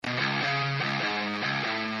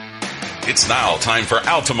It's now time for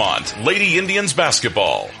Altamont Lady Indians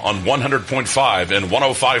basketball on 100.5 and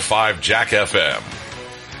 105.5 Jack FM.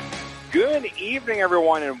 Good evening,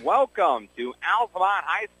 everyone, and welcome to Altamont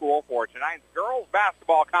High School for tonight's girls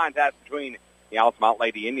basketball contest between the Altamont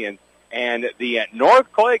Lady Indians and the North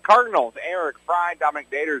Clay Cardinals. Eric Fry, Dominic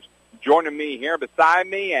Daters joining me here beside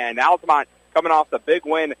me, and Altamont coming off the big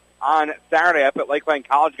win on Saturday up at Lakeland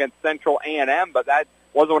College against Central A&M, but that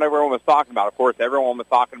wasn't what everyone was talking about. Of course, everyone was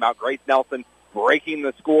talking about Grace Nelson breaking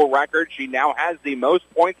the school record. She now has the most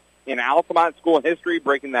points in Altamont school history,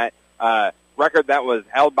 breaking that record that was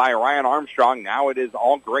held by Ryan Armstrong. Now it is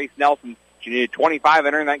all Grace Nelson. She needed 25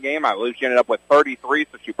 entering that game. I believe she ended up with 33,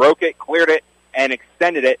 so she broke it, cleared it, and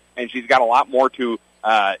extended it, and she's got a lot more to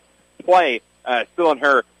play still in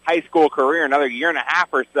her high school career, another year and a half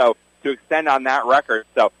or so to extend on that record.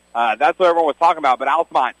 So that's what everyone was talking about, but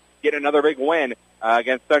Altamont get another big win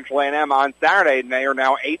against Central A&M on Saturday, and they are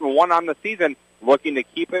now 8-1 on the season, looking to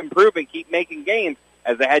keep improving, keep making gains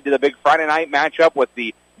as they head to the big Friday night matchup with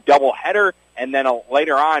the doubleheader, and then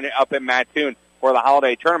later on up in Mattoon for the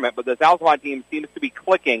holiday tournament. But this Altamont team seems to be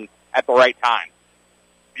clicking at the right time.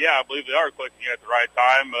 Yeah, I believe they are clicking at the right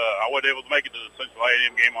time. I wasn't able to make it to the Central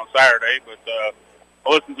A&M game on Saturday, but I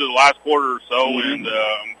listened to the last quarter or so, and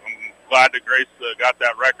I'm glad that Grace got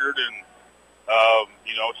that record, and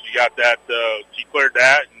she got that, she cleared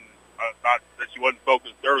that, and not that she wasn't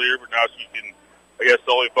focused earlier, but now she can, I guess,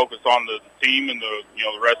 solely focus on the team and the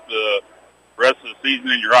rest of the season.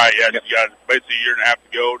 And you're right, yeah, you got basically a year and a half to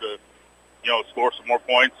go to, score some more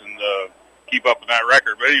points and keep up with that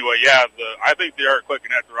record. But anyway, yeah, I think they are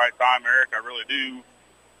clicking at the right time, Eric. I really do.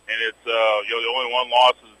 And it's the only one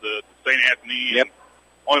loss is the St. Anthony, and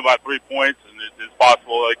only by 3 points, and it's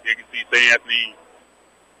possible like you can see St. Anthony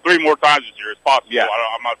 3 more times this year. It's possible. Yeah.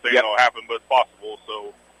 I'm not saying it'll happen, but it's possible.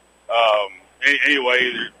 So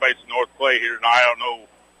anyway, they're facing North Clay here tonight. I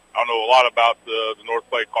don't know a lot about the North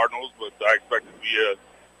Clay Cardinals, but I expect it to be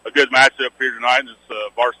a good matchup here tonight.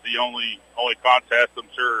 It's varsity only contest. I'm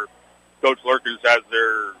sure Coach Lurkins has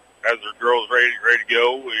their girls ready to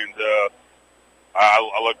go, and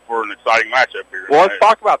I look for an exciting matchup here tonight. Well, let's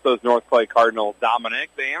talk about those North Clay Cardinals, Dominic.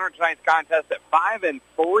 They entered tonight's contest at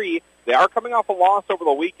 5-3. They are coming off a loss over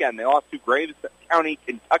the weekend. They lost to Graves County,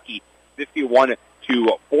 Kentucky, 51-43.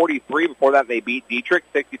 Before that, they beat Dietrich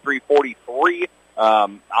 63-43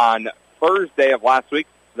 on Thursday of last week.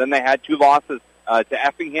 Then they had 2 losses to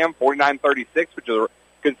Effingham, 49-36, which is,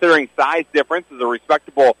 considering size difference, is a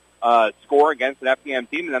respectable score against an Effingham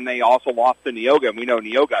team. And then they also lost to Neoga, and we know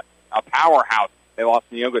Neoga, a powerhouse. They lost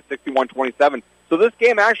to Neoga 61-27. So this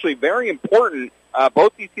game actually very important.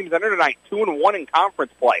 Both these teams entered tonight 2-1 in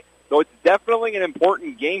conference play. So it's definitely an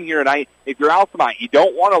important game here tonight. If you're Altamont, you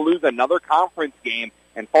don't want to lose another conference game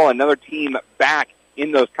and fall another team back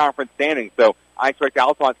in those conference standings. So I expect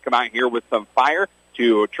Altamont to come out here with some fire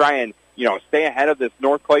to try and, stay ahead of this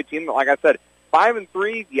North Clay team. Like I said,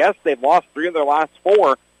 5-3, yes, they've lost 3 of their last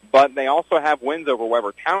 4, but they also have wins over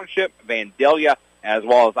Weber Township, Vandalia, as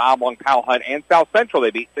well as Oblong, Powell Hunt, and South Central.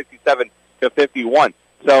 They beat 67-51.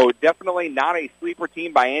 So definitely not a sleeper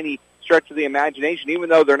team by any stretch of the imagination, even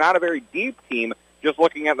though they're not a very deep team. Just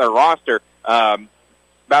looking at their roster, it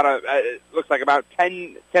looks like about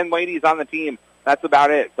 10 ladies on the team. That's about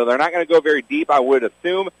it. So they're not going to go very deep, I would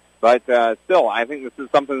assume. But still, I think this is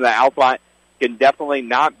something that Altamont can definitely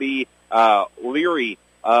not be leery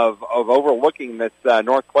of overlooking this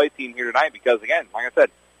North Clay team here tonight, because, again, like I said,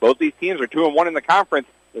 both these teams are 2-1 in the conference.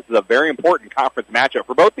 This is a very important conference matchup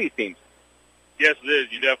for both these teams. Yes, it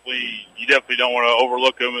is. You definitely don't want to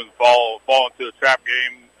overlook them and fall into a trap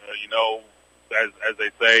game. As they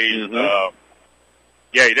say. Mm-hmm.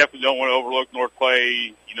 You definitely don't want to overlook North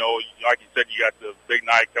Clay. Like you said, you got the big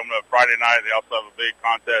night coming up Friday night. They also have a big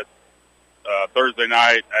contest Thursday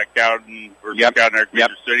night at Cowden versus Cowden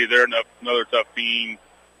Beecher City. They're another tough team.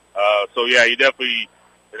 You definitely.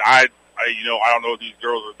 I don't know what these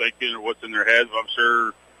girls are thinking or what's in their heads, but I'm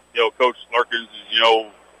sure Coach Lurkins is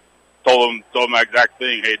told them that exact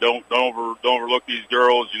thing. Hey, don't overlook these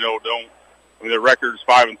girls. Their record is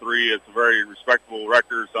 5-3. It's a very respectable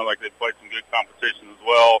record. Sounds like they've played some good competition as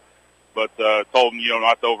well. But told them,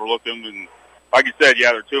 not to overlook them. And like you said,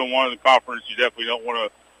 they're 2-1 in the conference. You definitely don't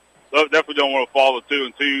want to fall to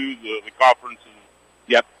 2-2. The conference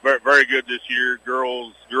is very, very good this year,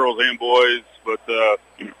 girls and boys. But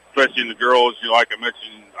especially in the girls, like I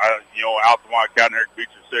mentioned, Altamont, Cotton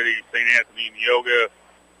Beecher City, St. Anthony, Neoga,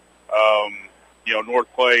 North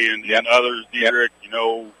Clay, and others, Dietrich,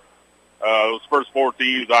 those first 4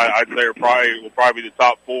 teams, I'd say will probably be the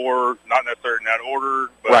top 4, not necessarily in that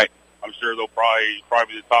order, but I'm sure they'll probably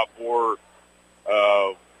be the top 4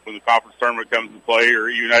 when the conference tournament comes into play, or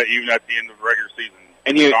even at the end of the regular season.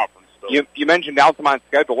 And conference. So. You mentioned Altamont's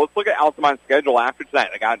schedule. Let's look at Altamont's schedule after tonight.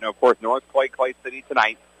 They got, of course, North Clay City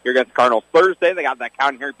tonight. Here against Cardinals. Thursday, they got that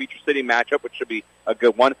County Harry Beecher City matchup, which should be a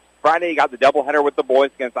good one. Friday, you got the doubleheader with the boys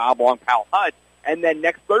against Altamont Pal Hut. And then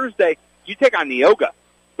next Thursday, you take on Neoga.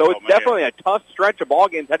 So it's definitely a tough stretch of ball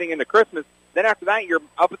games heading into Christmas. Then after that, you're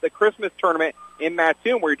up at the Christmas tournament in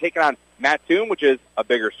Mattoon, where you're taking on Mattoon, which is a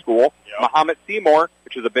bigger school, Muhammad Seymour,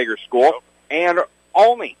 which is a bigger school, and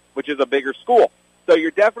Olney, which is a bigger school. So you're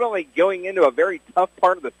definitely going into a very tough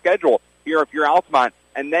part of the schedule here if you're Altamont.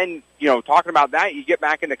 And then, talking about that, you get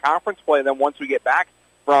back into conference play. And then once we get back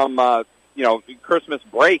from, Christmas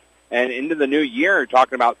break and into the new year, you're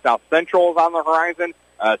talking about South Central is on the horizon.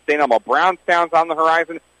 St. Elmo Brownstown's on the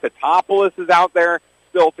horizon. Tetopolis is out there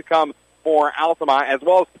still to come for Altamont, as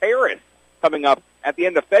well as Paris coming up at the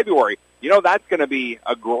end of February. That's going to be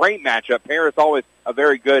a great matchup. Paris always a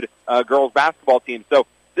very good girls basketball team. So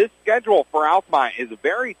this schedule for Altamont is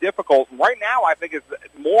very difficult. Right now, I think it's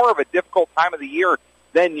more of a difficult time of the year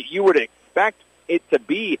than you would expect it to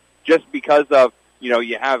be, just because of,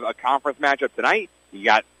 you have a conference matchup tonight. You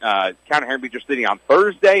got County Harry Beecher City on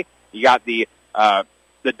Thursday. You got the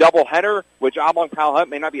doubleheader, which Oblong Pal Hut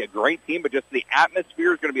may not be a great team, but just the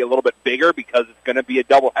atmosphere is going to be a little bit bigger because it's going to be a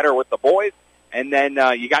doubleheader with the boys. And then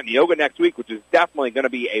you got Neoga next week, which is definitely going to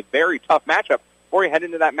be a very tough matchup before you head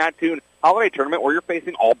into that Mattoon holiday tournament where you're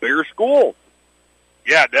facing all bigger schools.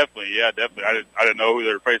 Yeah, definitely. I didn't know who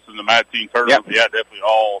they were facing in the Mattoon tournament. But definitely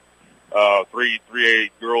all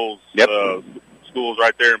 3A girls schools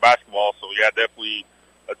right there in basketball. So definitely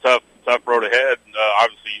a tough road ahead.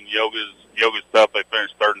 Obviously, Neoga's tough. They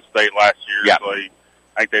finished third in state last year, so I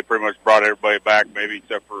think they pretty much brought everybody back, maybe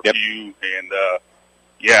except for a few. And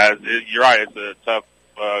you're right. It's a tough,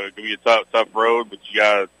 gonna be a tough road, but you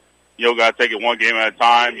got to take it one game at a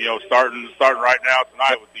time. Starting right now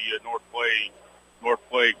tonight with the North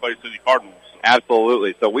Clay City Cardinals.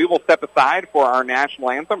 Absolutely. So we will step aside for our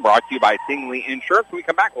national anthem, brought to you by Tingley Insurance. When we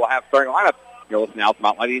come back, we'll have starting lineup. You're listening to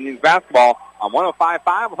Altamont Lady Indians basketball on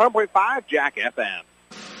 105.5, 100.5 Jack FM.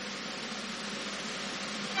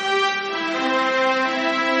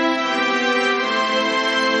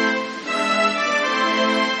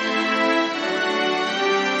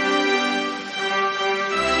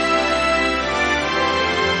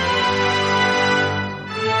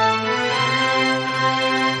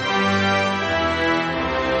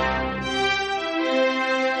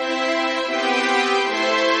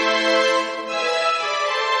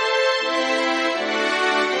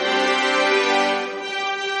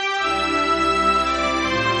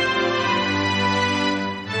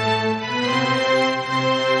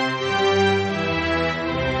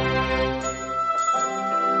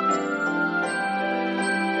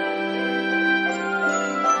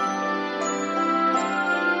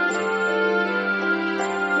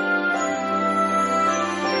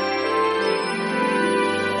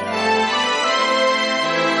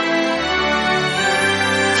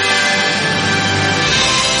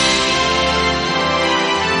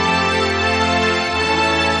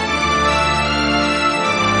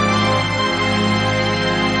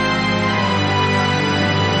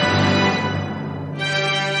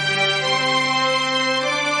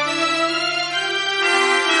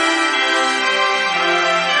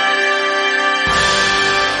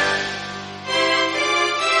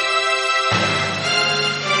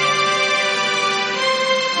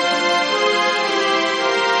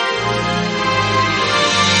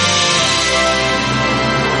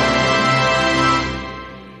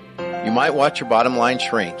 Watch your bottom line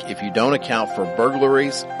shrink if you don't account for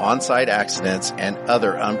burglaries, on-site accidents, and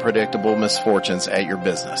other unpredictable misfortunes at your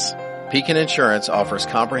business. Pekin Insurance offers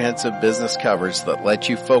comprehensive business coverage that lets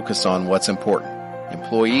you focus on what's important: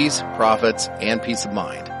 employees, profits, and peace of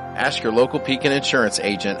mind. Ask your local Pekin Insurance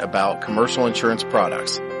agent about commercial insurance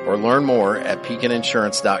products or learn more at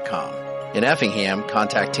PekinInsurance.com. In Effingham,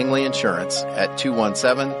 contact Tingley Insurance at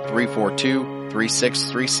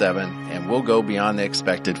 217-342-3637 and we'll go beyond the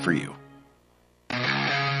expected for you.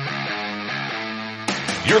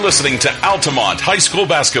 You're listening to Altamont High School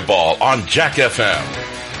basketball on Jack FM.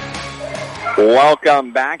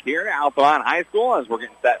 Welcome back here to Altamont High School as we're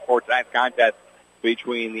getting set for tonight's contest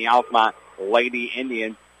between the Altamont Lady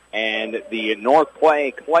Indians and the North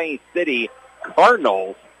Clay City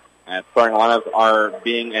Cardinals. As starting lineups are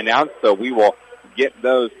being announced, so we will get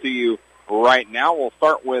those to you right now. We'll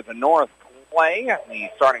start with North Clay, the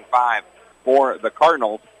starting five for the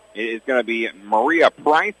Cardinals. It is going to be Matia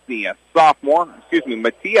Price, the sophomore,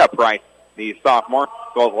 the sophomore, as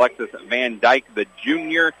well as Alexis Van Dyke, the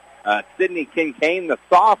junior, Sydney Kincaid, the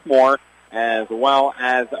sophomore, as well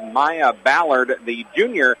as Maya Ballard, the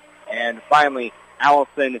junior, and finally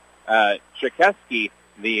Allison Chikeski,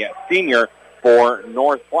 the senior, for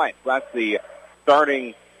North Clay. So that's the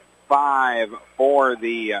starting 5 for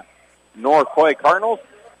the North Clay Cardinals.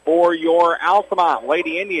 For your Altamont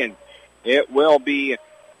Lady Indians, it will be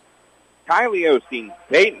Kylie Osteen,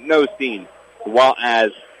 Peyton Osteen, as well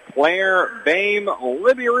as Claire Bame,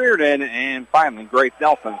 Libby Reardon, and finally Grace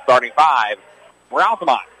Nelson, starting 5 for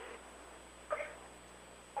Altamont.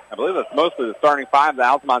 I believe that's mostly the starting 5 that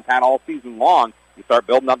Altamont's had all season long. You start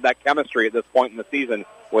building up that chemistry at this point in the season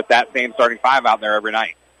with that same starting 5 out there every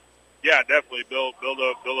night. Yeah, definitely build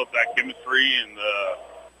up that chemistry, and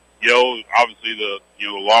obviously the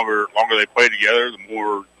longer they play together, the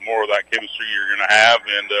more of that chemistry you're going to have,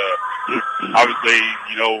 and obviously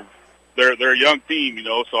they're a young team,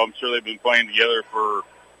 so I'm sure they've been playing together for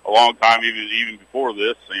a long time, even before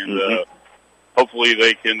this, and hopefully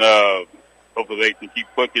they can keep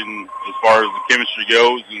clicking as far as the chemistry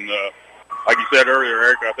goes, and like you said earlier,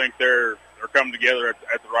 Eric, I think they're coming together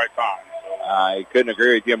at the right time. So. I couldn't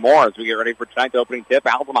agree with you more as we get ready for tonight's opening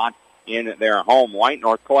tip. Altamont in their home white,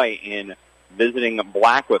 North Clay in visiting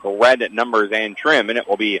black with red numbers and trim, and it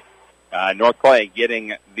will be North Clay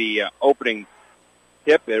getting the opening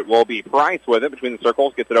tip. It will be Price with it between the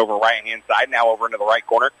circles, gets it over right-hand side, now over into the right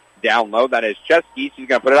corner, down low. That is Chesky. She's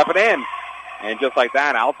going to put it up and in, and just like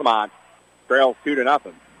that, Altamont trails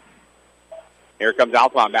 2-0. Here comes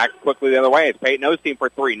Altamont back quickly the other way. It's Peyton Osteen for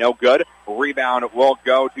 3. No good. Rebound will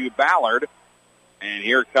go to Ballard. And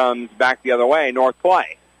here comes back the other way, North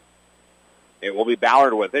Clay. It will be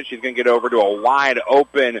Ballard with it. She's going to get over to a wide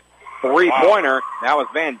open three-pointer. That was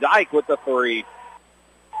Van Dyke with the 3.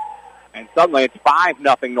 And suddenly it's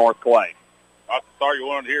 5-0 North Clay. That's the start you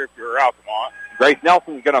wanted to hear if you're Altamont. Grace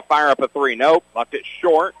Nelson's going to fire up a 3. Nope. Left it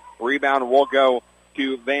short. Rebound will go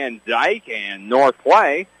to Van Dyke and North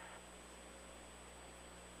Clay.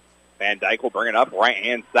 Van Dyke will bring it up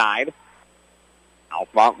right-hand side.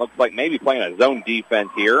 Altamont looks like maybe playing a zone defense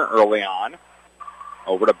here early on.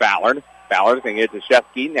 Over to Ballard. Ballard's going to get it to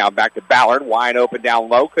Shesky. Now back to Ballard. Wide open down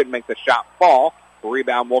low. Couldn't make the shot fall. The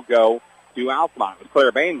rebound will go to Altamont. It was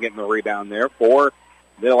Claire Bain getting the rebound there for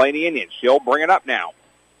the Lady Indians. She'll bring it up now.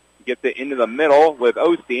 Gets it into the middle with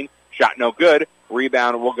Osteen. Shot no good.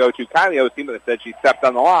 Rebound will go to Kylie Osteen, but it said she stepped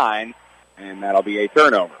on the line, and that'll be a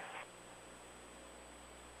turnover.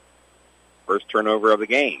 First turnover of the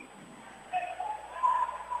game.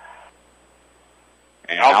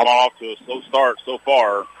 And Altamont off to a slow start so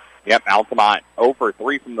far. Yep, Altamont 0 for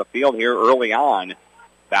 3 from the field here early on.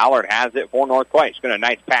 Ballard has it for North Clay. She's going to a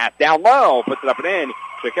nice pass down low. Puts it up and in.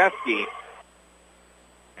 Chikeski.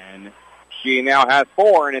 And she now has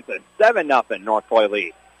 4, and it's a 7-0 North Clay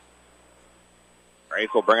lead. Grace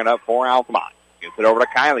will bring it up for Altamont. Gets it over to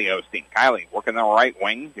Kylie Osteen. Kylie working the right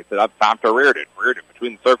wing. Gets it up top to Reardon. Reardon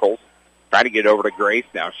between the circles. Trying to get over to Grace.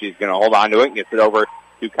 Now she's going to hold on to it. Gets it over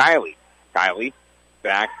to Kylie. Kylie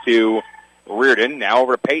back to Reardon. Now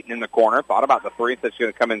over to Peyton in the corner. Thought about the 3. Said she's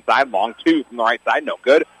going to come inside. Long 2 from the right side. No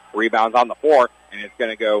good. Rebounds on the floor. And it's going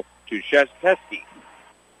to go to Shesky.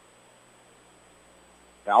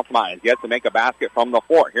 Altamont has yet to make a basket from the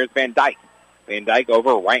floor. Here's Van Dyke. Van Dyke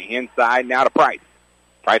over right-hand side now to Price.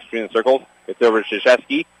 Price between the circles. Gets over to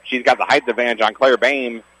Shesky. She's got the height advantage on Claire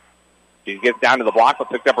Bain. She gets down to the block,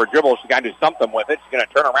 but picks up her dribble. She's got to do something with it. She's going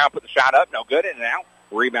to turn around, put the shot up. No good, in and out.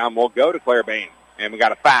 Rebound will go to Claire Bain. And we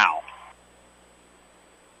got a foul.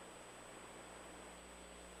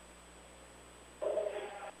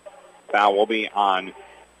 Foul will be on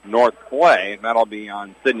North Clay. That'll be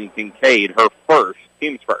on Sydney Kincaid, her first,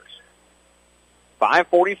 team's first.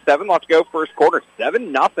 5:47 left to go first quarter.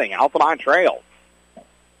 7-0. Altamont trails.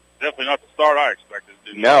 Definitely not the start I expected.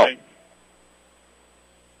 No.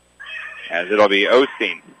 As it'll be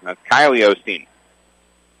Osteen. That's Kylie Osteen.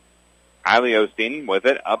 Kylie Osteen with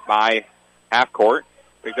it up by half court.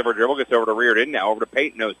 Picks up her dribble, gets over to Reardon. Now over to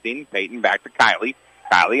Peyton Osteen. Peyton back to Kylie.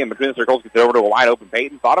 Kylie in between the circles gets it over to a wide open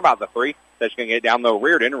Peyton. Thought about the 3. Says she's going to get it down low.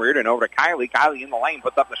 Reardon. Reardon over to Kylie. Kylie in the lane.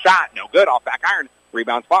 Puts up the shot. No good. Off back iron.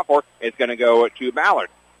 Rebound spot for. It's going to go to Ballard.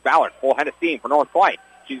 Ballard full head of steam for North Clay.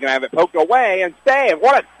 She's going to have it poked away and save.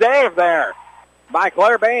 What a save there by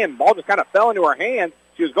Claire Bain. Ball just kind of fell into her hands.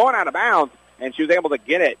 She was going out of bounds, and she was able to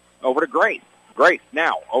get it over to Grace. Grace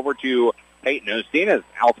now over to Peyton Osteen as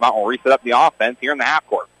Altamont will reset up the offense here in the half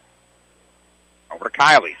court. Over to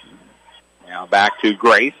Kylie. Now back to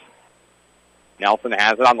Grace. Nelson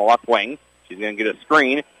has it on the left wing. She's going to get a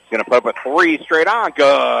screen. She's going to put up a 3 straight on.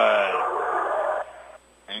 Good.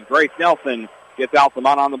 And Grace Nelson gets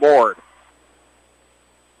Altamont on the board.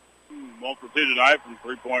 1 for 2 tonight from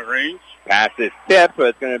three-point range. Pass is tipped, but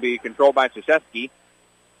it's going to be controlled by Krzyzewski.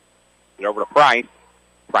 Get over to Price.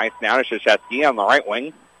 Price now to Krzyzewski on the right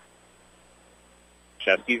wing.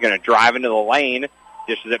 Krzyzewski's going to drive into the lane.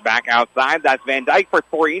 Dishes it back outside. That's Van Dyke for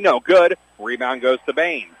three. No good. Rebound goes to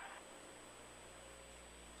Bain.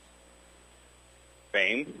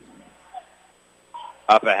 Bain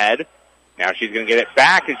up ahead. Now she's going to get it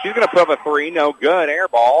back, and she's going to put up a three. No good.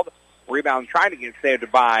 Airballed. Rebound trying to get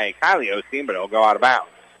saved by Kylie Osteen, but it'll go out of bounds.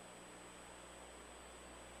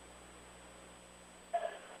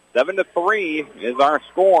 7-3 is our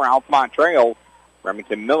score. Altamont trails.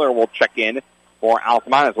 Remington Miller will check in for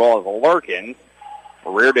Altamont as well as Lurkin.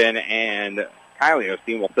 Reardon and Kylie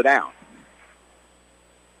Osteen will sit down.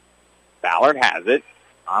 Ballard has it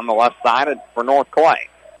on the left side for North Clay.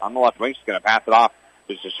 On the left wing, she's going to pass it off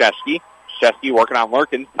to Krzyzewski. Krzyzewski working on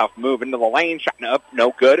Lurkin. Tough move into the lane. Shot up.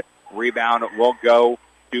 No good. Rebound will go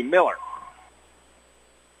to Miller.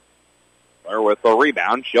 Miller with the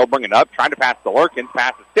rebound. She'll bring it up. Trying to pass to Lurkin.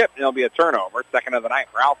 Pass is tipped, and it'll be a turnover. Second of the night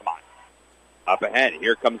for Altamont. Up ahead.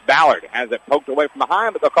 Here comes Ballard. Has it poked away from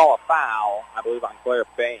behind, but they'll call a foul, I believe, on Claire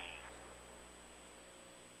Bain.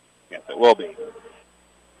 Yes, it will be.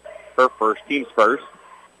 Her first, team's first.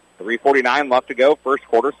 3:49 left to go. First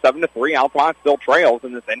quarter, 7-3. Altamont still trails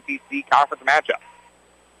in this NTC conference matchup.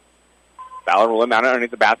 Ballard will inbound it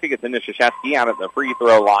underneath the basket. Gets into Krzyzewski out at the free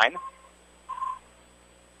throw line.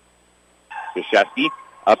 Krzyzewski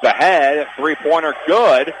up ahead. Three-pointer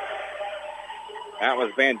good. That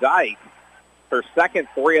was Van Dyke. Her second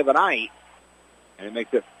three of the night. And it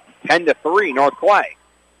makes it 10-3 North Clay.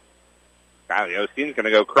 Kylie Osteen's going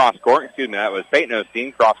to go cross-court. Excuse me, that was Peyton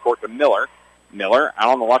Osteen. Cross-court to Miller. Miller out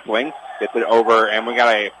on the left wing. Gets it over, and we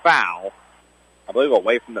got a foul. I believe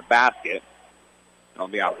away from the basket. It'll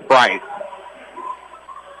be on Price.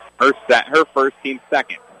 Her first, team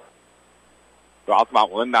second. So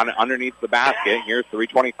Altamont will inbound it underneath the basket. Here's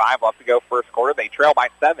 3:25 left to go first quarter. They trail by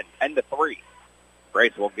 7, 10-3.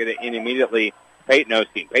 Grace will get it in immediately. Peyton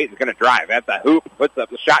Osteen. Peyton's going to drive at the hoop. Puts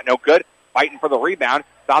up the shot. No good. Fighting for the rebound.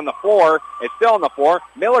 It's on the floor. It's still on the floor.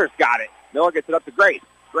 Miller's got it. Miller gets it up to Grace.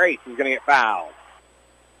 Grace is going to get fouled.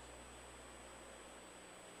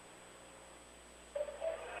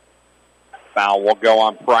 Foul will go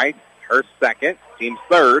on Price. Her second. Team's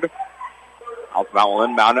third. Altamont will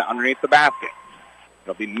inbound it underneath the basket.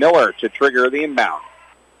 It'll be Miller to trigger the inbound.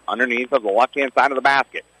 Underneath of the left-hand side of the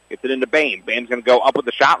basket. Gets it into Bain. Bain's going to go up with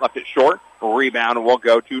the shot. Left it short. Rebound will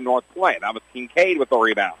go to North Clay. That was Kincaid with the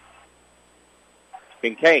rebound.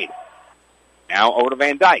 Kincaid. Now over to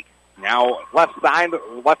Van Dyke. Now left side,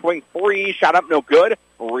 left wing three. Shot up, no good.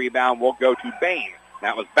 Rebound will go to Bain.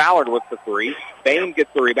 That was Ballard with the three. Bain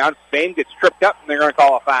gets the rebound. Bain gets tripped up, and they're going to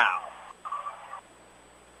call a foul.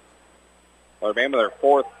 Well, Bain with their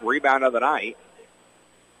fourth rebound of the night.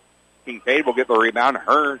 Kincaid will get the rebound.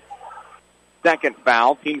 Her second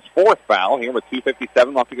foul. Team's fourth foul here with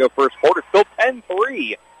 2:57 left to go first quarter. Still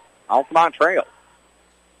 10-3. Altamont trails.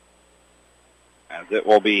 As it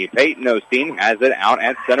will be Peyton Osteen has it out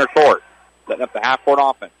at center court. Setting up the half-court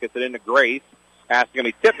offense. Gets it into Grace. Pass is going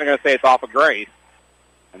to be tipped. They're going to say it's off of Grace.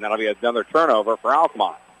 And that'll be another turnover for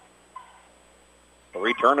Altamont.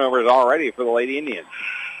 3 turnovers already for the Lady Indians.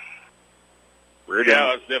 Reardon. Yeah,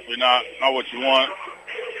 that's definitely not what you want.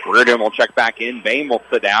 Reardon will check back in. Bain will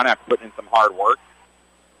sit down after putting in some hard work.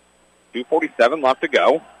 2:47 left to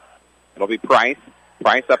go. It'll be Price.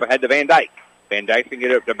 Price up ahead to Van Dyke. Van Dyke can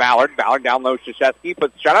get it up to Ballard. Ballard down low. Krzyzewski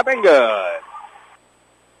puts the shot up and good.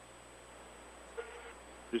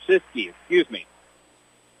 Krzyzewski, excuse me.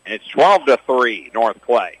 And it's 12-3, North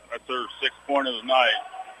Clay. That's her 6th point of the night.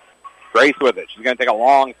 Grace with it. She's going to take a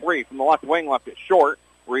long three from the left wing. Left it short.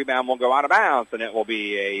 Rebound will go out of bounds, and it will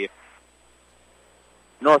be a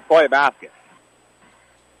North Clay basket.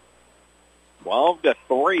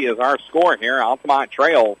 12-3 is our score here. Altamont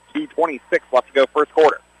trails. 2:26 left to go first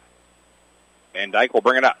quarter. Van Dyke will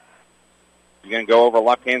bring it up. She's going to go over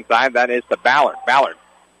left-hand side. That is to Ballard. Ballard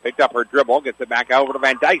picked up her dribble, gets it back over to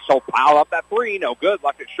Van Dyke. She'll pile up that three. No good.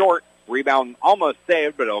 Left it short. Rebound almost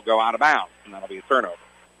saved, but it'll go out of bounds, and that'll be a turnover.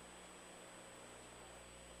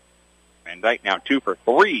 Van Dyke now 2 for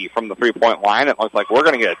 3 from the three-point line. It looks like we're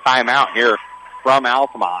going to get a timeout here from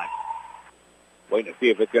Altamont. Waiting to see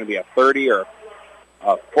if it's going to be a 30 or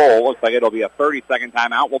a full. Looks like it'll be a 30-second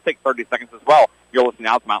timeout. We'll take 30 seconds as well. You're listening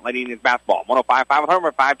to Altamont Lady Indians Basketball. 105.5 and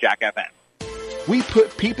 105 Jack FM. We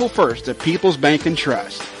put people first at People's Bank and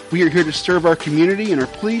Trust. We are here to serve our community and are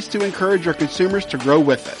pleased to encourage our consumers to grow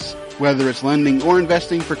with us. Whether it's lending or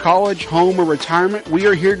investing for college, home, or retirement, we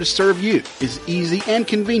are here to serve you. It's easy and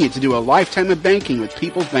convenient to do a lifetime of banking with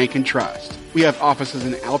People's Bank and Trust. We have offices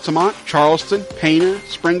in Altamont, Charleston, Pana,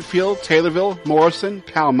 Springfield, Taylorville, Morrison,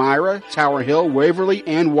 Palmyra, Tower Hill, Waverly,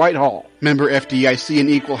 and Whitehall. Member FDIC and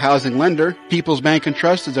equal housing lender, People's Bank and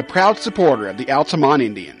Trust is a proud supporter of the Altamont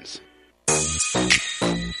Indians.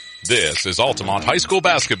 This is Altamont High School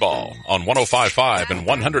basketball on 105.5 and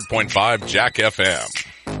 100.5 Jack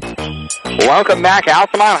FM. Welcome back,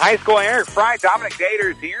 Altamont High School. Eric Fry, Dominic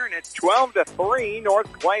Daters here, and it's 12-3.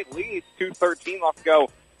 North Clay leads, 2:13 left to go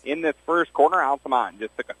in this first quarter. Altamont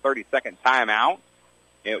just took a 30-second timeout.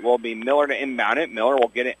 It will be Miller to inbound it. Miller will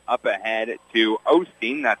get it up ahead to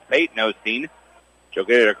Osteen. That's Peyton Osteen. She'll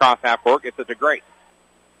get it across half court, gets it to Grace.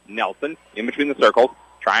 Nelson in between the circles,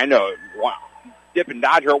 trying to dip and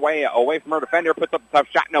dodge her way away from her defender, puts up a tough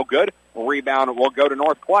shot, no good. Rebound will go to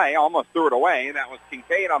North Clay, almost threw it away. That was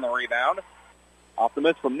Kincaid on the rebound. Off the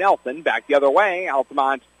miss from Nelson, back the other way.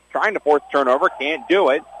 Altamont trying to force turnover, can't do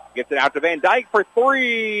it. Gets it out to Van Dyke for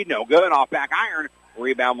three, no good, off back iron.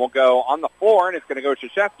 Rebound will go on the floor, and it's going to go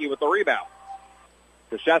Krzyzewski with the rebound.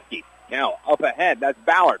 Krzyzewski now up ahead, that's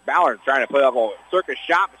Ballard. Ballard's trying to put up a circus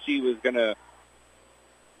shot, but she was going to,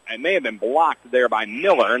 it may have been blocked there by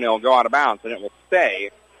Miller, and it'll go out of bounds, and it will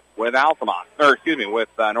stay with with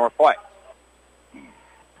North Clay.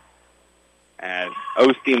 As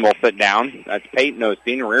Osteen will sit down. That's Peyton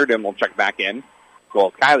Osteen. Reardon will check back in.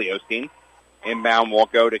 Well, Kylie Osteen. Inbound will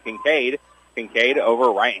go to Kincaid. Kincaid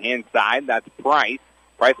over right-hand side. That's Price.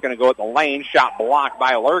 Price going to go at the lane. Shot blocked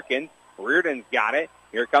by Lurkin. Reardon's got it.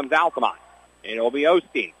 Here comes Altamont. And it'll be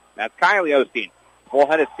Osteen. That's Kylie Osteen. Full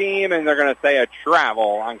head of steam, and they're going to say a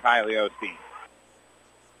travel on Kylie Osteen.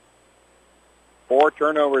 4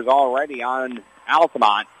 turnovers already on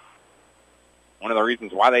Altamont. One of the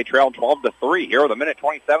reasons why they trailed 12-3 here with a minute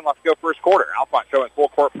 27 left to go first quarter. Altamont showing full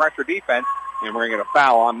court pressure defense, and we're going to get a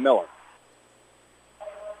foul on Miller.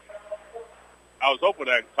 I was hoping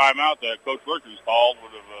that timeout that Coach Lurkin's called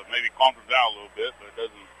would have maybe calmed him down a little bit, but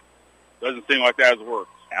it doesn't seem like that has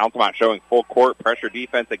worked. Altamont showing full court pressure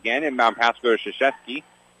defense again. Inbound pass goes to Krzyzewski.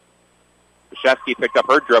 Krzyzewski picked up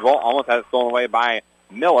her dribble, almost had it stolen away by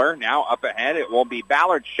Miller. Now up ahead, it will be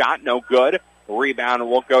Ballard's shot, no good. Rebound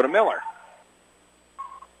will go to Miller.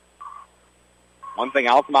 One thing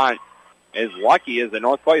Altamont is lucky is that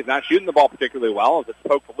North Clay is not shooting the ball particularly well, as it's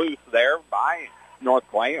poked loose there by North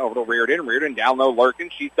Clay over to Reardon. Reardon down low,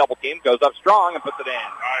 Lurkin. She's double teamed, goes up strong and puts it in.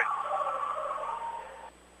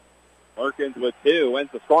 Lurkins with 2 wins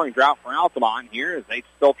the scoring drought for Altamont here as they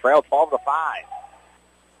still trail 12-5.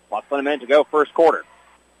 Less than a minute to go first quarter.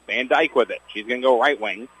 Van Dyke with it. She's going to go right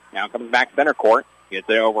wing. Now comes back center court. Gets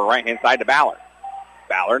it over right-hand side to Ballard.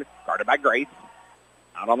 Ballard guarded by Grace.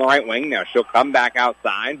 Out on the right wing. Now she'll come back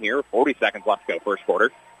outside here. 40 seconds left to go first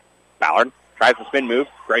quarter. Ballard tries to spin move.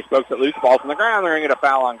 Grace pokes it loose. Ball's on the ground. They're going to get a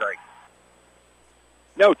foul on Grace.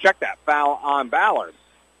 No, check that. Foul on Ballard.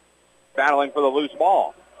 Battling for the loose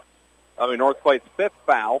ball. North Clay's 5th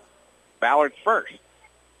foul. Ballard's first.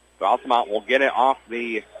 So Altamont will get it off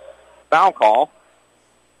the foul call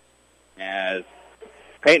as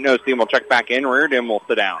Peyton Osteen will check back in. Reardon will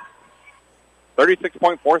sit down.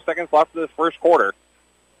 36.4 seconds left of this first quarter.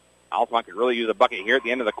 Altamont could really use a bucket here at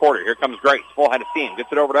the end of the quarter. Here comes Grace. Full head of steam.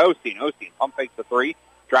 Gets it over to Osteen. Osteen pump fakes the 3.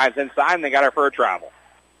 Drives inside, and they got her for a travel.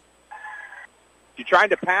 She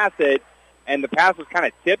tried to pass it, and the pass was kind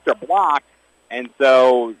of tipped or blocked, and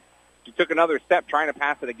so she took another step trying to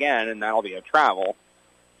pass it again, and that'll be a travel.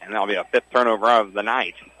 And that'll be a 5th turnover of the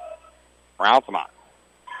night for Altamont.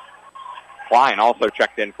 Klein also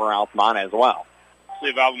checked in for Altamont as well. See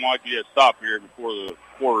if Altamont can get a stop here before the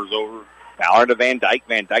quarter's over. Ballard to Van Dyke.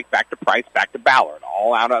 Van Dyke back to Price, back to Ballard.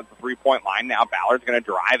 All out of the 3-point line now. Ballard's going to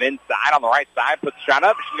drive inside on the right side, put the shot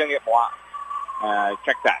up, and she's going to get blocked.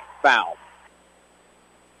 Check that. Foul.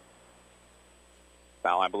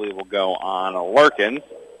 Foul, I believe, will go on Lurkins.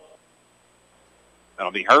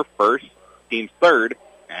 That'll be her first, team's 3rd,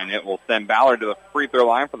 and it will send Ballard to the free throw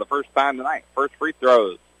line for the first time tonight. First free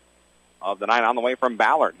throws of the night on the way from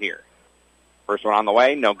Ballard here. First one on the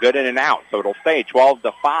way, no good, in and out. So it'll stay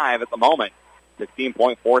 12-5 at the moment.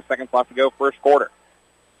 16.4 seconds left to go first quarter.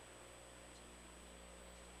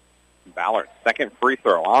 Ballard, 2nd free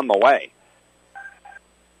throw on the way.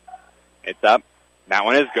 It's up. That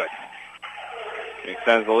one is good. It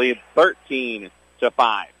extends the lead 13-5.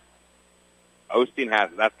 Osteen has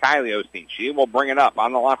it. That's Kylie Osteen. She will bring it up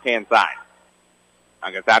on the left-hand side.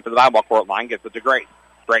 I guess after the volleyball court line, gets it to Grace.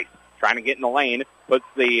 Grace trying to get in the lane. Puts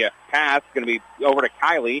the pass. Going to be over to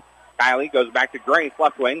Kylie. Kylie goes back to Grace,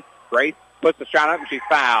 left wing. Grace puts the shot up, and she's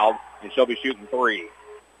fouled, and she'll be shooting three.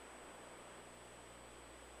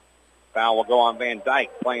 Foul will go on Van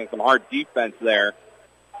Dyke, playing some hard defense there.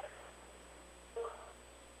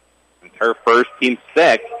 It's her first, team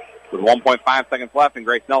six, with 1.5 seconds left, and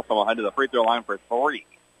Grace Nelson will head to the free throw line for three.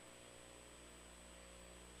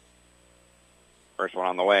 First one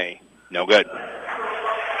on the way. No good.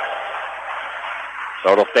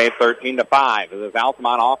 Total save 13-5. This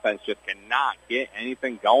Altamont offense just cannot get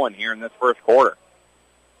anything going here in this first quarter.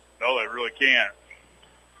 No, they really can't.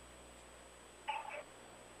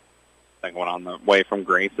 Second one on the way from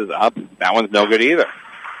Grace is up. That one's no good either.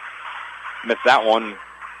 Missed that one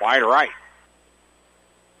wide right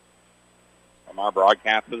from our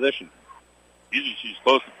broadcast position. Usually she's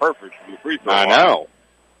close to perfect for the free throw I line. know.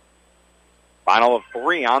 Final of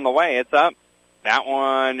three on the way. It's up. That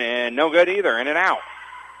one, and no good either. In and out.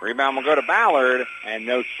 Rebound will go to Ballard, and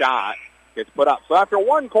no shot gets put up. So after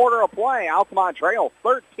one quarter of play, Altamont trails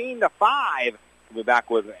 13-5. We'll be back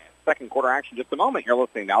with second quarter action in just a moment. You're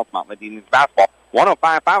listening to Altamont Lady Indians Basketball,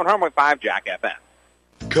 105.5 and 100.5 Jack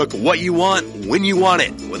FM. Cook what you want, when you want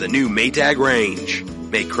it, with a new Maytag range.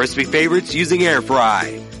 Make crispy favorites using air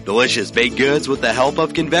fry. Delicious baked goods with the help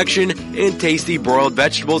of convection, and tasty broiled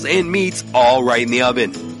vegetables and meats all right in the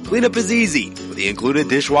oven. Cleanup is easy with the included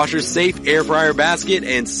dishwasher-safe air fryer basket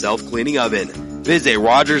and self-cleaning oven. Visit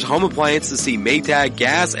Rogers Home Appliance to see Maytag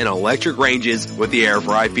gas and electric ranges with the air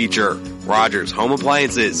fry feature. Rogers Home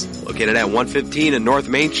Appliances, located at 115 in North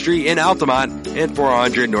Main Street in Altamont and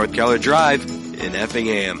 400 North Keller Drive in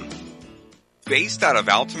Effingham. Based out of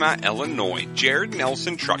Altamont, Illinois, Jared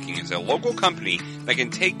Nelson Trucking is a local company that can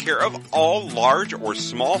take care of all large or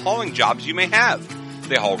small hauling jobs you may have.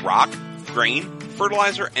 They haul rock, grain,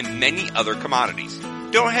 fertilizer, and many other commodities.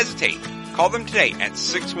 Don't hesitate. Call them today at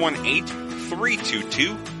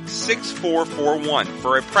 618-322-6441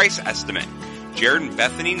 for a price estimate. Jared and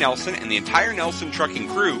Bethany Nelson and the entire Nelson Trucking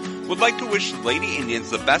crew would like to wish Lady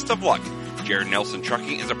Indians the best of luck. Jared Nelson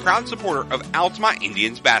Trucking is a proud supporter of Altamont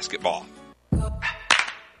Indians basketball.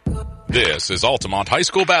 This is Altamont High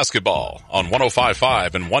School basketball on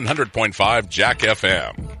 105.5 and 100.5 Jack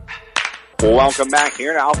FM. Welcome back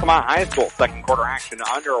here to Altamont High School. Second quarter action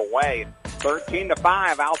underway.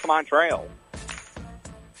 13-5, Altamont trails.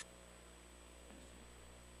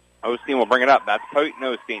 Osteen will bring it up. That's Peyton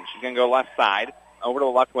Osteen. She's going to go left side. Over to the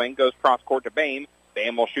left wing. Goes cross court to Bame.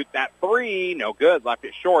 Bame will shoot that three. No good. Left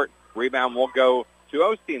it short. Rebound will go to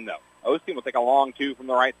Osteen, though. Osteen will take a long two from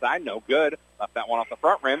the right side. No good. Left that one off the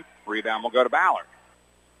front rim. Rebound will go to Ballard.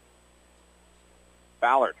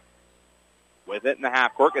 Ballard with it in the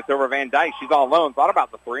half court. Gets over Van Dyke. She's all alone. Thought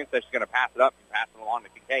about the three. Instead, she's going to pass it up and pass it along to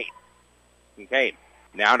Kincaid. Kincaid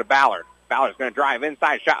now to Ballard. Ballard's going to drive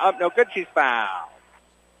inside. Shot up. No good. She's fouled.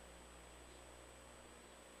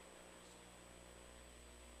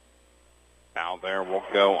 Foul there will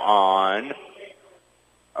go on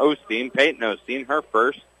Osteen. Peyton Osteen, her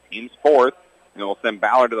first. Team's fourth. And we'll send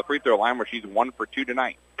Ballard to the free throw line where she's 1 for 2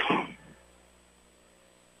 tonight.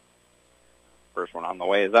 First one on the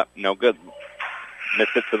way is up. No good.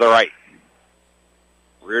 Missed it to the right.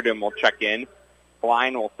 Reardon will check in.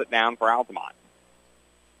 Klein will sit down for Altamont.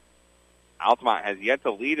 Altamont has yet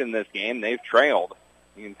to lead in this game. They've trailed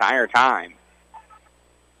the entire time.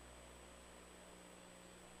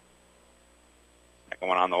 Second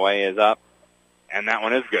one on the way is up. And that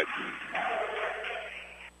one is good.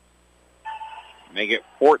 Make it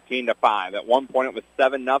 14-5. At one point it was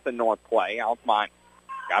 7-0 North Clay. Altamont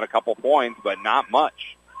got a couple points, but not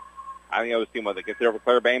much. I think Osteen with it. Gets it over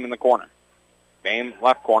Claire Bame in the corner. Bame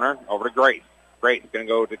left corner over to Grace. Grace going to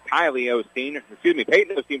go to Peyton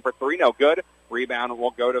Osteen for three. No good. Rebound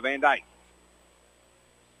will go to Van Dyke.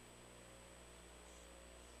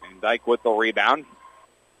 Van Dyke with the rebound.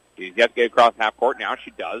 She's yet to get across half court. Now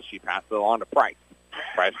she does. She passes it along to Price.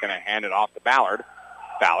 Price going to hand it off to Ballard.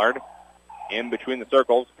 Ballard in between the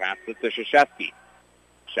circles. Passes it to Krzyzewski.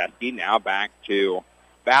 Krzyzewski now back to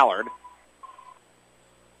Ballard.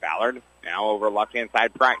 Ballard now over left-hand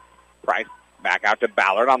side Price. Price back out to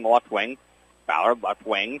Ballard on the left wing. Ballard left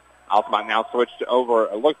wing. Altamont now switched over,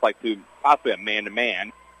 it looks like, to possibly a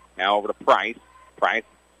man-to-man. Now over to Price. Price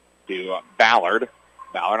to Ballard.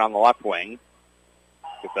 Ballard on the left wing.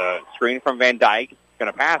 Gets a screen from Van Dyke.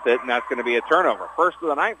 Going to pass it, and that's going to be a turnover. First of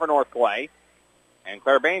the night for North Clay. And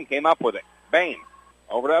Claire Bain came up with it. Bain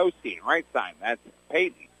over to Osteen, right side. That's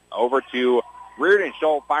Peyton. Over to Reardon.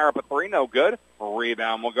 She'll fire up a three. No good.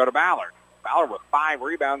 Rebound will go to Ballard. Ballard with 5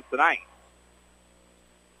 rebounds tonight.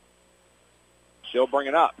 She'll bring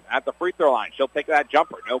it up at the free throw line. She'll take that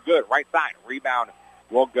jumper. No good. Right side. Rebound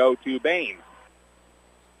will go to Bain.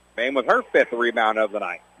 Bain with her 5th rebound of the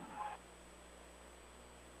night.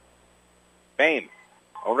 Bain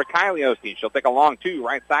over to Kylie Osteen. She'll take a long 2.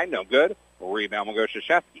 Right side, no good. Rebound will go to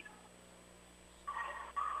Krzyzewski.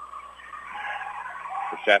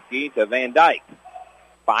 Krzyzewski to Van Dyke.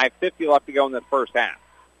 5:50 left to go in this first half.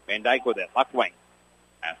 Van Dyke with it, left wing.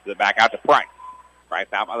 Passes it back out to Price. Price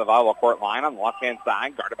out by the volleyball court line on the left-hand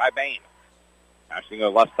side, guarded by Bain. Now she can go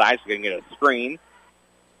left side. She's going to get a screen.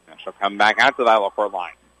 Now she'll come back out to the volleyball court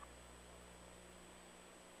line.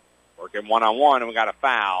 Working one-on-one, and we got a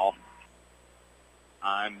foul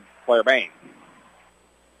on Claire Bain.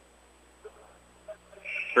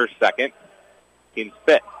 Her second. Team's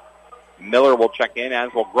 5th. Miller will check in,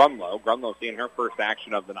 as will Grunlow. Grunlow seeing her first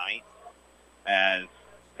action of the night as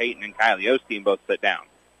Peyton and Kylie Osteen both sit down.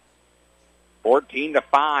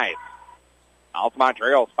 14-5. Altamont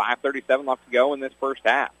trails. 5:37 left to go in this first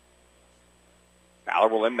half. Fowler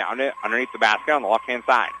will inbound it underneath the basket on the left-hand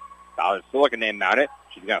side. Fowler's still looking to inbound it.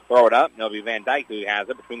 She's going to throw it up, and it'll be Van Dyke who has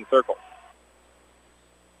it between the circles.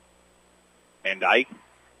 Van Dyke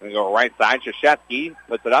going to go right side. Krzyzewski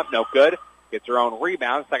puts it up, no good. Gets her own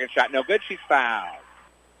rebound. Second shot, no good. She's fouled.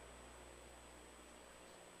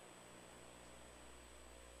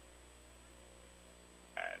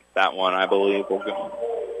 And that one, I believe, will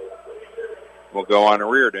go on to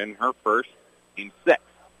Reardon. Her first, team 6.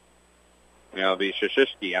 It'll be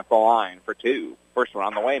Krzyzewski at the line for 2. First one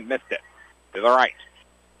on the way, missed it. To the right.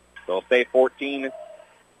 They'll stay 14-5.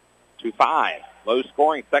 Low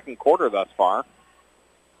scoring second quarter thus far.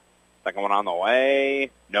 Second one on the way.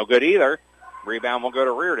 No good either. Rebound will go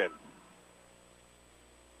to Reardon.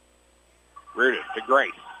 Reardon to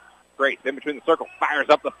Grace. Grace in between the circle. Fires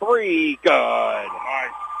up the 3. Good.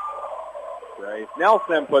 Nice. Grace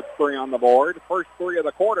Nelson puts 3 on the board. First 3 of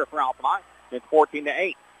the quarter for Altamont. It's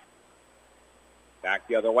 14-8. Back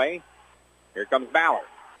the other way. Here comes Ballard.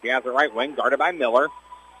 She has the right wing, guarded by Miller.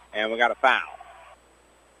 And we got a foul.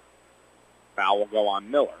 Foul will go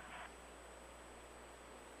on Miller.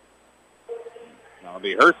 That'll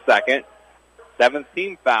be her second. 7th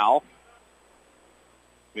team foul.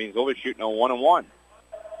 Means we'll be shooting a 1-and-1.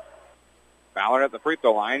 Ballard at the free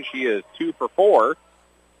throw line. She is 2 for 4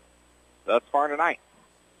 thus far tonight.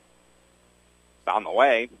 It's on the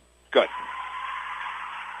way. Good.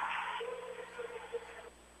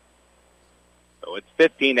 So it's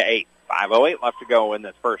 15-8. 5:08 left to go in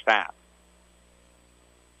this first half.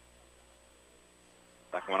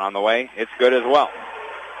 Second one on the way. It's good as well.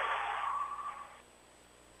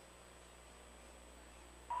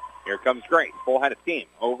 Here comes Grace. Full head of steam.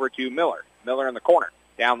 Over to Miller. Miller in the corner.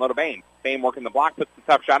 Down low to Bain. Bain working the block. Puts the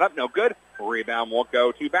tough shot up. No good. Rebound will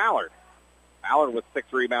go to Ballard. Ballard with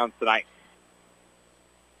 6 rebounds tonight.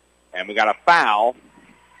 And we got a foul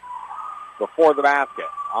before the basket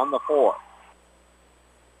on the floor.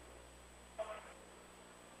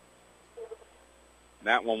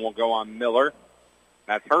 That one will go on Miller.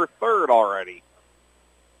 That's her 3rd already.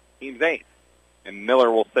 Team's 8th. And Miller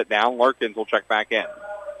will sit down. Lurkins will check back in.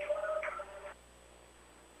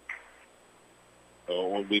 So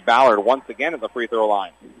it will be Ballard once again at the free throw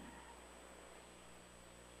line.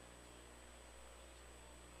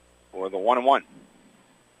 For the 1-and-1.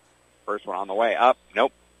 First one on the way. Up.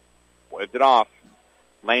 Nope. Waved it off.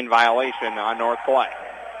 Lane violation on North Clay.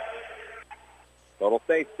 So it'll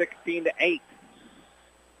stay 16-8.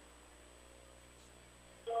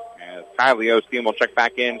 As Kylie Osteen will check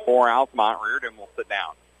back in for Altamont. Reardon will sit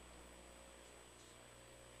down.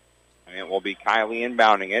 And it will be Kylie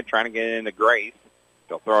inbounding it, trying to get it into Grace.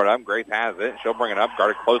 She'll throw it up. Grace has it. She'll bring it up.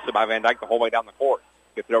 Guarded closely by Van Dyke the whole way down the court.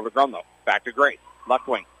 Gets it over to Grunlow. Back to Grace. Left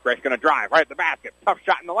wing. Grace going to drive right at the basket. Tough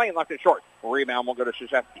shot in the lane. Left it short. Rebound will go to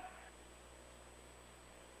Krzyzewski.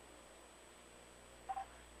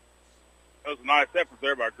 That was a nice effort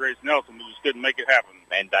there by Grace Nelson, but just couldn't make it happen.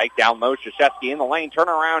 Van Dyke down low. Krzyzewski in the lane.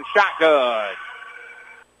 Turnaround shot. Good.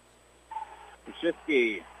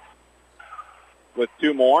 Krzyzewski with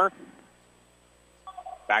 2 more.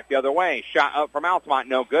 Back the other way. Shot up from Altamont.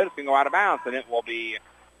 No good. It's going to go out of bounds, and it will be,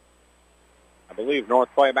 I believe, North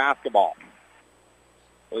Clay basketball.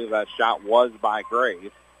 I believe that shot was by Grace.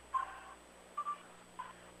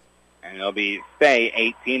 And it'll be,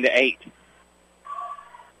 stay 18-8.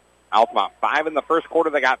 Altamont 5 in the first quarter.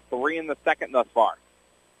 They got 3 in the second thus far.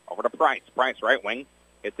 Over to Price. Price, right wing.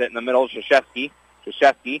 Hits it in the middle. Krzyzewski.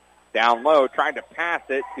 Krzyzewski down low. Tried to pass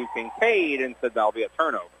it to Kincaid and said that'll be a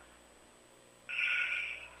turnover.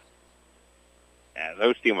 And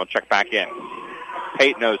those team will check back in.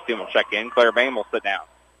 Peyton O's team will check in. Claire Bain will sit down.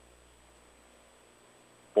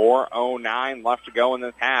 4:09 left to go in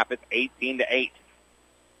this half. It's 18-8.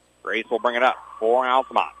 Grace will bring it up for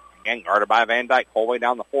Altamont. Again, guarded by Van Dyke, whole way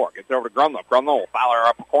down the floor. Gets it over to Grunlow. Grunlow will foul her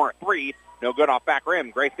up the corner. 3, no good off back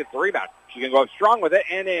rim. Grace gets the rebound. She can go up strong with it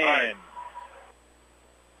and in. Right.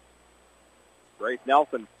 Grace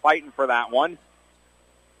Nelson fighting for that one.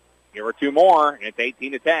 Give her 2 more, and it's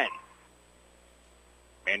 18-10.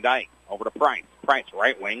 Van Dyke over to Price. Price,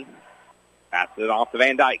 right wing. Passes it off to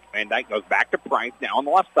Van Dyke. Van Dyke goes back to Price now on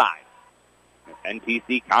the left side.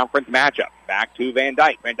 NTC conference matchup. Back to Van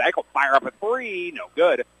Dyke. Van Dyke will fire up a 3. No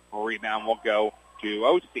good. Rebound will go to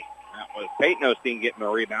Osteen. That was Peyton Osteen getting the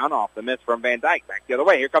rebound off the miss from Van Dyke. Back the other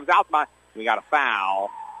way. Here comes Altamont. We got a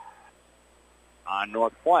foul on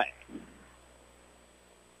North Clay.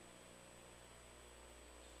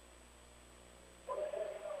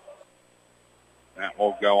 That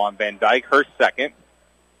will go on Van Dyke, her second.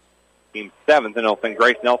 Team 7th, and it'll send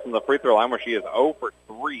Grace Nelson to the free throw line where she is 0 for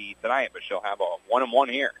 3 tonight, but she'll have a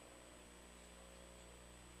 1-and-1 here.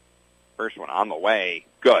 First one on the way.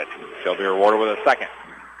 Good. She'll be rewarded with a second.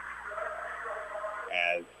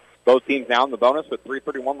 As both teams now in the bonus with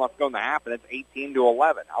 3:31 left to go in the half, and it's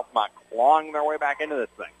 18-11. Altamont clawing their way back into this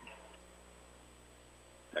thing.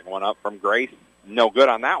 Second one up from Grace. No good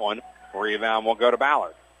on that one. Rebound will go to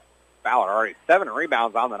Ballard. Ballard already 7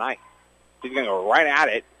 rebounds on the night. She's going to go right at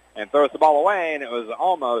it and throws the ball away, and it was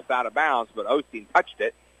almost out of bounds, but Osteen touched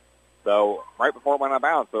it. So right before it went out of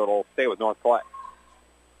bounds, so it'll stay with North Clay.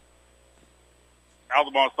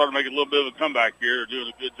 Altamont started making a little bit of a comeback here. They're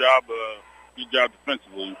doing a good job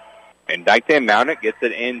defensively. Van Dyke to inbound it, gets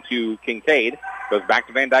it into Kincaid, goes back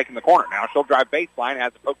to Van Dyke in the corner. Now she'll drive baseline,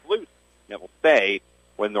 has it poked loose, and it will stay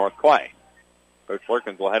with North Clay. Coach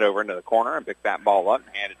Lurkins will head over into the corner and pick that ball up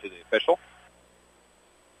and hand it to the official.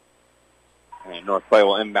 And North Clay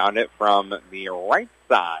will inbound it from the right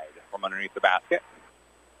side from underneath the basket.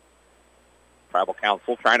 Tribal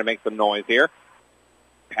Council trying to make some noise here.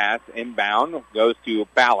 Pass inbound goes to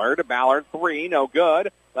Ballard. Ballard 3, no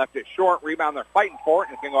good. Left it short. Rebound, they're fighting for it,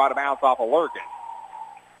 and it's going to go out of bounds off of Lurkins.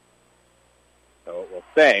 So it will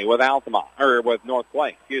stay with Altamont, or with North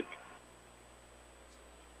Clay, excuse me.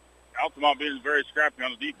 Altamont being very scrappy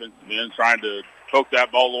on the defense end, trying to poke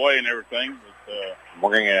that ball away and everything. But,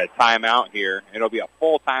 we're going to get a timeout here. It'll be a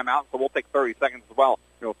full timeout, so we'll take 30 seconds as well.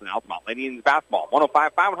 Milton Altamont, Lady Indians basketball,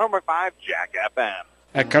 105.5 and 100.5 Jack FM.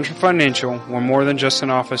 At Country Financial, we're more than just an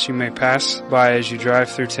office you may pass by as you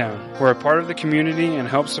drive through town. We're a part of the community and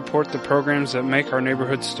help support the programs that make our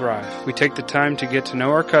neighborhoods thrive. We take the time to get to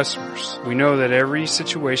know our customers. We know that every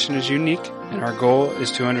situation is unique, and our goal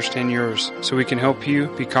is to understand yours so we can help you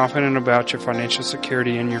be confident about your financial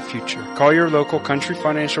security and your future. Call your local Country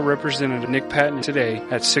Financial representative, Nick Patton, today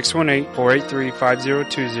at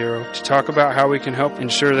 618-483-5020 to talk about how we can help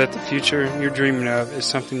ensure that the future you're dreaming of is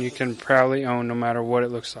something you can proudly own no matter what it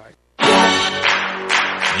looks like.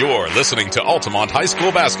 You're listening to Altamont High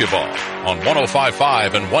School basketball on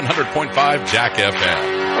 105.5 and 100.5 Jack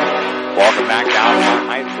FM. Welcome back to Altamont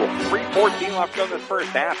High School. 3:14 left to go in this first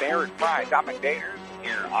half. Aaron Fry, Dominic Daters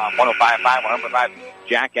here on 105.5, 100.5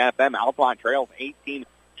 Jack FM. Altamont trails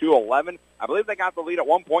 18-11. I believe they got the lead at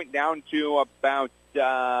one point down to about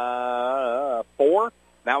 4.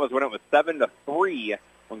 That was when it was 7-3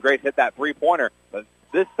 when Grace hit that three-pointer. But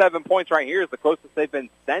this 7 points right here is the closest they've been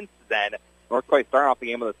since then. North Clay starting off the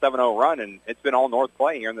game with a 7-0 run, and it's been all North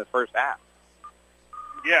Clay here in this first half.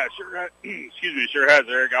 Yeah, sure has,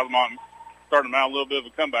 Eric. Altamont starting them out a little bit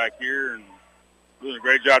of a comeback here and doing a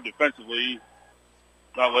great job defensively.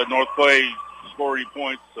 Not letting North Clay score any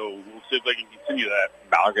points, so we'll see if they can continue that.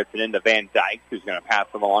 Ballard gets it into Van Dyke, who's going to pass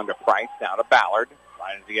them along to Price. Now to Ballard.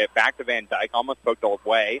 Trying to get back to Van Dyke, almost poked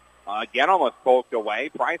away. Again, almost poked away.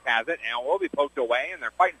 Price has it, and it will be poked away, and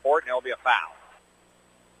they're fighting for it, and it will be a foul.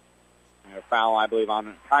 And a foul, I believe,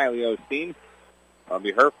 on Kylie Osteen. That'll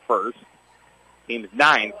be her first. Team's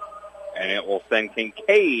 9th, and it will send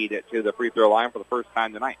Kincaid to the free throw line for the first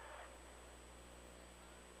time tonight.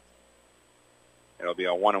 It'll be a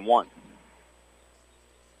 1-and-1.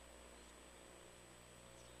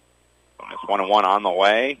 Bonus 1-and-1 on the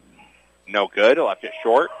way. No good. Left it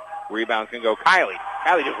short. Rebound's going to go Kylie.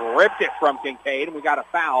 Kylie just ripped it from Kincaid, and we got a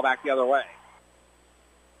foul back the other way.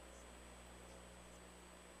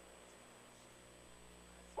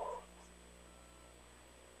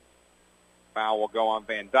 Foul will go on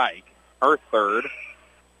Van Dyke. Her third.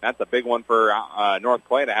 That's a big one for North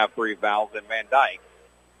Clay to have 3 fouls in Van Dyke.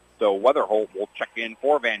 So Weatherholt will check in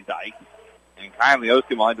for Van Dyke. And Kylie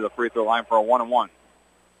Osteen will head to the free throw line for a 1-and-1.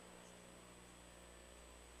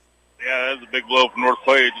 Yeah, that's a big blow for North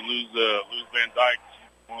Clay to lose Van Dyke,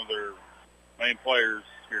 one of their main players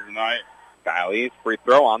here tonight. Kylie's free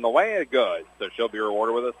throw on the way, good. So she'll be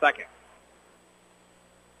rewarded with a second.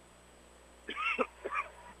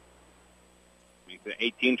 Keep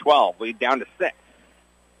it 18-12. Lead down to 6.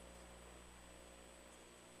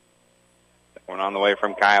 One on the way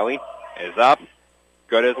from Kylie is up.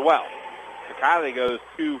 Good as well. So Kylie goes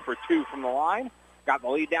 2 for 2 from the line. Got the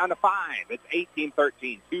lead down to 5. It's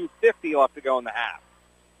 18-13. 2:50 left to go in the half.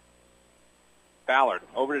 Ballard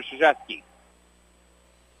over to Krzyzewski.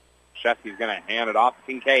 Krzyzewski's going to hand it off to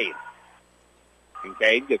Kincaid.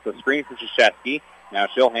 Kincaid gets a screen for Krzyzewski. Now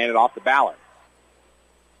she'll hand it off to Ballard.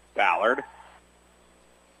 Ballard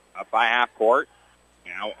up by half court.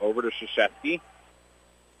 Now over to Krzyzewski.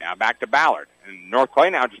 Now back to Ballard. And North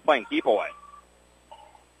Clay now just playing keep away.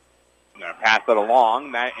 I'm going to pass it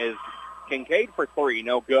along. That is Kincaid for 3.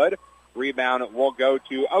 No good. Rebound will go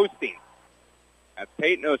to Osteen. That's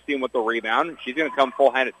Peyton Osteen with the rebound. She's going to come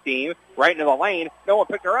full head of steam. Right into the lane. No one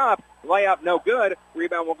picked her up. Layup no good.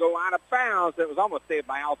 Rebound will go out of bounds. It was almost saved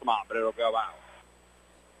by Altamont, but it'll go out.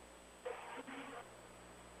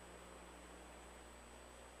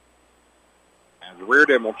 As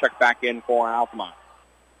Reardon will check back in for Altamont.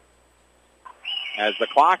 As the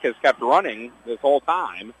clock has kept running this whole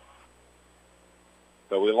time.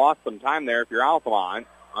 So we lost some time there if you're Altamont,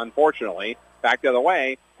 unfortunately. Back the other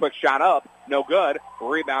way. Quick shot up. No good.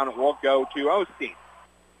 Rebound will go to Osteen.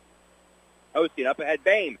 Osteen up ahead.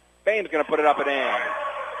 Bame. Bame's going to put it up and in.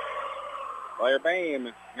 Player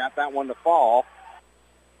Bame got that one to fall.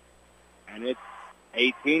 And it's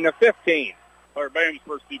 18-15. Player Bame's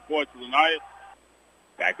first 2 points of the night.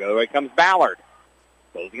 Back the other way comes Ballard.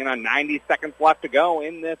 Closing in on 90 seconds left to go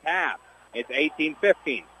in this half. It's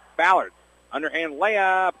 18-15. Ballard. Underhand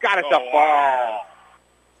layup. Got it to fall.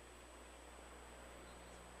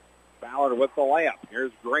 Ballard with the layup.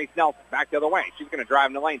 Here's Grace Nelson back the other way. She's going to drive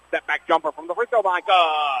in the lane. Step back jumper from the free throw line. Good.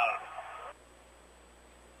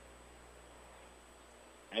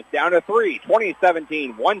 It's down to 3.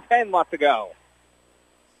 20-17. 1:10 left to go.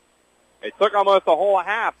 It took almost a whole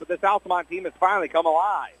half, but this Altamont team has finally come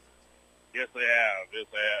alive. Yes, they have. Yes,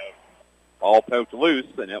 they have. Ball poked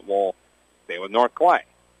loose, and it will stay with North Clay.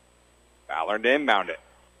 Ballard to inbound it.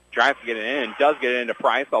 Tries to get it in, does get it into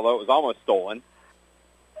Price, although it was almost stolen.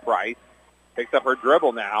 Price picks up her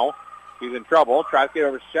dribble now. She's in trouble. Tries to get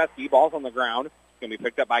over to Krzyzewski. Ball's on the ground. It's going to be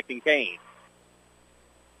picked up by Kincaid.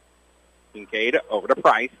 Kincaid over to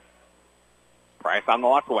Price. Price on the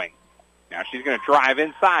left wing. Now she's going to drive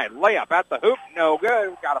inside. Layup at the hoop. No good.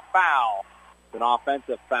 We've got a foul. It's an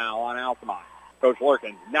offensive foul on Altamont. Coach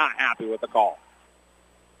Lurkin not happy with the call.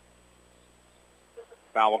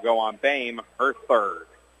 Foul will go on Bame, her third.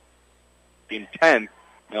 Team 10.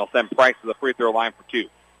 They'll send Price to the free throw line for 2.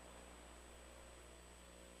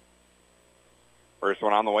 First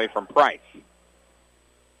one on the way from Price.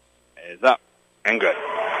 Is up and good.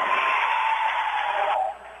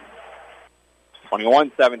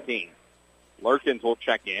 21-17. Lurkins will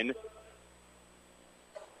check in.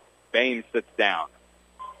 Bame sits down.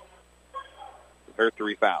 With her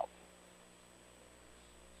 3 fouls.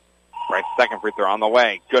 Price second free throw on the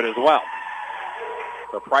way. Good as well.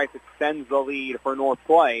 So Price extends the lead for North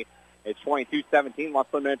Clay. It's 22-17, less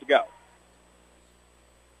than a minute to go.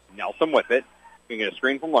 Nelson with it. Can get a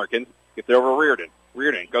screen from Lurkins. Gets it over to Reardon.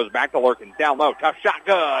 Reardon goes back to Lurkins. Down low. Tough shot.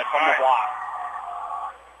 Good from the block.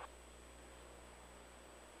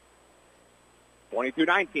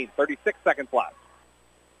 22-19. 36 seconds left.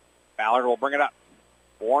 Ballard will bring it up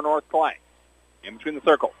for North Clay. In between the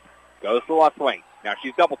circles. Goes to the left wing. Now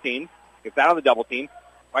she's double teamed. Gets out of the double team.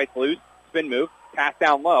 Fights loose. Spin move. Pass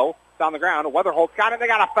down low. It's on the ground. Weatherholt's got it. They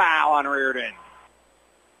got a foul on Reardon.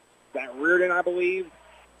 Is that Reardon, I believe?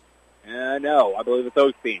 No, I believe it's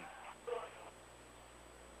Osteen.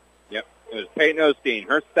 Yep, it was Peyton Osteen,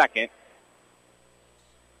 her second.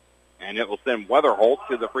 And it will send Weatherholt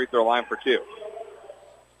to the free throw line for 2.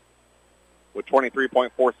 With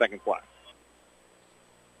 23.4 seconds left.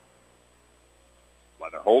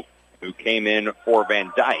 Weatherholt, who came in for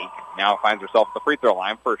Van Dyke, now finds herself at the free throw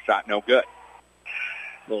line. First shot, no good.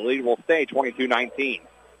 The lead will stay 22-19.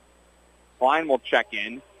 Klein will check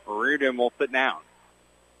in. Reardon will sit down.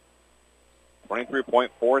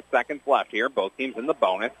 23.4 seconds left here. Both teams in the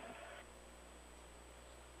bonus.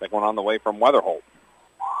 Second one on the way from Weatherholt.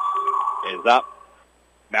 Is up.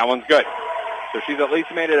 That one's good. So she's at least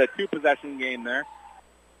made it a 2-possession game there.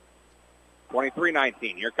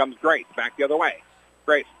 23-19. Here comes Grace. Back the other way.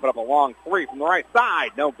 Grace put up a long 3 from the right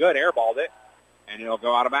side. No good. Airballed it. And it'll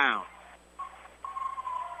go out of bounds.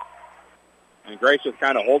 And Grace just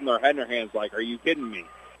kind of holding her head in her hands like, are you kidding me?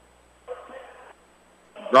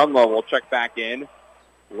 Grunlow will check back in.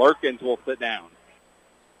 Lurkins will sit down.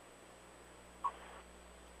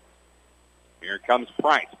 Here comes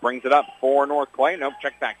Price. Brings it up for North Clay. Nope,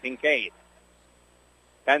 check back. Kincaid.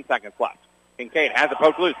 10 seconds left. Kincaid has it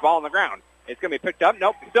poked loose. Ball on the ground. It's going to be picked up.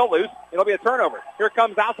 Nope, still loose. It'll be a turnover. Here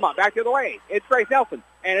comes Altamont back the other way. It's Grace Nelson,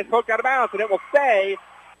 and it's poked out of bounds, and it will stay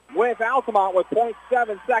with Altamont with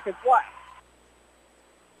 0.7 seconds left.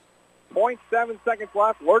 0.7 seconds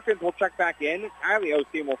left. Lurkins will check back in. Kylie's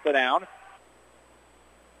team will sit down.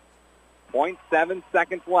 0.7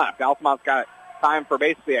 seconds left. Altamont's got time for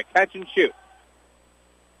basically a catch and shoot.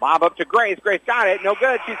 Lob up to Grace. Grace got it. No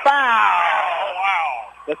good. She's fouled. Wow.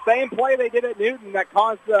 The same play they did at Newton that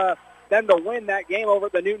caused them to win that game over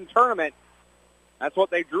at the Newton tournament. That's what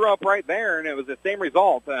they drew up right there, and it was the same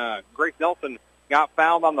result. Grace Nelson got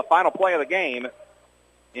fouled on the final play of the game.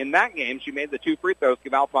 In that game, she made the 2 free throws,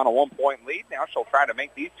 give Altamont a 1-point lead. Now she'll try to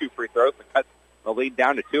make these 2 free throws to cut the lead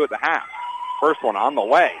down to 2 at the half. First one on the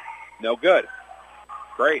way. No good.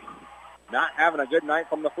 Grace not having a good night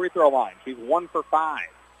from the free throw line. She's 1 for 5.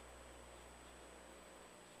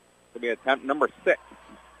 It'll be attempt number 6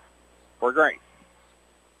 for Grace.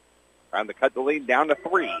 Trying to cut the lead down to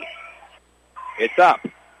 3. It's up.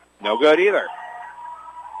 No good either.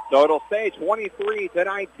 So it'll stay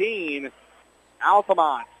 23-19.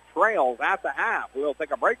 Altamont trails at the half. We'll take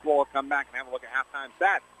a break. We'll come back and have a look at halftime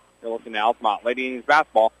stats. You're listening to Altamont Lady Indians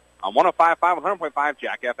basketball on 105.5 and 100.5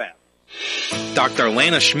 Jack FM. Dr.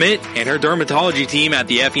 Lana Schmidt and her dermatology team at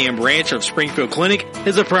the Effingham branch of Springfield Clinic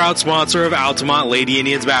is a proud sponsor of Altamont Lady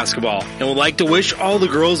Indians basketball and would like to wish all the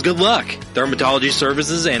girls good luck. Dermatology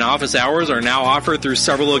services and office hours are now offered through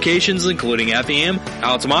several locations including Effingham,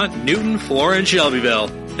 Altamont, Newton, Flora, and Shelbyville.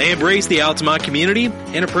 They embrace the Altamont community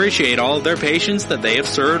and appreciate all of their patients that they have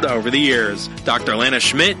served over the years. Dr. Lana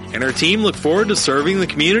Schmidt and her team look forward to serving the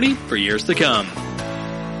community for years to come.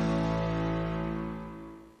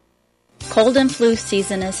 Cold and flu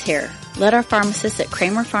season is here. Let our pharmacists at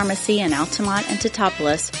Kramer Pharmacy in Altamont and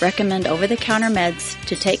Teutopolis recommend over-the-counter meds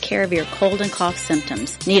to take care of your cold and cough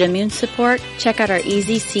symptoms. Need immune support? Check out our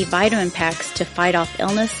Easy C vitamin packs to fight off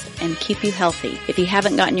illness and keep you healthy. If you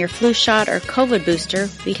haven't gotten your flu shot or COVID booster,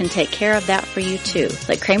 we can take care of that for you too.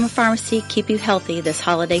 Let Kramer Pharmacy keep you healthy this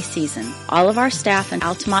holiday season. All of our staff in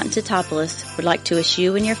Altamont and Teutopolis would like to wish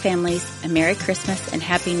you and your families a Merry Christmas and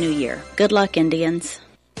Happy New Year. Good luck, Indians.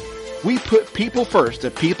 We put people first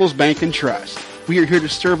at People's Bank and Trust. We are here to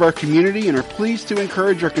serve our community and are pleased to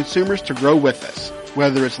encourage our consumers to grow with us.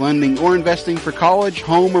 Whether it's lending or investing for college,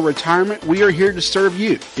 home, or retirement, we are here to serve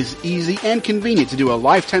you. It's easy and convenient to do a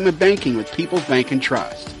lifetime of banking with People's Bank and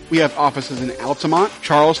Trust. We have offices in Altamont,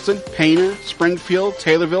 Charleston, Pana, Springfield,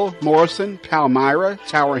 Taylorville, Morrison, Palmyra,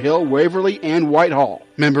 Tower Hill, Waverly, and Whitehall.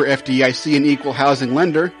 Member FDIC and equal housing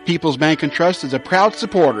lender, People's Bank and Trust is a proud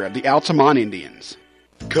supporter of the Altamont Indians.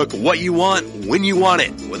 Cook what you want, when you want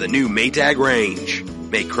it, with a new Maytag range.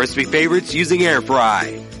 Make crispy favorites using air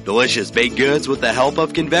fry. Delicious baked goods with the help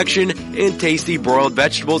of convection, and tasty broiled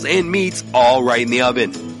vegetables and meats all right in the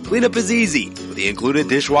oven. Cleanup is easy with the included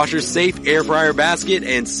dishwasher-safe air fryer basket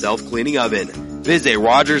and self-cleaning oven. Visit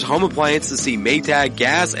Rogers Home Appliance to see Maytag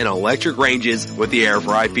gas and electric ranges with the air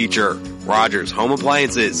fry feature. Rogers Home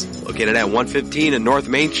Appliances, located at 115 in North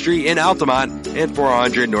Main Street in Altamont and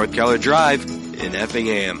 400 North Keller Drive in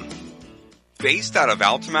Effingham. Based out of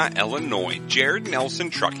Altamont, Illinois, Jared Nelson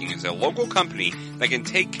Trucking is a local company that can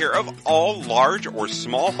take care of all large or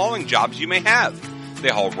small hauling jobs you may have. They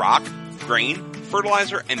haul rock, grain,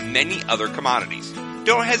 fertilizer, and many other commodities.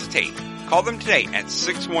 Don't hesitate. Call them today at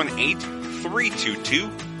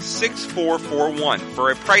 618-322-6441 for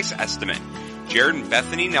a price estimate. Jared and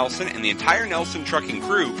Bethany Nelson and the entire Nelson Trucking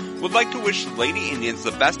crew would like to wish the Lady Indians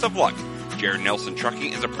the best of luck. Jared Nelson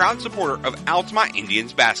Trucking is a proud supporter of Altamont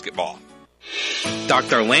Indians basketball.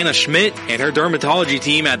 Dr. Lana Schmidt and her dermatology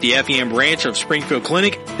team at the Effingham branch of Springfield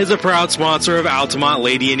Clinic is a proud sponsor of Altamont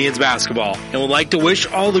Lady Indians basketball and would like to wish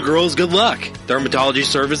all the girls good luck. Dermatology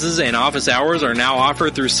services and office hours are now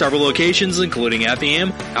offered through several locations including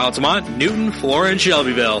Effingham, Altamont, Newton, Flora, and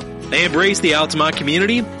Shelbyville. They embrace the Altamont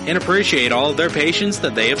community and appreciate all of their patients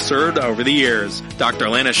that they have served over the years. Dr.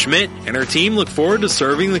 Lana Schmidt and her team look forward to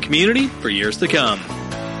serving the community for years to come.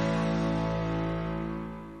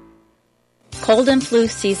 Cold and flu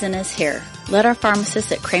season is here. Let our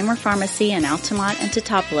pharmacists at Kramer Pharmacy in Altamont and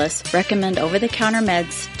Teutopolis recommend over-the-counter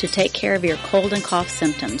meds to take care of your cold and cough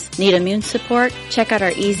symptoms. Need immune support? Check out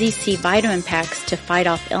our Easy C vitamin packs to fight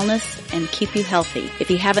off illness and keep you healthy.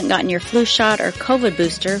 If you haven't gotten your flu shot or COVID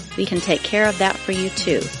booster, we can take care of that for you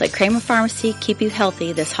too. Let Kramer Pharmacy keep you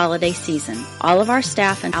healthy this holiday season. All of our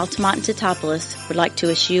staff in Altamont and Teutopolis would like to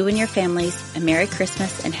wish you and your families a Merry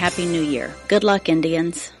Christmas and Happy New Year. Good luck,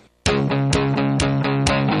 Indians.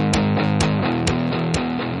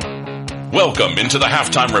 Welcome into the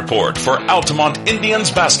halftime report for Altamont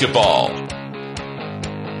Indians basketball.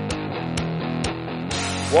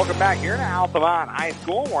 Welcome back here to Altamont High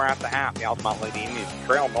School. We're at the half. The Altamont Lady Indians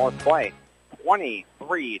trail North Clay 23-19,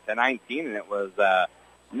 and it was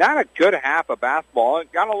not a good half of basketball.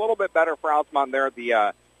 It got a little bit better for Altamont there at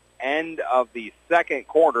the end of the second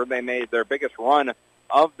quarter. They made their biggest run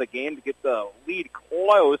of the game to get the lead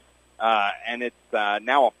close, and it's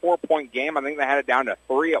now a 4-point game. I think they had it down to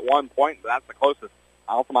 3 at one point. That's the closest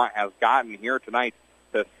Altamont has gotten here tonight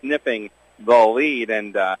to sniffing the lead,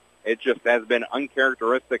 and it just has been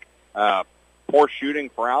uncharacteristic poor shooting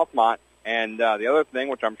for Altamont. And the other thing,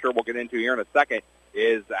 which I'm sure we'll get into here in a second,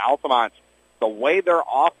 is Altamont, the way their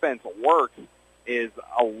offense works is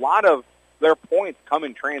a lot of their points come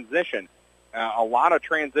in transition, a lot of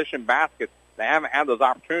transition baskets. They haven't had those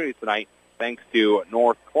opportunities tonight thanks to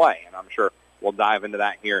North Clay, and I'm sure we'll dive into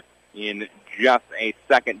that here in just a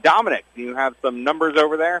second. Dominic, do you have some numbers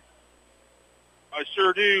over there? I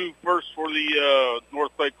sure do. First for the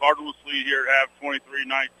North Clay Cardinals lead here at half,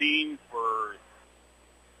 23-19 for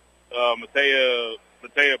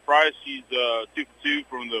Matea Price. She's 2 for 2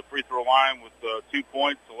 from the free throw line with 2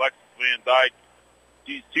 points. Alexis Van Dyke,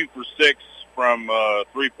 she's 2 for 6 from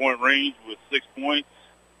 3-point range with 6 points.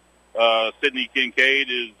 Sydney Kincaid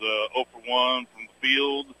is 0 for 1 from the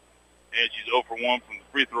field, and she's 0 for 1 from the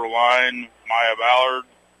free throw line. Maya Ballard,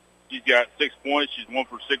 she's got 6 points. She's 1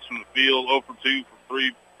 for 6 from the field, 0 for 2 from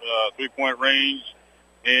 3-point range,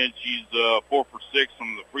 and she's 4 for 6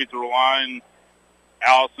 from the free throw line.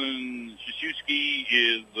 Allison Shishewski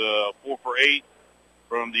is 4 for 8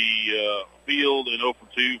 from the field and 0 for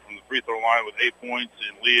 2 from the free throw line with 8 points.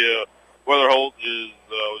 And Leah Weatherholt is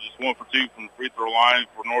just 1 for 2 from the free throw line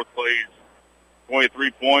for North Clay's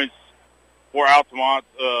 23 points. For Altamont,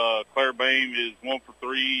 Claire Bame is 1 for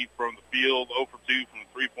 3 from the field, 0 for 2 from the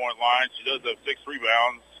 3-point line. She does have 6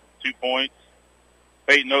 rebounds, 2 points.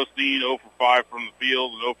 Peyton Osteen, 0 for 5 from the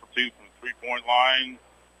field and 0 for 2 from the 3-point line.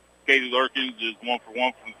 Katie Lurkins is 1 for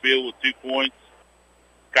 1 from the field with 2 points.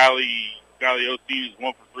 Kylie Osteen is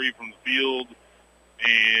 1 for 3 from the field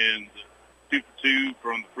and 2 for 2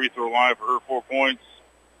 from the free throw line for her 4 points.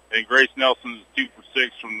 And Grace Nelson is 2 for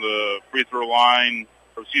 6 from the free throw line,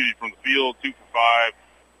 from the field, 2 for 5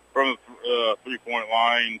 from the 3-point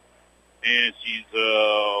line. And she's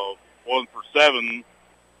 1 for 7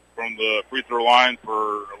 from the free throw line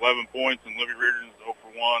for 11 points. And Libby Reardon is 0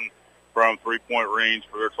 for 1 from 3-point range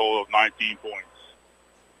for their total of 19 points.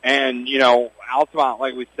 And, Altamont,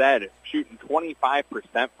 like we said, shooting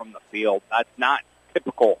 25% from the field. That's not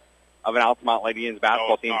typical of an Altamont Lady Indians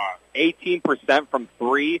basketball team. Not. 18% from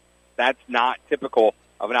 3, that's not typical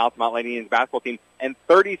of an Altamont Lady Indians basketball team. And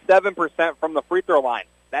 37% from the free throw line.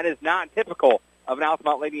 That is not typical of an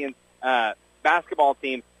Altamont Lady Indians basketball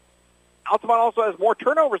team. Altamont also has more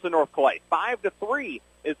turnovers than North Clay. 5-3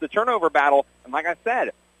 is the turnover battle. And like I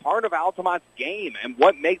said, part of Altamont's game and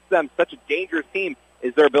what makes them such a dangerous team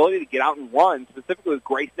is their ability to get out and run, specifically with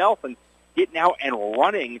Grace Nelson getting out and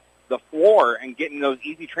running the floor and getting those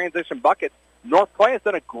easy transition buckets. North Clay has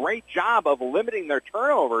done a great job of limiting their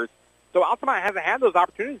turnovers, so Altamont hasn't had those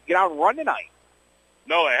opportunities to get out and run tonight.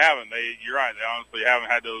 No, they haven't. You're right. They honestly haven't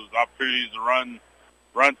had those opportunities to run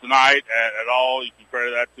tonight at all. You can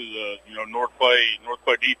credit that to the North Clay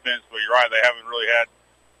defense, but you're right. They haven't really had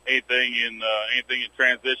anything in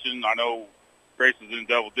transition. I know Grace is in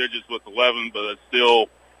double digits with 11, but it's still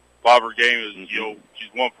a lot of her game is she's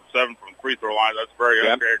 1 for 7 from the free throw line. That's very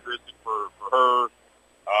uncharacteristic for her.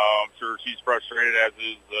 I'm sure she's frustrated, as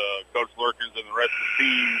is Coach Lurkins and the rest of the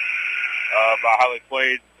team about how they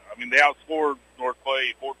played. I mean, they outscored North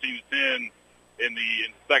Clay 14-10 in the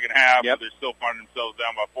second half, but they're still finding themselves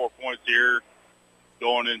down by 4 points here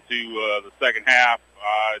going into the second half.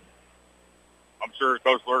 I'm sure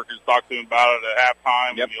Coach Lurkins talked to him about it at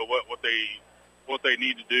halftime. What they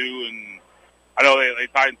need to do, and I know they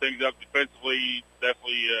tightened things up defensively,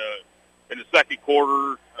 definitely in the second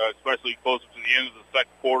quarter, especially closer to the end of the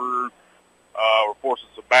second quarter. We're forcing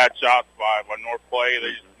some bad shots by North Clay.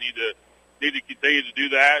 They just need to continue to do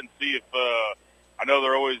that and see if I know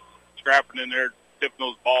they're always scrapping in there, tipping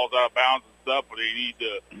those balls out of bounds and stuff, but they need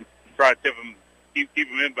to try to tip them, keep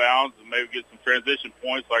them in bounds, and maybe get some transition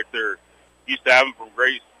points like they're used to having from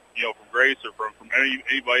Grace, or from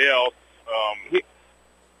anybody else.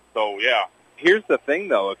 Here's the thing,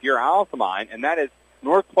 though. If you're Altamont, and that is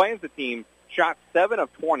North Clay as a team, shot 7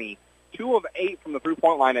 of 20, 2 of 8 from the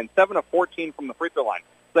 3-point line, and 7 of 14 from the free throw line.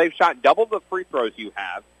 So they've shot double the free throws you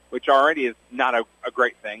have, which already is not a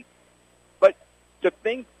great thing. But to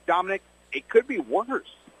think, Dominic, it could be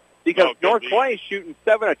worse. Because North Clay is shooting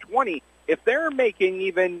 7 of 20. If they're making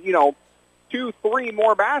even, 2-3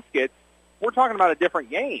 more baskets, we're talking about a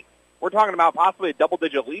different game. We're talking about possibly a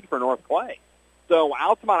double-digit lead for North Clay. So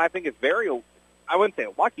Altamont, I think, is I wouldn't say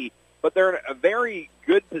lucky, but they're in a very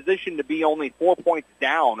good position to be only 4 points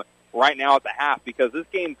down right now at the half, because this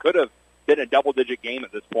game could have been a double-digit game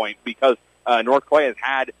at this point, because North Clay has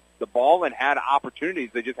had the ball and had opportunities.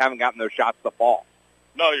 They just haven't gotten those shots to fall.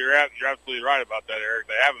 No, you're absolutely right about that, Eric.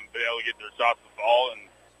 They haven't been able to get their shots to fall, and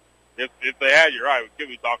if they had, you're right. We could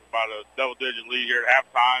be talking about a double-digit lead here at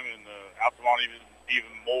halftime, and Altamont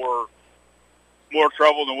even more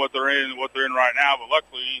trouble than what they're in right now. But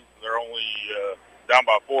luckily, they're only down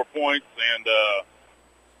by 4 points, and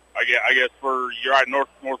I guess you're right. North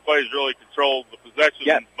Clay's really controlled the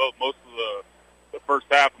possession most of the first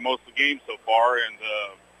half of most of the game so far, and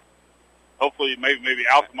hopefully maybe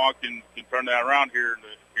Altamont can turn that around here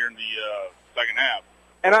in the second half.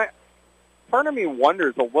 And part of me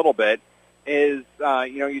wonders a little bit is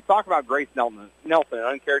you talk about Grace Nelson,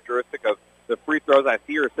 uncharacteristic of the free throws. I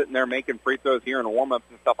see her sitting there making free throws here in warm-ups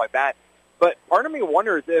and stuff like that. But part of me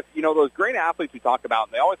wonders if, those great athletes we talk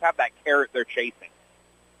about, they always have that carrot they're chasing.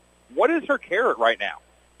 What is her carrot right now?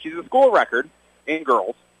 She's a school record in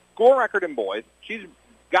girls, school record in boys. She's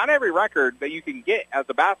got every record that you can get as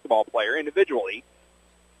a basketball player individually.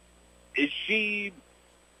 Does she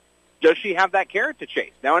have that carrot to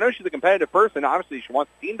chase? Now, I know she's a competitive person. Obviously, she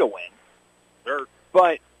wants the team to win. Sure.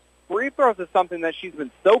 But free throws is something that she's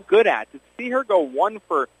been so good at. To see her go 1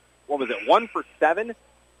 for 7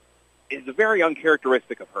 is very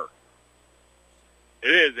uncharacteristic of her. It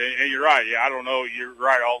is, and you're right. Yeah, I don't know. You're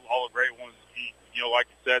right. All the great ones, like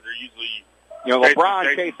you said, they're usually...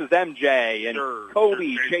 LeBron chases MJ, and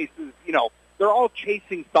Kobe chases, they're all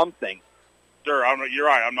chasing something. Sure, you're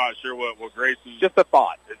right. I'm not sure what Grace is... Just a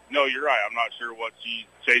thought. No, you're right. I'm not sure what she's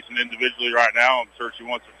chasing individually right now. I'm sure she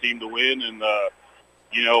wants her team to win and,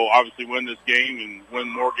 obviously win this game and win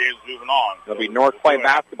more games moving on. It'll be North Clay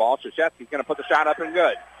basketball. Krzyzewski's going to put the shot up and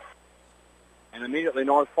good. And immediately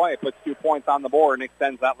North Clay puts 2 points on the board and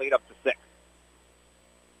extends that lead up to 6.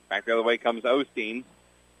 Back the other way comes Osteen.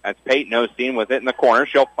 That's Peyton Osteen with it in the corner.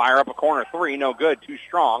 She'll fire up a corner three. No good. Too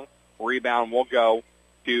strong. Rebound will go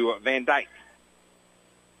to Van Dyke.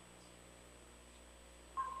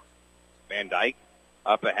 Van Dyke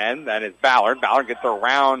up ahead. That is Ballard. Ballard gets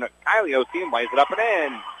around Kylie Osteen, lays it up and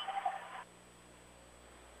in.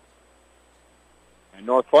 And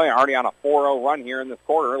North Clay already on a 4-0 run here in this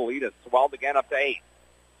quarter. The lead has swelled again up to 8.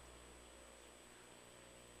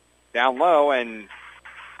 Down low and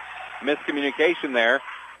miscommunication there.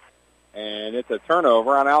 And it's a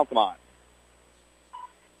turnover on Altamont.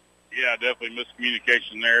 Yeah, definitely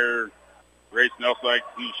miscommunication there. Grace Nelson,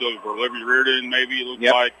 he's looking for Liberty Reardon, maybe it looks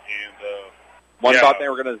like. And one thought they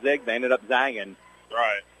were going to zig. They ended up zagging.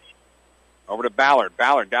 Right. Over to Ballard.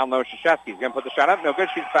 Ballard down low. Krzyzewski's going to put the shot up. No good.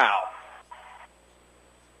 She's fouled.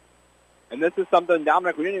 And this is something,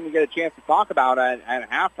 Dominic, we didn't even get a chance to talk about at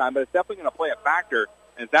halftime, but it's definitely going to play a factor,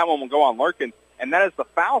 as that one will go on Lurkin. And that is the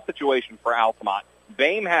foul situation for Altamont.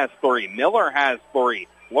 Boehm has 3. Miller has 3.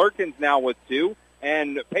 Lurkin's now with 2.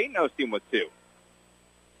 And Peyton Osteen with 2.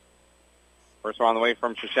 First one on the way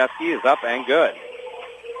from Krzyzewski is up and good.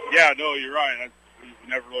 Yeah, no, you're right. We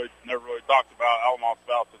never really talked about Altamont's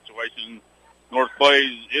foul situation. North Clay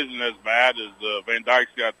isn't as bad as Van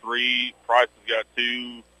Dyke's got 3, Price has got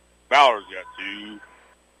 2, Ballard's got 2,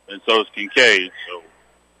 and so is Kincaid. So,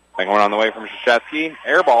 second one on the way from Krzyzewski,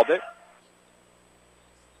 airballed it,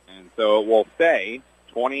 and so it will stay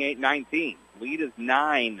 28-19. Lead is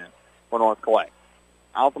 9 for North Clay.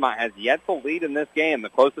 Altamont has yet to lead in this game. The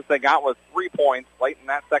closest they got was 3 points late in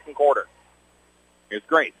that second quarter. Here's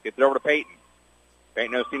Grace. Gets it over to Peyton.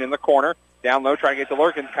 Peyton Osteen in the corner. Down low, trying to get to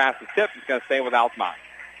Lurkin. Pass the tip. He's going to stay with Altamont.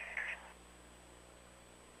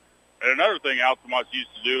 And another thing Altamont's used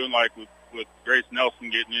to doing, like with Grace Nelson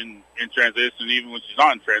getting in transition, even when she's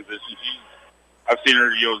not in transition, I've seen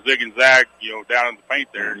her, zig and zag, down in the paint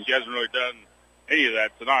there. Mm-hmm. She hasn't really done any of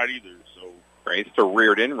that tonight either. So Grace to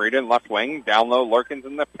Reardon. Reardon left wing. Down low, Lurkin's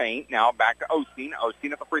in the paint. Now back to Osteen.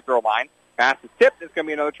 Osteen at the free throw line. Pass is tipped. It's going to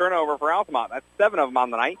be another turnover for Altamont. That's 7 of them on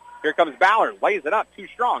the night. Here comes Ballard. Lays it up. Too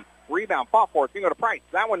strong. Rebound. Fought for. It's going to go to Price.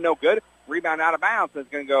 That one no good. Rebound out of bounds. It's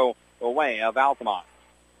going to go the way of Altamont.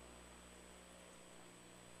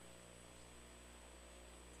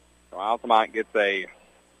 So Altamont gets a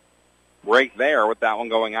break there with that one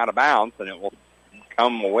going out of bounds, and it will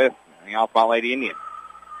come with the Altamont Lady Indians.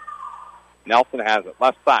 Nelson has it.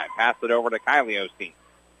 Left side. Pass it over to Kylie Osteen.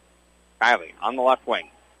 Kylie on the left wing.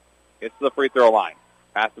 Gets to the free throw line.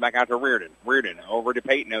 Pass it back out to Reardon. Reardon over to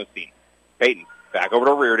Peyton Osteen. Peyton back over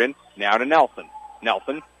to Reardon. Now to Nelson.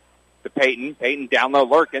 Nelson to Peyton. Peyton down low.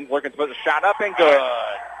 Lurkin. Lurkin's puts a shot up and good.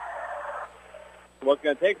 So what's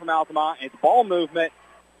going to take from Altamont? It's ball movement.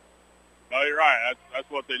 No, you're right. That's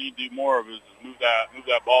what they need to do more of is move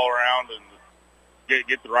that ball around and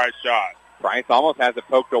get the right shot. Price almost has it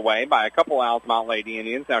poked away by a couple Altamont Lady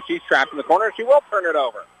Indians. Now she's trapped in the corner. She will turn it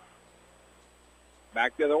over.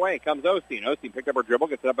 Back the other way comes Osteen. Osteen picked up her dribble,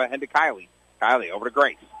 gets it up ahead to Kylie. Kylie over to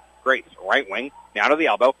Grace. Grace, right wing, now to the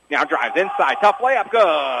elbow. Now drives inside. Tough layup.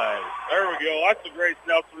 Good. There we go. That's the Grace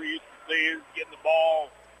Nelson we used to see, is getting the ball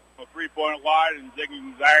from a three-point line and zigging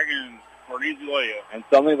and zagging for an easy layup. And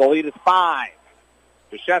suddenly the lead is 5.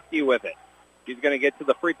 Krzyzewski with it. She's going to get to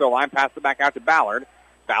the free throw line, pass it back out to Ballard.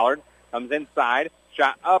 Ballard comes inside.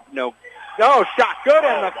 Shot up. No, shot good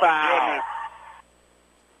in the foul. Goodness.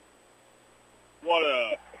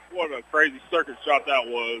 What a crazy circuit shot that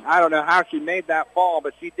was. I don't know how she made that fall,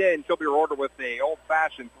 but she did, and she'll be rewarded with the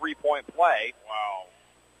old-fashioned three-point play. Wow.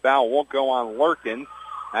 Foul won't go on Lurkin.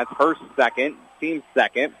 That's her second, team's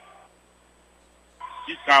second.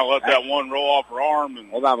 She's kind of let that one roll off her arm. And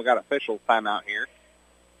hold on, we got officials timeout here.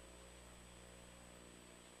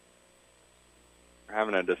 We're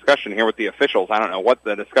having a discussion here with the officials. I don't know what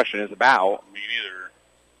the discussion is about. Me neither.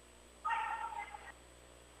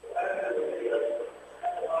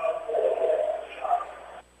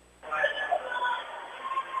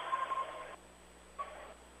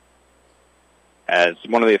 As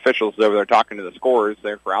one of the officials is over there talking to the scorers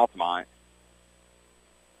there for Altamont.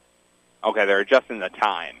 Okay, they're adjusting the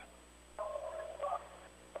time.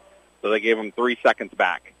 So they gave them 3 seconds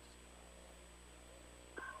back.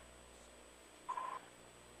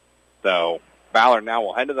 So Ballard now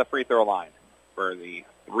will head to the free throw line for the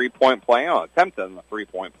three-point play. Attempt on the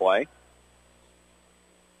three-point play.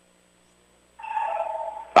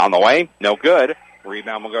 It's on the way. No good.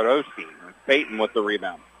 Rebound will go to Osteen. Peyton with the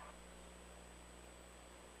rebound.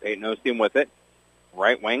 Peyton Osteen with it.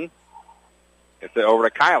 Right wing. Gets it over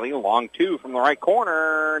to Kylie. Long 2 from the right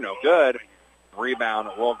corner. No good.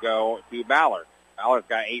 Rebound will go to Ballard. Ballard's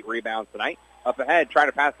got 8 rebounds tonight. Up ahead, try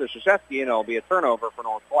to pass to Krzyzewski, and it'll be a turnover for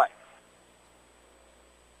North Clay.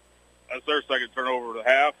 That's their second turnover of the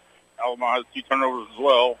half. Altamont has 2 turnovers as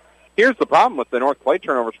well. Here's the problem with the North Clay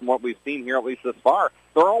turnovers from what we've seen here, at least this far.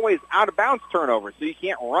 They're always out-of-bounds turnovers, so you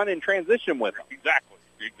can't run in transition with them. Exactly.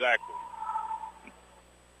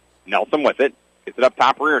 Nelson with it. Gets it up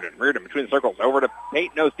top, Reardon. Reardon between the circles. Over to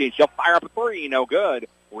Peyton Osteen. She'll fire up a 3. No good.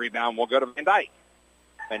 Rebound will go to Van Dyke.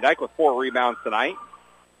 Van Dyke with 4 rebounds tonight.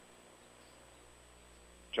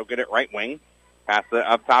 She'll get it right wing. Pass it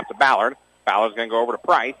up top to Ballard. Ballard's going to go over to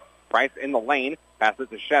Price. Price in the lane. Pass it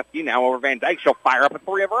to Shesky. Now over Van Dyke. She'll fire up a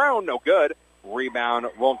 3 of her own. No good. Rebound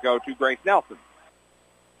will go to Grace Nelson.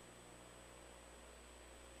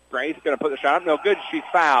 Grace going to put the shot up. No good. She's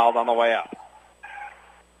fouled on the way up.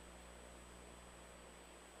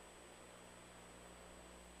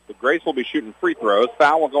 So Grace will be shooting free throws.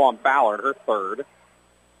 Foul will go on Ballard, her third.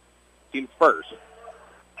 Team's first.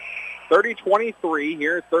 30-23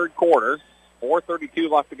 here, third quarter. 4:32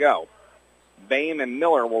 left to go. Boehm and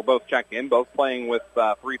Miller will both check in, both playing with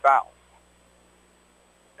 3 fouls.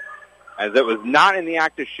 As it was not in the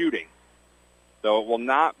act of shooting, so it will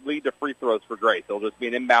not lead to free throws for Grace. It'll just be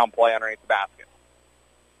an inbound play underneath the basket.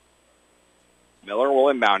 Miller will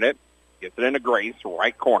inbound it. Gets it into Grace,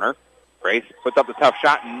 right corner. Grace puts up the tough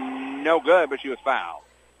shot. No good, but she was fouled.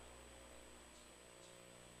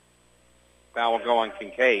 Foul will go on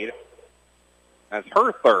Kincaid. That's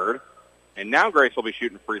her third. And now Grace will be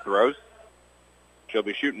shooting free throws. She'll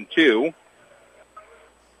be shooting 2.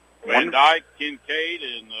 Van Dyke, Kincaid,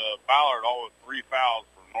 and Ballard all with 3 fouls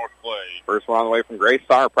for North Clay. First one on the way from Grace.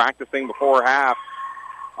 Saw her practicing before half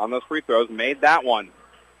on those free throws. Made that one.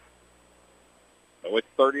 So it's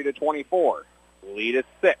 30-24. Lead is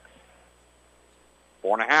 6.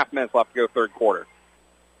 4.5 minutes left to go third quarter.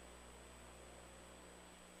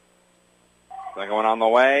 Second one on the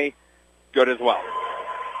way. Good as well.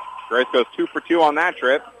 Grace goes 2 for 2 on that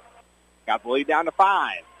trip. Got the lead down to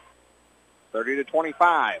 5.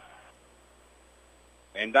 30-25.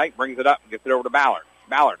 Van Dyke brings it up and gets it over to Ballard.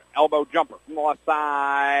 Ballard, elbow jumper from the left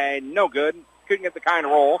side. No good. Couldn't get the kind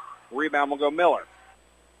of roll. Rebound will go Miller.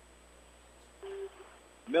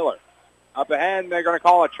 Miller up ahead. They're going to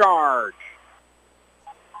call a charge.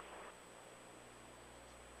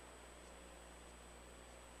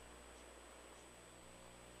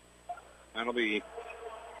 That'll be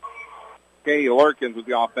Katie Lurkins with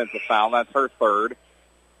the offensive foul. That's her third.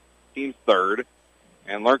 Team's third.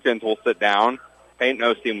 And Lurkins will sit down. Peyton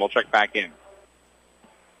Osteen will check back in.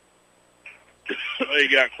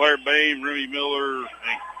 You got Claire Boehm, Remy Miller,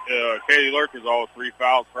 and Katie Lurkins, all with 3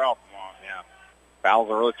 fouls for Altamont. Yeah. Fouls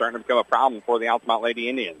are really starting to become a problem for the Altamont Lady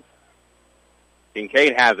Indians.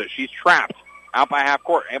 Kincaid has it. She's trapped out by half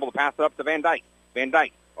court. Able to pass it up to Van Dyke. Van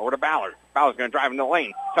Dyke over to Ballard. Fowler's going to drive into the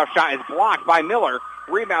lane. Tough shot is blocked by Miller.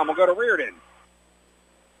 Rebound will go to Reardon.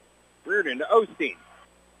 Reardon to Osteen.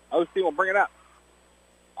 Osteen will bring it up.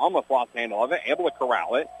 Almost lost handle of it. Able to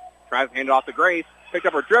corral it. Tries to hand it off to Grace. Picked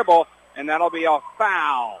up her dribble, and that'll be a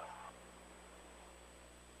foul.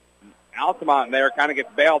 Altamont there kind of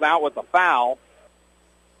gets bailed out with the foul.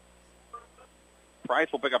 Price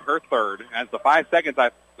will pick up her third as the 5 seconds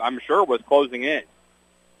I'm sure was closing in.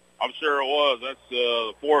 I'm sure it was. That's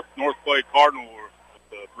the fourth North Clay Cardinal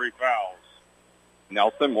with the 3 fouls.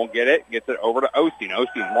 Nelson will get it. Gets it over to Osteen.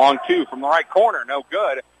 Osteen long 2 from the right corner. No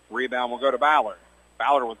good. Rebound will go to Ballard.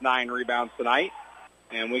 Ballard with 9 rebounds tonight.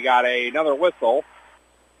 And we got another whistle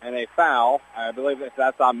and a foul. I believe if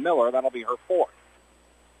that's on Miller, that'll be her 4th.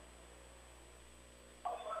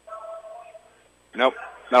 Nope.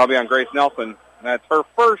 That'll be on Grace Nelson. That's her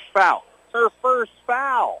first foul. Her first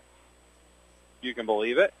foul. You can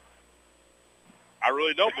believe it. I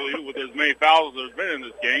really don't believe it with as many fouls as there's been in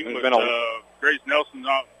this game. But Grace Nelson's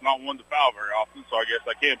not one to foul very often, so I guess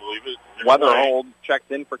I can't believe it. Weatherhold checks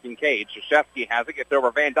in for Kincaid. Krzyzewski has it. Gets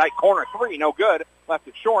over Van Dyke. Corner 3. No good. Left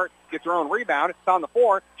it short. Gets her own rebound. It's on the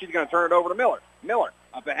floor. She's going to turn it over to Miller. Miller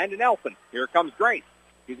up ahead to Nelson. Here comes Grace.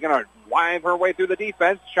 She's going to wind her way through the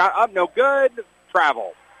defense. Shot up. No good.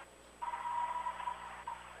 Travel.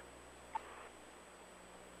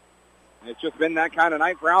 It's just been that kind of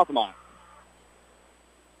night for Altamont.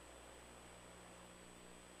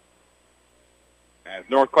 As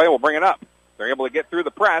North Clay will bring it up. They're able to get through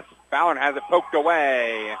the press. Fallon has it poked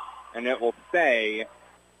away, and it will stay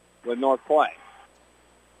with North Clay.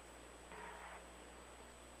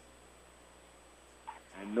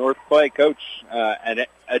 And North Clay coach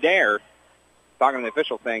Adair talking to the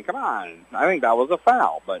official saying, come on, I think that was a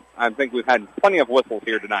foul, but I think we've had plenty of whistles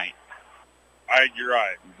here tonight. You're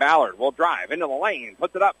right. Ballard will drive into the lane,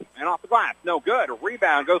 puts it up and off the glass. No good. A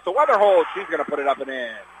rebound goes to Weatherhold. She's going to put it up and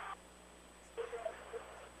in.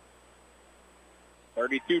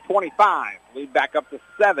 32-25. Lead back up to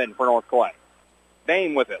 7 for North Clay.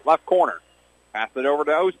 Dane with it. Left corner. Pass it over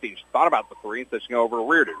to Osteen. She thought about the 3, so she's going over to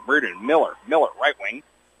Reardon. Reardon, Miller, right wing.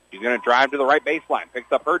 She's going to drive to the right baseline. Picks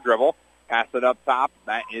up her dribble. Pass it up top.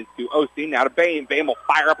 That is to Osteen. Now to Bain. Bain will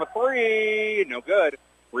fire up a 3. No good.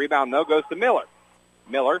 Rebound, though, goes to Miller.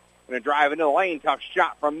 Miller going to drive into the lane. Tough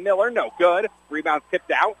shot from Miller. No good. Rebound tipped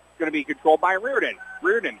out. Going to be controlled by Reardon.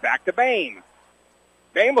 Reardon back to Bain.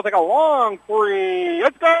 Bain will take a long 3.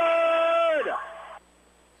 It's good!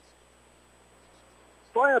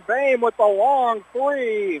 Claire Bain with the long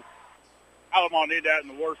 3. Altamont need that in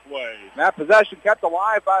the worst way. That possession kept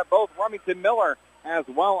alive by both Remington Miller as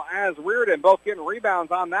well as Reardon, both getting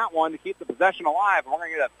rebounds on that one to keep the possession alive. We're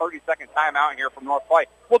going to get a 30-second timeout here from North Clay.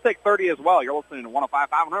 We'll take 30 as well. You're listening to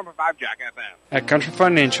 105.5 and 105 Jack FM. At Country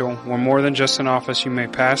Financial, we're more than just an office you may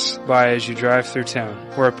pass by as you drive through town.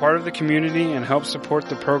 We're a part of the community and help support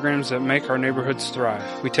the programs that make our neighborhoods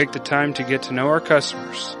thrive. We take the time to get to know our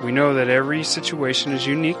customers. We know that every situation is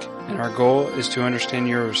unique, and our goal is to understand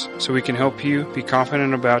yours so we can help you be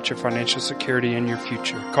confident about your financial security and your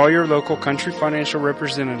future. Call your local Country Financial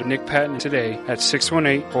representative, Nick Patton, today at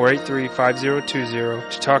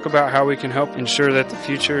 618-483-5020 to talk about how we can help ensure that the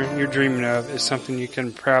future you're dreaming of is something you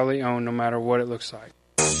can proudly own no matter what it looks like.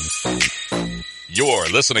 You're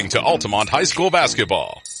listening to Altamont High School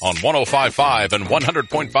basketball on 105.5 and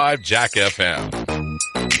 100.5 Jack FM.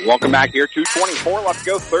 Welcome back here. 2:24 left to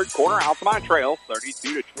go. Third quarter. Altamont trails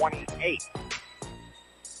 32-28.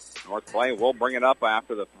 North Clay will bring it up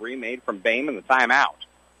after the 3 made from Bain and the timeout.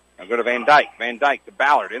 Now go to Van Dyke. Van Dyke to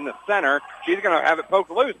Ballard in the center. She's going to have it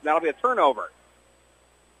poked loose, and that'll be a turnover.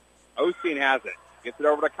 Osteen has it. Gets it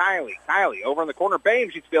over to Kylie. Kylie over in the corner.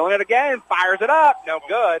 Bain, she's feeling it again. Fires it up. No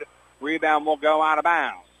good. Rebound will go out of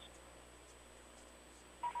bounds.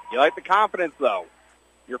 You like the confidence, though.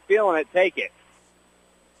 You're feeling it. Take it.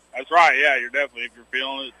 That's right. Yeah, you're definitely, if you're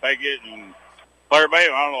feeling it, take it. And Claire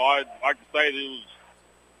Bain, I don't know, I'd like to say that it was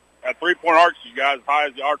at 3-point arcs, you guys, as high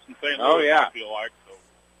as the arcs in St. Louis, oh, yeah. I feel like. So.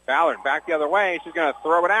 Ballard back the other way. She's going to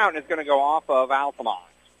throw it out, and it's going to go off of Altamont.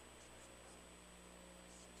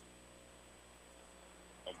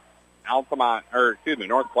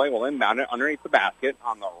 North Clay will inbound it underneath the basket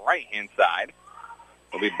on the right-hand side.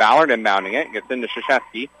 It'll be Ballard inbounding it. Gets into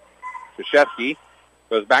Krzyzewski. Krzyzewski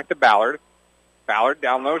goes back to Ballard. Ballard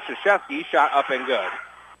down low. Krzyzewski shot up and good.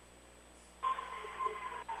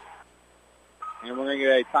 And we're going to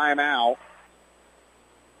get a timeout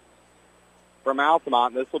from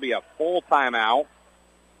Altamont. This will be a full timeout.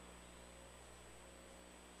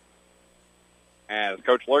 As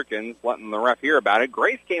Coach Lurkins letting the ref hear about it.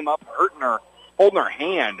 Grace came up holding her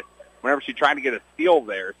hand whenever she tried to get a steal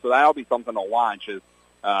there. So that'll be something to watch as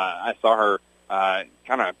I saw her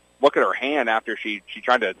kind of look at her hand after she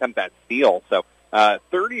tried to attempt that steal. So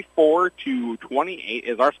 34-28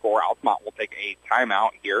 is our score. Altamont will take a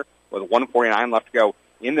timeout here with 1:49 left to go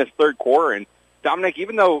in this third quarter. And Dominic,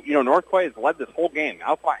 even though North Clay has led this whole game,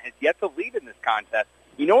 Altamont has yet to lead in this contest.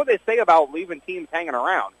 You know what they say about leaving teams hanging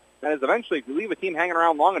around? That is, eventually, if you leave a team hanging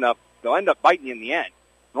around long enough, they'll end up biting you in the end.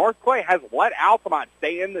 North Clay has let Altamont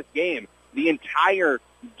stay in this game the entire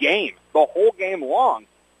game, the whole game long.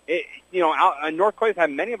 North Clay's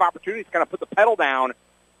had many of opportunities to kind of put the pedal down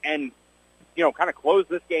and, kind of close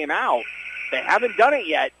this game out. They haven't done it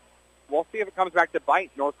yet. We'll see if it comes back to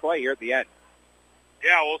bite North Clay here at the end.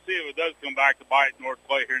 Yeah, we'll see if it does come back to bite North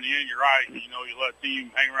Clay here in the end. You're right. You let a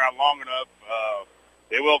team hang around long enough,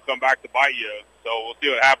 they will come back to bite you. So we'll see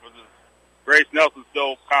what happens. Grace Nelson's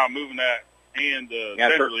still kind of moving that hand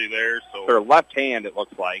centrally there. So her left hand, it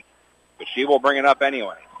looks like, but she will bring it up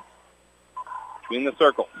anyway. Between the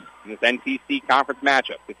circles in this NTC conference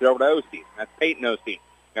matchup. Gets it over to Osteen. That's Peyton Osteen.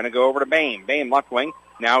 Going to go over to Bain. Bain left wing.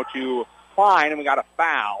 Now to Klein, and we got a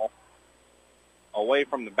foul away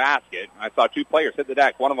from the basket. I saw two players hit the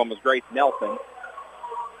deck. One of them was Grace Nelson.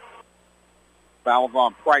 Foul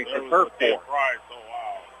on Price. It's her fourth. Price. Oh,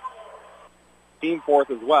 wow. Team fourth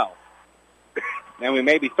as well. And we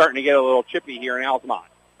may be starting to get a little chippy here in Altamont.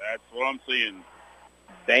 That's what I'm seeing.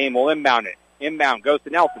 Bain will inbound it. Inbound goes to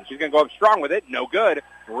Nelson. She's going to go up strong with it. No good.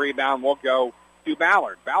 Rebound will go to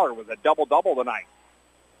Ballard. Ballard was a double-double tonight.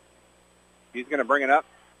 He's going to bring it up.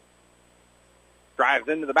 Drives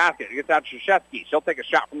into the basket. It gets out to Krzyzewski. She'll take a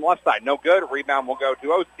shot from the left side. No good. Rebound will go to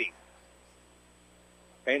Osteen.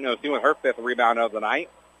 Peyton Osteen with her fifth rebound of the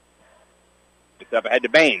night. Gets up ahead to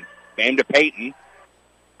Bain. Bain to Peyton.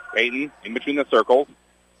 Peyton in between the circles.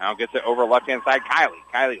 Now gets it over left-hand side.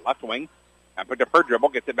 Kylie left wing. Now picked up her dribble.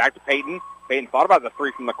 Gets it back to Peyton. Peyton thought about the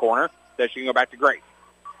three from the corner. Says she can go back to Grace.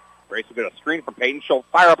 Grace will get a screen from Peyton. She'll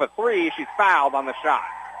fire up a three. She's fouled on the shot.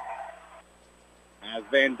 As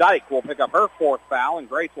Van Dyke will pick up her fourth foul, and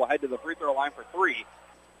Grace will head to the free throw line for three.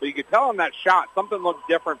 But you could tell on that shot something looked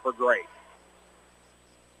different for Grace.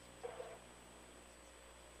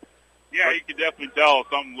 Yeah, you could definitely tell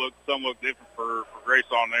something looked different for Grace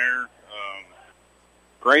on there.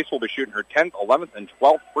 Grace will be shooting her 10th, 11th, and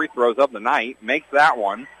 12th free throws of the night. Makes that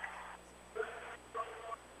one.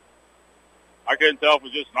 I couldn't tell if it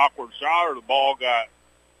was just an awkward shot or the ball got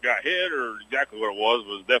hit or exactly what it was. It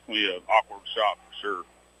was definitely an awkward shot for sure.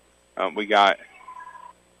 We got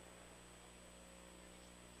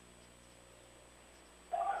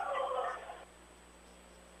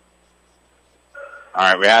all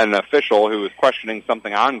right, we had an official who was questioning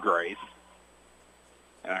something on Grace.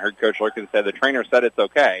 And I heard Coach Lurkin say the trainer said it's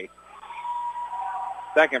okay.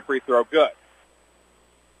 Second free throw, good.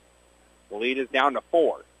 The lead is down to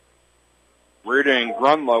 4. Reardon and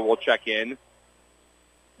Grunlow will check in.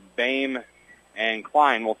 Bame and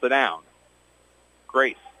Klein will sit down.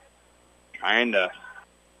 Grace trying to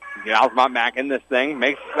get Altamont back in this thing.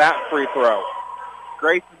 Makes that free throw.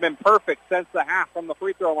 Grace has been perfect since the half from the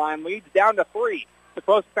free throw line. Leads down to 3. The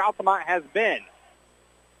closest Altamont has been.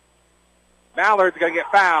 Ballard's going to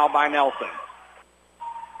get fouled by Nelson.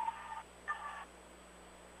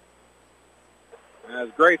 As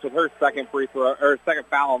Grace with her second free throw, or second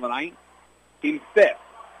foul of the night. Team 5th.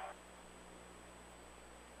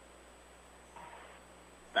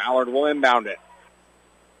 Ballard will inbound it.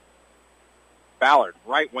 Ballard,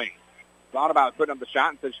 right wing. Thought about putting up the shot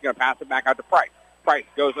and said she's going to pass it back out to Price. Price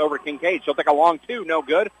goes over to Kincaid. She'll take a long two. No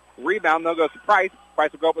good. Rebound, though, goes to Price.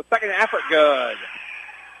 Price will go up with second effort. Good.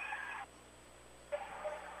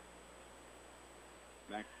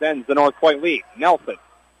 That extends the North Point lead. Nelson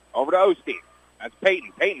over to Osteen. That's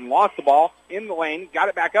Peyton. Peyton lost the ball in the lane. Got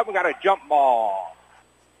it back up and got a jump ball.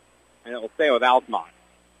 And it will stay with Altamont.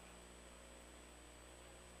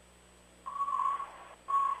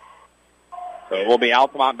 So it will be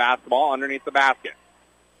Altamont basketball underneath the basket.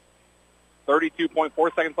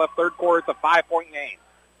 32.4 seconds left, third quarter. It's a 5-point game.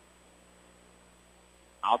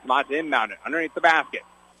 Altamont's inbounded underneath the basket.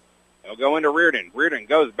 They'll go into Reardon. Reardon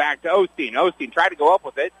goes back to Osteen. Osteen tried to go up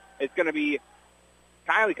with it. It's going to be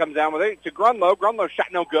Kylie comes down with it to Grunlow. Grunlow shot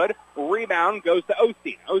no good. Rebound goes to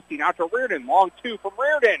Osteen. Osteen out to Reardon. Long two from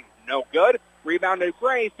Reardon. No good. Rebound to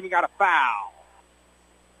Grace, and we got a foul.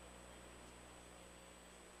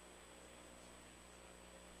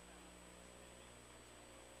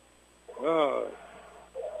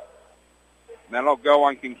 That'll go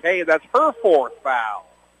on Kincaid. That's her fourth foul.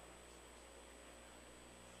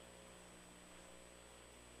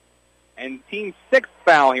 And team 6th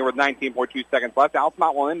foul here with 19.2 seconds left.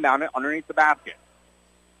 Altamont will inbound it underneath the basket.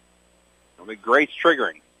 It'll be Grace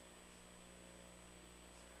triggering.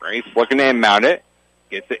 Grace looking to inbound it.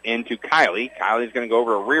 Gets it into Kylie. Kylie's going to go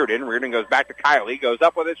over to Reardon. Reardon goes back to Kylie. Goes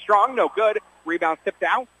up with it strong. No good. Rebound tipped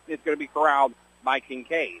out. It's going to be corralled by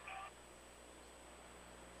Kincaid.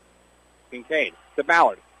 Kincaid to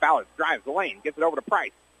Ballard. Ballard drives the lane. Gets it over to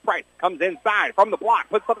Price. Price comes inside from the block.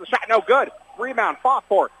 Puts up the shot. No good. Rebound fought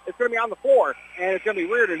for. It's going to be on the floor. And it's going to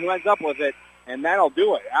be Reardon who ends up with it. And that'll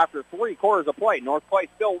do it. After 3 quarters of play, North Clay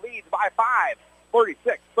still leads by 5.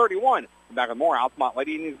 36-31. Back with more Altamont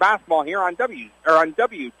Lady Indians basketball here on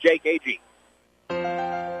WJKG.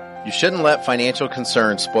 You shouldn't let financial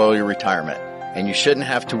concerns spoil your retirement, and you shouldn't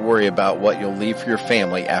have to worry about what you'll leave for your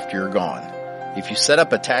family after you're gone. If you set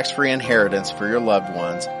up a tax-free inheritance for your loved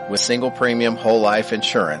ones with single premium whole life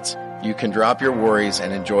insurance, you can drop your worries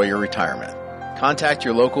and enjoy your retirement. Contact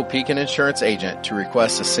your local Pekin Insurance agent to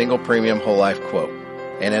request a single premium whole life quote.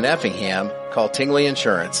 And in Effingham, call Tingley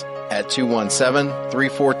Insurance at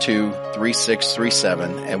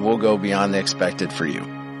 217-342-3637, and we'll go beyond the expected for you.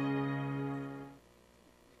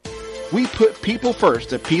 We put people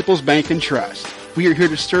first at People's Bank and Trust. We are here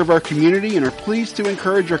to serve our community and are pleased to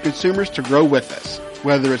encourage our consumers to grow with us.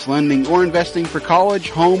 Whether it's lending or investing for college,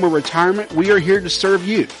 home, or retirement, we are here to serve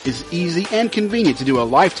you. It's easy and convenient to do a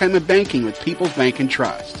lifetime of banking with People's Bank and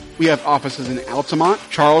Trust. We have offices in Altamont,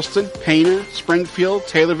 Charleston, Pana, Springfield,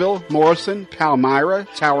 Taylorville, Morrison, Palmyra,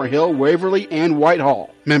 Tower Hill, Waverly, and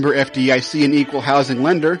Whitehall. Member FDIC and equal housing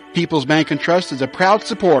lender, People's Bank and Trust is a proud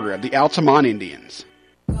supporter of the Altamont Indians.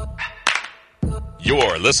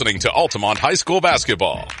 You're listening to Altamont High School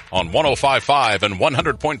basketball on 105.5 and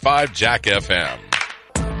 100.5 Jack FM.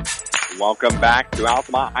 Welcome back to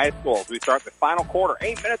Altamont High School as we start the final quarter.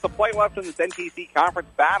 8 minutes of play left in this NTC conference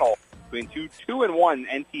battle between two 2-1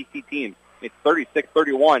 NTC teams. It's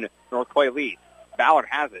 36-31, North Clay leads. Ballard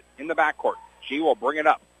has it in the backcourt. She will bring it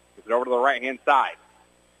up. Gets it over to the right-hand side.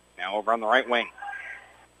 Now over on the right wing.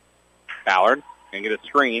 Ballard going to get a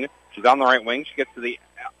screen. She's on the right wing. She gets to the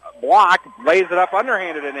block, lays it up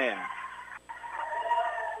underhanded and in.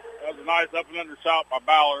 That was a nice up and under shot by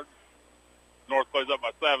Ballard. North Clay's up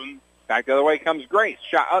by 7. Back the other way comes Grace.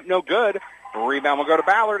 Shot up, no good. Rebound will go to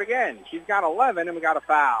Ballard again. She's got 11, and we got a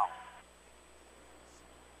foul.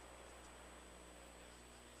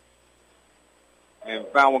 And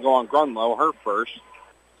foul will go on Grunlow, her first.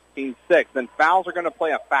 Team 6. And fouls are going to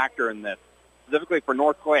play a factor in this, specifically for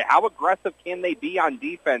North Clay. How aggressive can they be on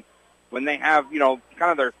defense when they have,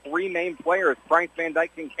 kind of their 3 main players, Price, Van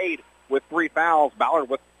Dyke, Kincaid, with 3 fouls, Ballard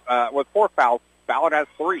with 4 fouls. Ballard has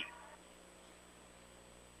 3.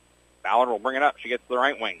 Ballard will bring it up. She gets to the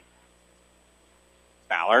right wing.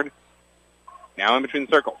 Ballard, now in between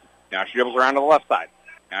the circles. Now she dribbles around to the left side.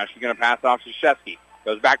 Now she's going to pass off to Shesky.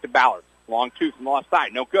 Goes back to Ballard. Long 2 from the left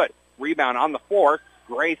side. No good. Rebound on the floor.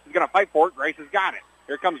 Grace is going to fight for it. Grace has got it.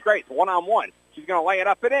 Here comes Grace. 1-on-1. She's going to lay it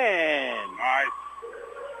up and in. Nice.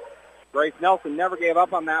 Grace Nelson never gave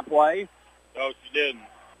up on that play. No, she didn't.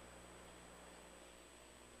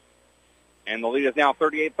 And the lead is now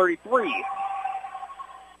 38-33.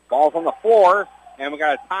 Ball's on the floor, and we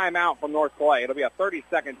got a timeout from North Clay. It'll be a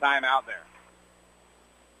 30-second timeout there.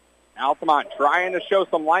 Altamont trying to show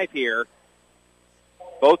some life here.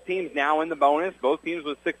 Both teams now in the bonus. Both teams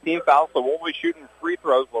with 16 fouls, so we'll be shooting free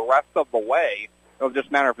throws the rest of the way. It'll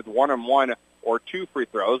just matter if it's 1-on-1 or 2 free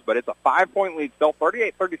throws, but it's a 5-point lead still,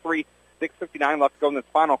 38-33, 6:59 left to go in this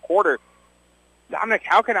final quarter. Dominic,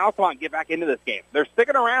 how can Altamont get back into this game? They're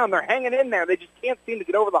sticking around. They're hanging in there. They just can't seem to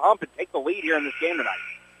get over the hump and take the lead here in this game tonight.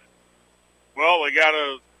 Well, they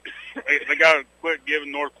gotta quit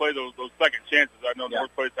giving North Clay those second chances. I know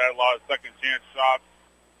North Clay's had a lot of second chance shots.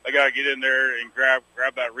 They gotta get in there and grab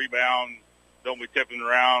that rebound. Don't be tipping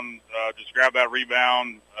around. Just grab that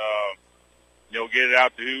rebound. Get it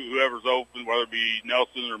out to whoever's open, whether it be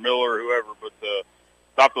Nelson or Miller or whoever. But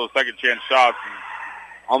stop those second chance shots.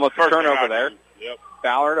 Almost a turnover there. Yep.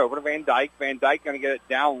 Ballard over to Van Dyke. Van Dyke going to get it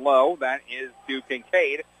down low. That is to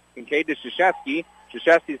Kincaid. Kincaid to Krzyzewski.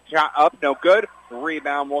 Krzyzewski's shot up, no good.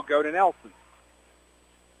 Rebound will go to Nelson.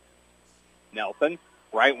 Nelson,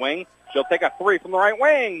 right wing. She'll take a 3 from the right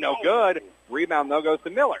wing. No good. Rebound, though, goes to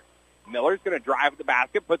Miller. Miller's going to drive the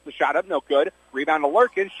basket, puts the shot up, no good. Rebound to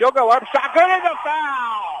Lurkin. She'll go up. Shot good and a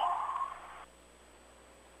foul.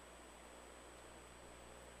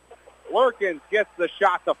 Lurkin gets the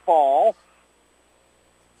shot to fall.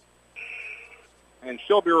 And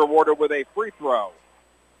she'll be rewarded with a free throw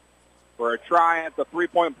for a try at the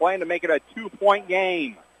 3-point play to make it a 2-point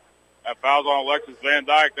game. That foul's on Alexis Van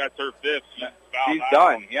Dyke. That's her 5th. She's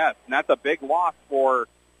done, yes. And that's a big loss for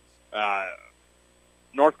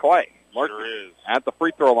North Clay. Sure is. At the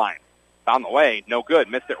free throw line. Found the way. No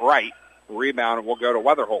good. Missed it right. Rebound will go to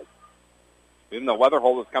Weatherholt. Even though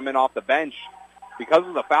Weatherholt has come in off the bench, because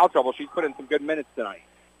of the foul trouble, she's put in some good minutes tonight.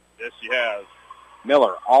 Yes, she has.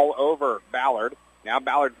 Miller all over Ballard. Now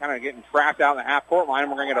Ballard kind of getting trapped out in the half-court line,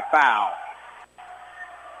 and we're going to get a foul.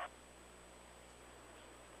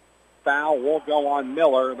 Foul will go on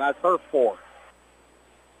Miller. That's her fourth.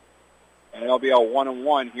 And it'll be a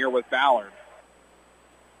 1-on-1 here with Ballard.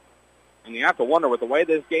 And you have to wonder, with the way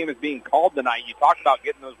this game is being called tonight, you talked about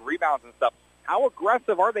getting those rebounds and stuff. How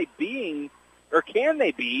aggressive are they being, or can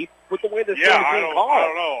they be, with the way this game is being called? I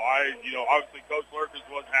don't know. Obviously Coach Lurkis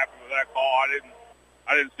wasn't happy with that call.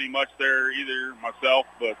 I didn't see much there either myself,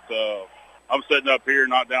 but I'm sitting up here,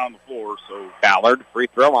 not down on the floor. So Ballard, free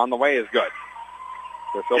throw on the way is good.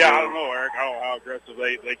 Yeah, I don't know, Eric. I don't know how aggressive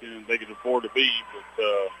they can afford to be, but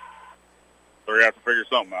they're going to have to figure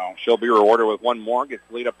something out. She'll be rewarded with one more, gets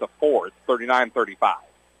the lead up to 4. It's 39-35.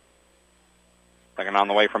 Second on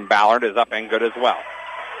the way from Ballard is up and good as well.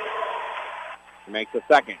 She makes the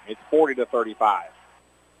second. It's 40-35.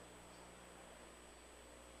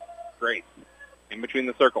 Grace in between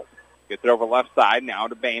the circles. Gets it over left side. Now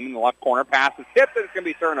to Bame in the left corner. Pass is tipped, and it's going to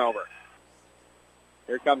be turnover.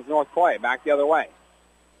 Here comes North Clay. Back the other way.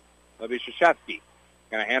 Libby Krzyzewski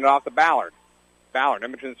going to hand it off to Ballard. Ballard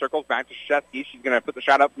in between the circles. Back to Krzyzewski. She's going to put the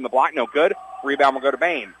shot up from the block. No good. Rebound will go to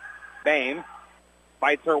Bame. Bame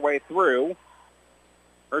fights her way through.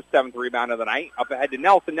 Her 7th rebound of the night. Up ahead to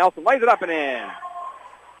Nelson. Nelson lays it up and in.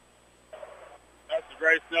 That's the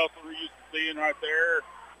Grace Nelson we're used to seeing right there.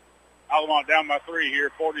 Altamont down by 3 here,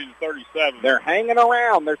 40-37. They're hanging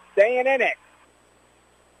around. They're staying in it.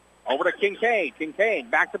 Over to Kincaid. Kincaid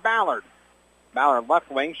back to Ballard. Ballard left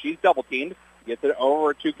wing. She's double-teamed. Gets it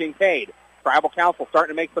over to Kincaid. Tribal Council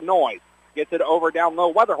starting to make some noise. Gets it over down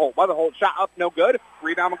low. Weatherholt. Weatherholt shot up, no good.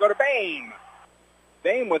 Rebound will go to Bame.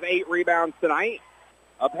 Bame with 8 rebounds tonight.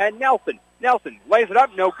 Up ahead, Nelson. Nelson lays it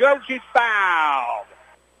up, no good. She's fouled.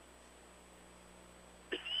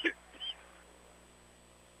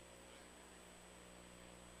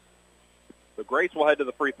 So Grace will head to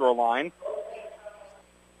the free throw line.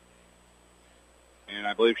 And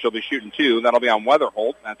I believe she'll be shooting 2. That'll be on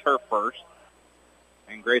Weatherholt. That's her first.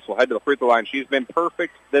 And Grace will head to the free throw line. She's been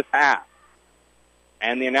perfect this half.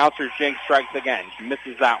 And the announcer's jinx strikes again. She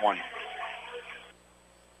misses that one.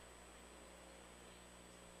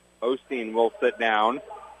 Osteen will sit down.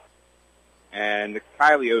 And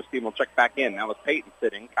Kylie Osteen will check back in. That was Peyton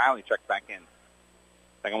sitting. Kylie checked back in.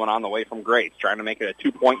 Second one on the way from Grace, trying to make it a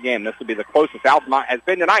 2-point game. This will be the closest Altamont has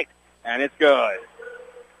been tonight. And it's good.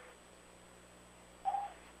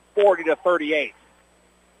 40-38.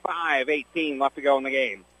 5:18 left to go in the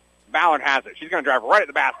game. Ballard has it. She's going to drive right at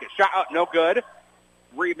the basket. Shot up, no good.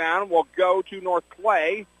 Rebound will go to North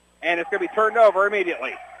Clay, and it's going to be turned over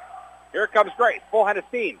immediately. Here comes Grace, full head of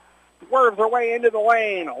steam. Swerves her way into the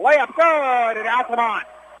lane. Layup good, and Altamont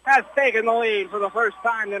has taken the lead for the first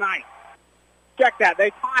time tonight. Check that. They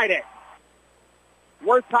tied it.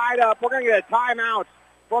 We're tied up. We're going to get a timeout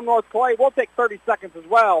from North Clay. We'll take 30 seconds as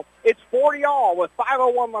well. It's 40-all with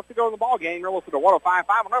 5:01 left to go in the ball game. You're listening to 105.5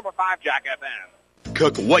 on number 5 Jack FM.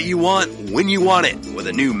 Cook what you want when you want it with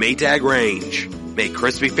a new Maytag range. Make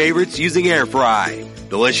crispy favorites using air fry.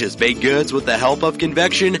 Delicious baked goods with the help of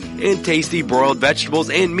convection and tasty broiled vegetables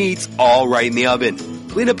and meats all right in the oven.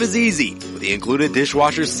 Cleanup is easy with the included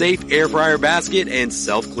dishwasher-safe air fryer basket and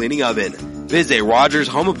self-cleaning oven. Visit Rogers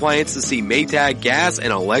Home Appliance to see Maytag gas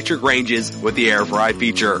and electric ranges with the air fry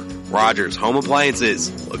feature. Rogers Home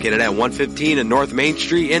Appliances, located at 115 and North Main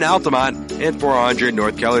Street in Altamont and 400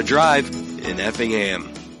 North Keller Drive in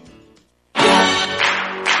Effingham.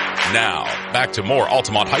 Now, back to more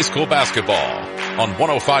Altamont High School basketball on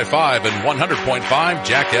 105.5 and 100.5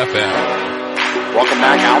 Jack FM. Welcome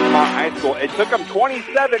back, Altamont High School. It took them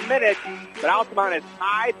 27 minutes, but Altamont has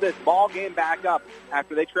tied this ball game back up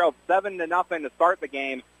after they trailed 7-0 to start the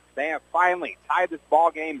game. They have finally tied this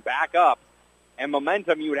ball game back up, and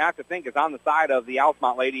momentum, you would have to think, is on the side of the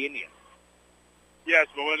Altamont Lady Indians. Yes,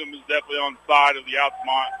 momentum is definitely on the side of the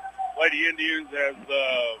Altamont Lady Indians, as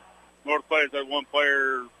North Clay has had one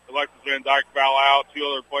player, Alexis Van Dyke, foul out, 2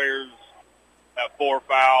 other players have 4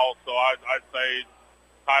 fouls. So I'd say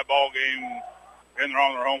tie ball game, and they're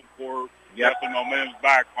on their home court. Yep. Definitely momentum's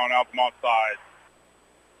back on Altamont's side.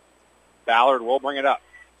 Ballard will bring it up.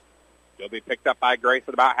 He'll be picked up by Grace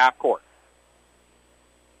at about half court.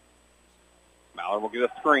 Ballard will get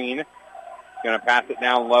a screen. Going to pass it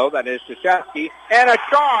down low. That is Krzyzewski. And a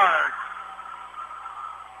charge!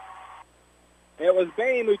 It was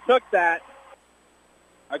Bame who took that.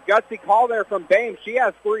 A gutsy call there from Bame. She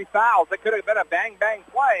has 3 fouls. It could have been a bang-bang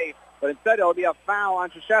play, but instead it'll be a foul on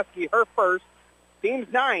Krzyzewski, her first, team's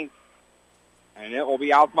 9th. And it will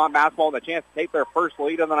be Altamont basketball with a chance to take their first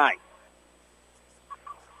lead of the night.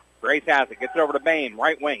 Grace has it. Gets it over to Bame,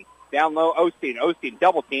 right wing. Down low, Osteen. Osteen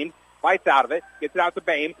double teamed. Fights out of it. Gets it out to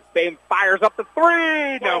Bame. Bame fires up the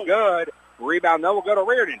three. No good. Rebound, though, will go to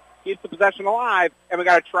Reardon. Keeps the possession alive, and we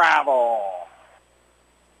got to travel.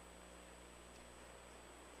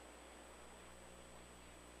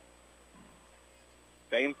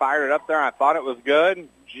 Bame fired it up there. I thought it was good.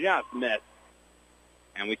 Just missed.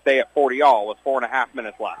 And we stay at 40-all with 4.5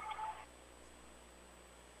 minutes left.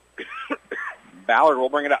 Ballard will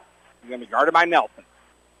bring it up. He's going to be guarded by Nelson.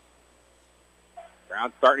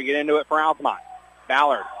 Brown's starting to get into it for Altamont.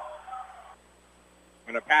 Ballard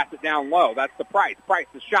going to pass it down low. That's the Price. Price,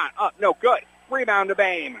 the shot up. No good. Rebound to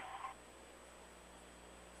Bame.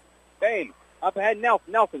 Bame up ahead.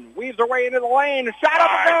 Nelson. Nelson weaves her way into the lane. Shot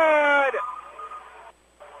up good.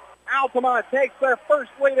 Altamont takes their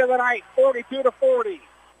first lead of the night, 42-40.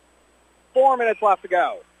 4 minutes left to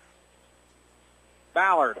go.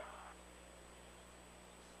 Ballard.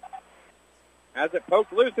 As it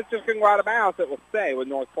poked loose, it just couldn't go out of bounds. It will stay with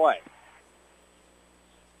North Clay.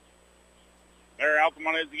 There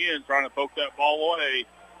Altamont is again, trying to poke that ball away.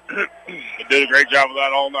 They did a great job of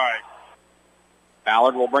that all night.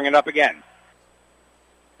 Ballard will bring it up again.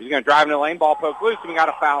 He's going to drive in the lane, ball poked loose, and we got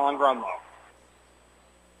a foul on Grunlow.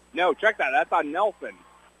 No, check that. That's on Nelson.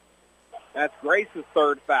 That's Grace's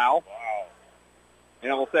third foul. Wow.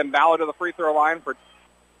 And it will send Ballard to the free throw line for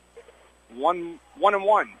 1 and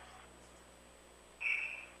 1.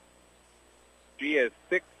 She is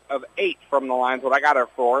 6 of 8 from the lines, what I got her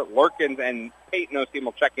for. Lurkins and Peyton Osteen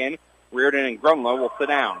will check in. Reardon and Grunlow will sit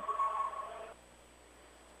down.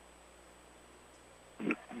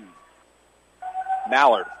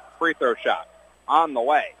 Ballard, free throw shot. On the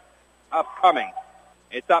way. Upcoming.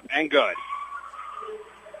 It's up and good.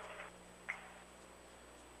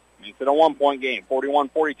 Makes it a 1-point game.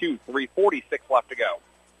 41-42. 3:46 left to go.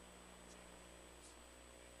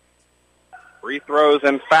 Free throws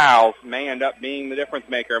and fouls may end up being the difference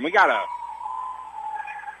maker. And we got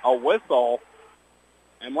a whistle,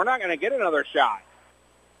 and we're not going to get another shot.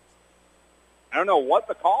 I don't know what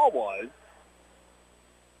the call was. Is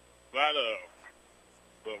that a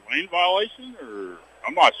lane violation, or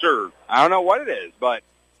I'm not sure. I don't know what it is, but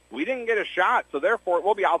we didn't get a shot, so therefore it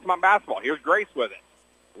will be Altamont basketball. Here's Grace with it.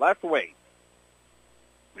 Left wing.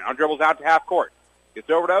 Now dribbles out to half court. Gets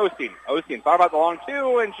over to Osteen. Osteen thought about the long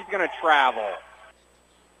two, and she's going to travel.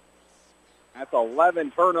 That's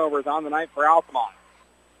 11 turnovers on the night for Altamont.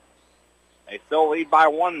 They still lead by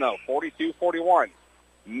 1, though, 42-41.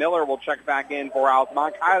 Miller will check back in for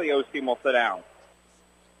Altamont. Kylie Osteen will sit down.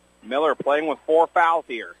 Miller playing with 4 fouls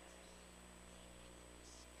here.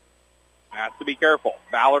 Has to be careful.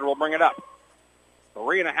 Ballard will bring it up.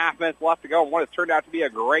 3.5 minutes left to go in what has turned out to be a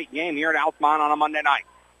great game here at Altamont on a Monday night.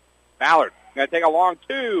 Ballard going to take a long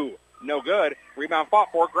two. No good. Rebound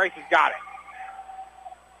fought for. Grace has got it.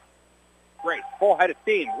 Grace, full-headed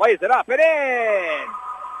steam, lays it up and in.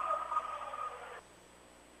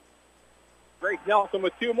 Grace Nelson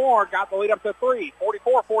with 2 more. Got the lead up to 3.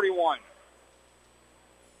 44-41.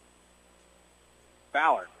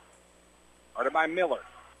 Ballard. Guarded by Miller.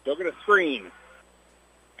 Still going to screen.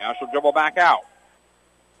 Now she'll dribble back out.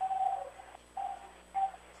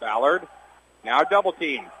 Ballard. Now double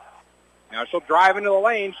team. Now she'll drive into the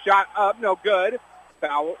lane. Shot up. No good.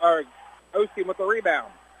 Osteen with the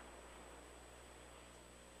rebound.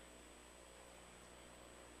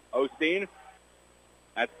 Osteen.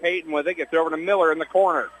 That's Peyton with it. Gets over to Miller in the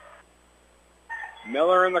corner.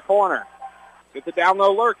 Miller in the corner. Gets it down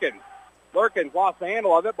low, Lurkins. Lurkins lost the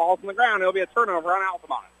handle of it. Ball's on the ground. It'll be a turnover on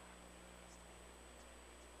Altamont.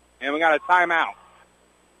 And we got a timeout.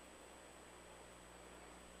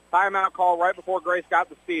 Timeout call right before Grace got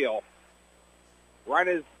the steal. Right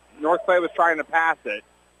as North Clay was trying to pass it.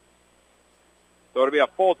 So it'll be a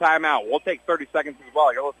full timeout. We'll take 30 seconds as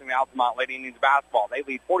well. You're listening to Altamont Lady Indians basketball. They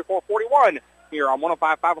lead 44-41 here on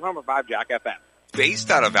 105.5 and 105 Jack FM.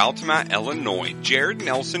 Based out of Altamont, Illinois, Jared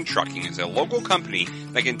Nelson Trucking is a local company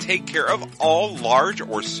that can take care of all large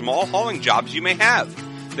or small hauling jobs you may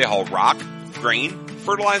have. They haul rock, grain,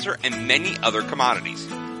 fertilizer, and many other commodities.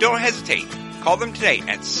 Don't hesitate. Call them today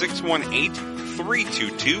at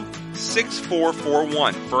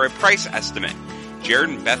 618-322-6441 for a price estimate. Jared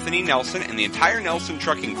and Bethany Nelson and the entire Nelson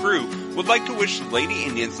Trucking crew would like to wish Lady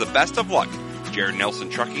Indians the best of luck. Jared Nelson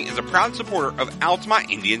Trucking is a proud supporter of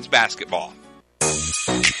Altamont Indians basketball.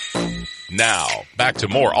 Now, back to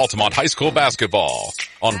more Altamont High School basketball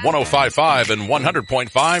on 105.5 and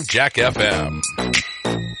 100.5 Jack FM.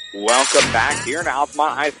 Welcome back here to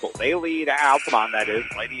Altamont High School. They lead Altamont, that is,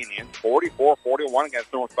 Lady Indians, 44-41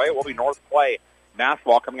 against North Clay. It will be North Clay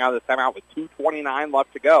basketball coming out of this timeout with 2:29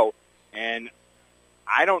 left to go. And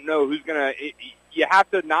I don't know who's going to – you have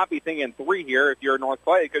to not be thinking three here if you're North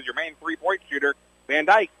Clay because your main three-point shooter, Van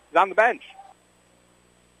Dyke, is on the bench.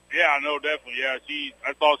 Yeah, no, definitely. Yeah,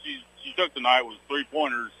 I thought she took tonight was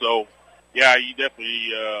 3-pointers. So, yeah, you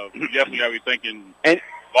definitely got to be thinking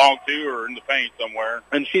long two or in the paint somewhere.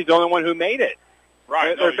 And she's the only one who made it.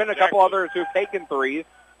 Right. There's been a couple others who've taken threes,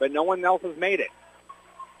 but no one else has made it.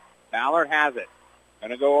 Ballard has it.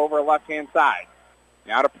 Going to go over left-hand side.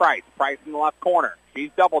 Now to Price. Price in the left corner. She's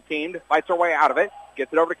double-teamed, fights her way out of it,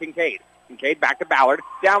 gets it over to Kincaid. Kincaid back to Ballard.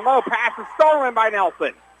 Down low, pass is stolen by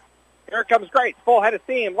Nelson. Here comes Grace, full head of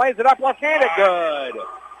steam, lays it up left-handed, good.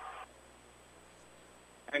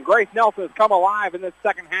 And Grace Nelson has come alive in this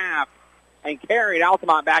second half and carried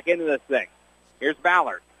Altamont back into this thing. Here's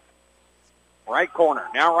Ballard. Right corner,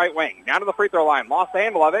 now right wing, down to the free throw line. Lost the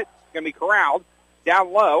handle of it. It's going to be corralled.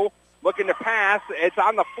 Down low, looking to pass. It's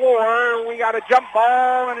on the floor. We got a jump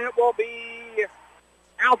ball, and it will be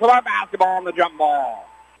Altamont basketball on the jump ball.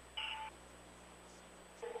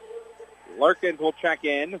 Lurkins will check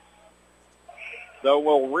in. So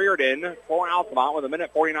will Reardon for Altamont with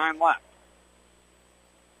 1:49 left.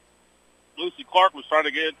 Lucy Clark was trying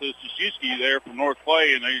to get it to Shishki there from North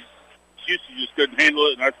Clay, and Shishki just couldn't handle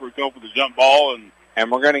it, and that's where we go for the jump ball.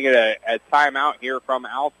 And we're going to get a timeout here from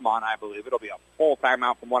Altamont, I believe. It'll be a full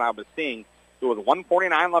timeout from what I was seeing. So with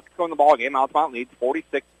 1:49 left to go in the ball game, Altamont leads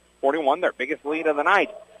 46-41, their biggest lead of the night.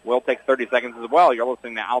 Will take 30 seconds as well. You're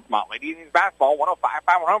listening to Altamont Lady Indians basketball,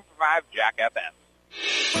 105.5 Jack FM.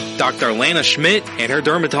 Dr. Lana Schmidt and her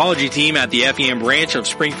dermatology team at the Effingham branch of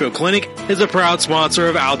Springfield Clinic is a proud sponsor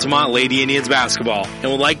of Altamont Lady Indians basketball and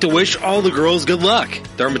would like to wish all the girls good luck.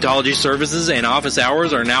 Dermatology services and office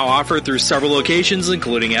hours are now offered through several locations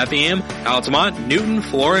including Effingham, Altamont, Newton,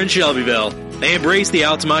 Flora, and Shelbyville. They embrace the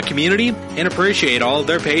Altamont community and appreciate all of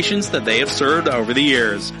their patients that they have served over the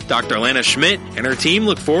years. Dr. Lana Schmidt and her team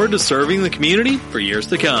look forward to serving the community for years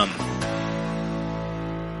to come.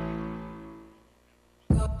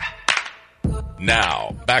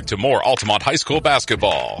 Now, back to more Altamont High School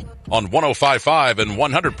basketball on 105.5 and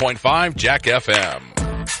 100.5 Jack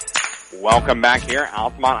FM. Welcome back here,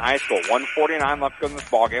 Altamont High School. 1:49 left to go in this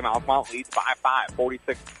ballgame. Altamont leads by 5,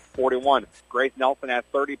 46-41. Grace Nelson has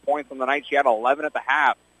 30 points on the night. She had 11 at the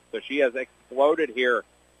half, so she has exploded here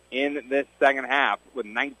in this second half with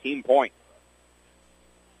 19 points.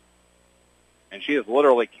 And she has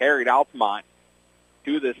literally carried Altamont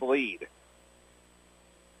to this lead.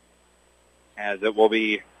 As it will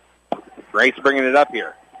be Grace bringing it up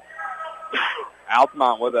here.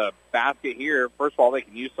 Altamont with a basket here. First of all, they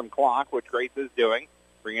can use some clock, which Grace is doing.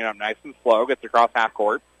 Bringing it up nice and slow. Gets across half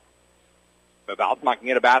court. But if Altamont can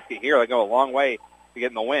get a basket here, they go a long way to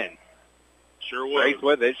getting the win. Sure will. Grace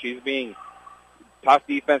with it. She's being tough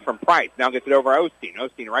defense from Price. Now gets it over Osteen.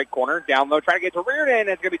 Osteen right corner. Down low. Trying to get to Reardon.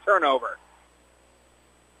 It's going to be turnover.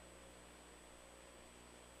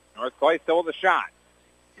 North Clay still with a shot.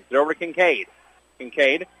 Gets it over to Kincaid.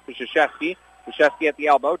 Kincaid to Krzyzewski. Krzyzewski at the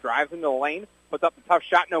elbow. Drives into the lane. Puts up the tough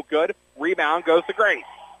shot. No good. Rebound goes to Grace.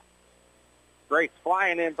 Grace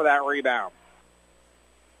flying in for that rebound.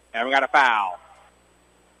 And we got a foul.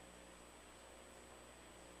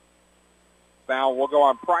 Foul will go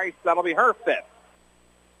on Price. That'll be her fifth.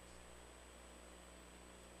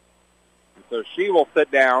 And so she will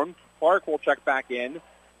sit down. Clark will check back in.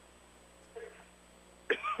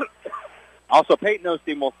 Also, Peyton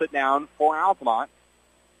Osteen will sit down for Altamont.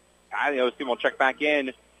 Kylie Osteen will check back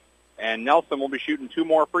in. And Nelson will be shooting 2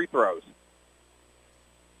 more free throws.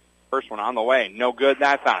 First one on the way. No good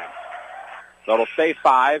that time. So it'll stay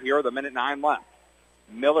 5. Here are the 1:09 left.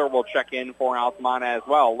 Miller will check in for Altamont as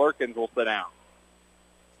well. Lurkins will sit down.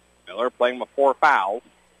 Miller playing with 4 fouls.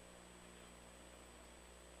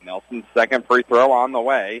 Nelson's second free throw on the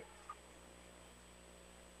way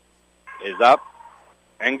is up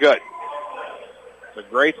and good. So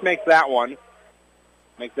Grace makes that one.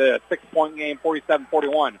 Makes it a 6-point game,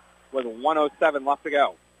 47-41, with 1:07 left to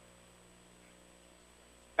go.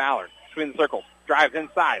 Ballard between the circles. Drives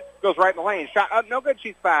inside. Goes right in the lane. Shot up. No good.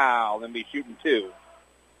 She's fouled and be shooting 2.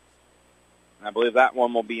 And I believe that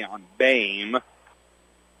one will be on Bame.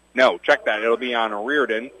 No, check that. It'll be on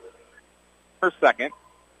Reardon. Her second.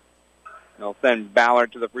 They'll send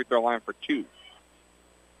Ballard to the free throw line for 2.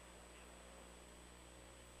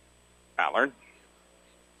 Ballard.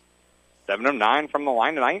 7 of 9 from the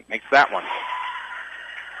line tonight. Makes that one.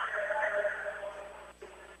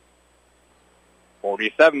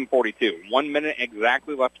 47-42. 1 minute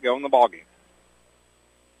exactly left to go in the ballgame.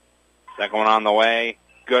 Second one on the way.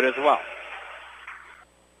 Good as well.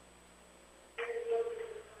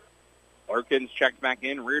 Lurkins checks back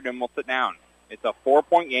in. Reardon will sit down. It's a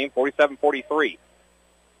 4-point game, 47-43.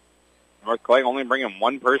 North Clay only bringing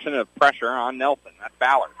one person of pressure on Nelson. That's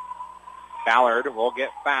Ballard. Ballard will get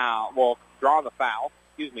foul. Will draw the foul.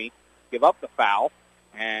 Give up the foul.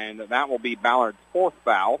 And that will be Ballard's fourth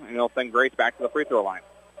foul. And he'll send Grace back to the free throw line.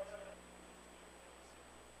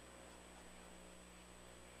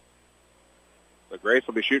 So Grace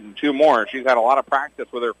will be shooting two more. She's had a lot of practice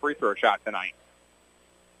with her free throw shot tonight.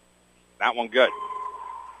 That one good.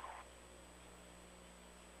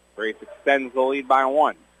 Grace extends the lead by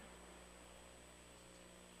one.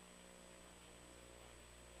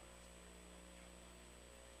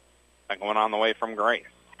 Second one on the way from Grace.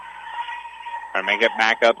 Trying to make it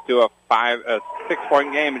back up to a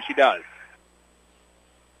 6-point game, and she does.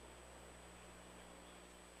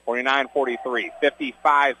 49-43,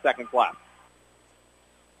 55 seconds left.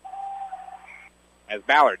 As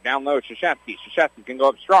Ballard down low, Krzyzewski. Krzyzewski can go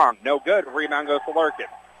up strong. No good. Rebound goes to Lurkins.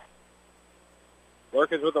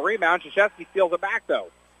 Lurkins with the rebound. Krzyzewski steals it back, though.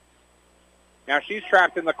 Now she's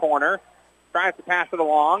trapped in the corner. Tries to pass it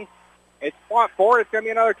along. It's fought for. It's going to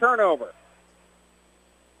be another turnover.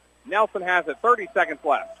 Nelson has it. 30 seconds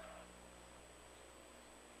left.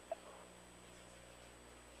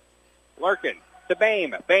 Lurkins to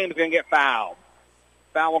Bame. Bame's going to get fouled.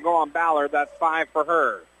 Foul will go on Ballard. That's 5 for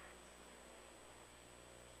her.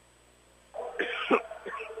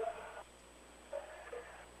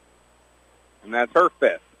 And that's her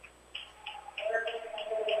fifth.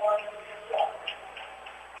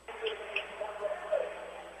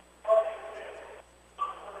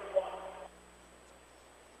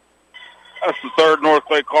 That's the third North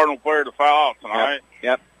Clay Cardinal player to foul out tonight.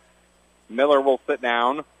 Yep. Miller will sit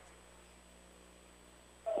down.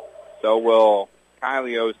 So will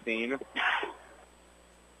Kylie Osteen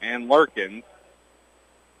and Lurkins.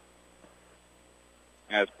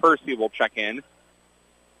 As Percy will check in.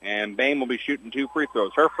 And Bame will be shooting 2 free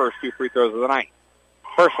throws. Her first 2 free throws of the night.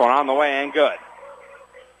 First one on the way and good.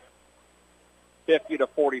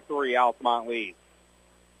 50-43, Altamont leads.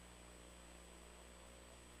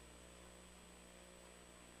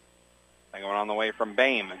 Second one on the way from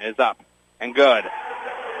Bame is up and good.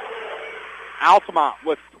 Altamont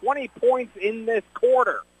with 20 points in this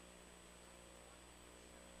quarter.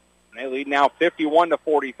 And they lead now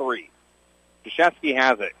 51-43. Krzyzewski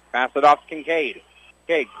has it. Pass it off to Kincaid.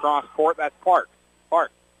 Kincaid cross court. That's Clark.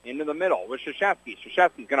 Clark into the middle with Krzyzewski.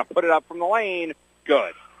 Krzyzewski's going to put it up from the lane.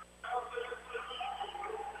 Good.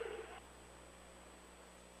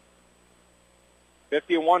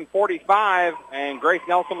 (51-45), and Grace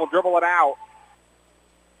Nelson will dribble it out.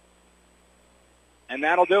 And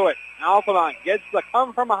that'll do it. Altamont gets the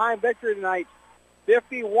come-from-behind victory tonight,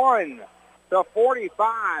 51-45.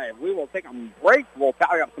 We will take a break. We'll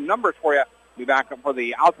tally up some numbers for you. Be back up for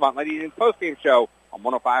the Altamont Lady Indians postgame show on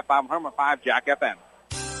 105.5 105 Jack FM.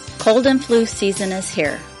 Cold and flu season is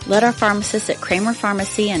here. Let our pharmacists at Kramer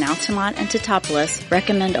Pharmacy in Altamont and Teutopolis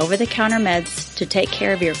recommend over-the-counter meds to take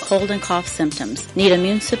care of your cold and cough symptoms. Need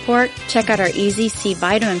immune support? Check out our Easy C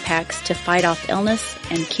vitamin packs to fight off illness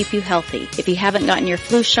and keep you healthy. If you haven't gotten your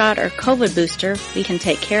flu shot or COVID booster, we can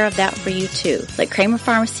take care of that for you too. Let Kramer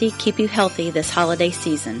Pharmacy keep you healthy this holiday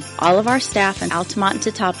season. All of our staff in Altamont and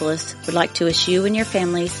Teutopolis would like to wish you and your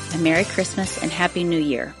families a Merry Christmas and Happy New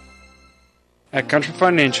Year. At Country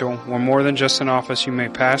Financial, we're more than just an office you may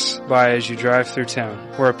pass by as you drive through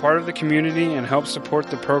town. We're a part of the community and help support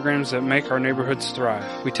the programs that make our neighborhoods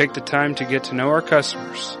thrive. We take the time to get to know our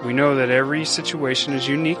customers. We know that every situation is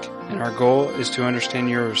unique, and our goal is to understand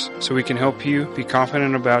yours so we can help you be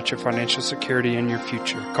confident about your financial security and your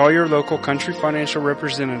future. Call your local Country Financial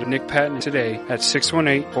representative, Nick Patton, today at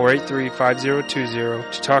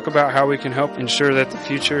 618-483-5020 to talk about how we can help ensure that the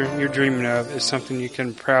future you're dreaming of is something you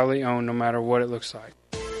can proudly own no matter what it looks like.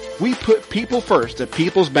 We put people first at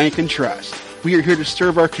People's Bank and Trust. We are here to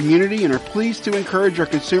serve our community and are pleased to encourage our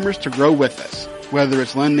consumers to grow with us. Whether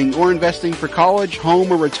it's lending or investing for college,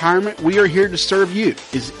 home, or retirement, we are here to serve you.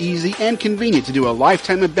 It's easy and convenient to do a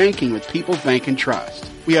lifetime of banking with People's Bank and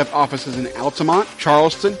Trust. We have offices in Altamont,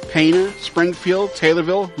 Charleston, Pana, Springfield,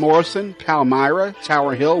 Taylorville, Morrison, Palmyra,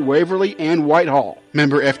 Tower Hill, Waverly, and Whitehall.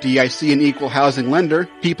 Member FDIC and equal housing lender,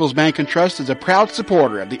 People's Bank and Trust is a proud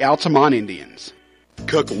supporter of the Altamont Indians.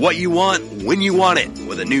 Cook what you want, when you want it,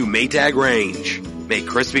 with a new Maytag range. Make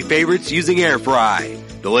crispy favorites using air fry.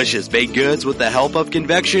 Delicious baked goods with the help of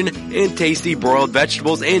convection, and tasty broiled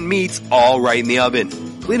vegetables and meats all right in the oven.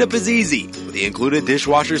 Cleanup is easy with the included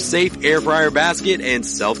dishwasher safe air fryer basket and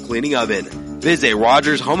self-cleaning oven. Visit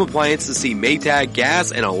Rogers Home Appliance to see Maytag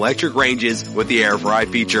gas and electric ranges with the air fry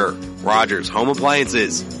feature. Rogers Home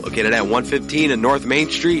Appliances, located at 115 and North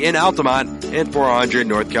Main Street in Altamont and 400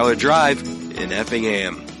 North Keller Drive in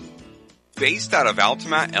Effingham. Based out of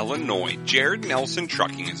Altamont, Illinois, Jared Nelson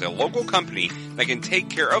Trucking is a local company that can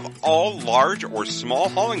take care of all large or small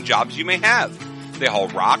hauling jobs you may have. They haul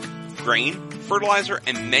rock, grain, fertilizer,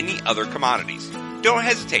 and many other commodities. Don't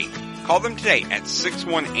hesitate. Call them today at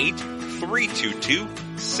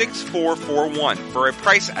 618-322-6441 for a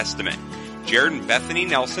price estimate. Jared and Bethany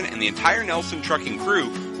Nelson and the entire Nelson Trucking crew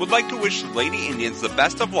would like to wish the Lady Indians the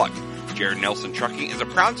best of luck. Jared Nelson Trucking is a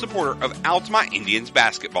proud supporter of Altamont Indians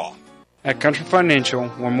basketball. At Country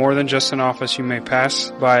Financial, we're more than just an office you may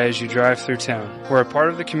pass by as you drive through town. We're a part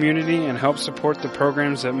of the community and help support the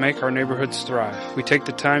programs that make our neighborhoods thrive. We take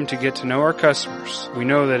the time to get to know our customers. We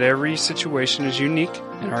know that every situation is unique,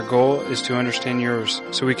 and our goal is to understand yours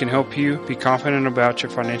so we can help you be confident about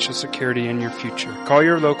your financial security and your future. Call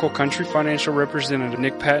your local Country Financial representative,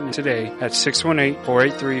 Nick Patton, today at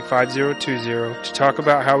 618-483-5020 to talk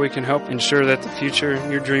about how we can help ensure that the future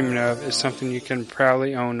you're dreaming of is something you can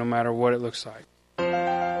proudly own no matter what it looks like.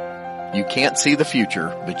 You can't see the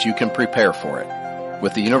future, but you can prepare for it.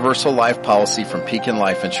 With the Universal Life Policy from Pekin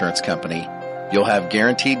Life Insurance Company, you'll have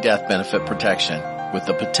guaranteed death benefit protection with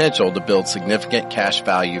the potential to build significant cash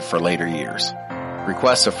value for later years.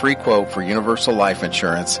 Request a free quote for Universal Life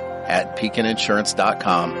Insurance at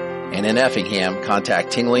PekinInsurance.com, and in Effingham,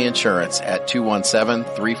 contact Tingley Insurance at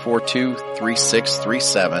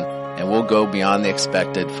 217-342-3637, and we'll go beyond the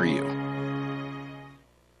expected for you.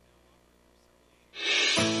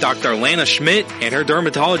 Dr. Lana Schmidt and her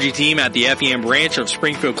dermatology team at the Effingham branch of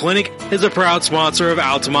Springfield Clinic is a proud sponsor of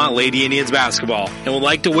Altamont Lady Indians basketball and would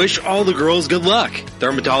like to wish all the girls good luck.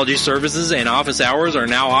 Dermatology services and office hours are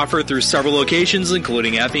now offered through several locations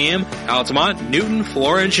including Effingham, Altamont, Newton,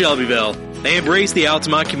 Flora, and Shelbyville. They embrace the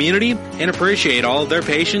Altamont community and appreciate all of their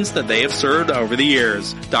patients that they have served over the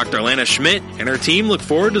years. Dr. Lana Schmidt and her team look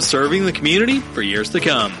forward to serving the community for years to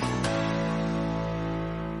come.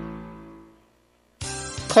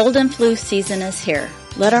 Cold and flu season is here.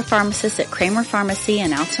 Let our pharmacists at Kramer Pharmacy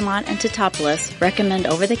in Altamont and Teutopolis recommend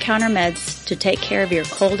over-the-counter meds to take care of your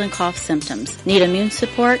cold and cough symptoms. Need immune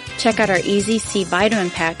support? Check out our Easy C vitamin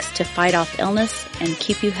packs to fight off illness and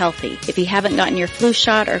keep you healthy. If you haven't gotten your flu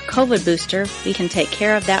shot or COVID booster, we can take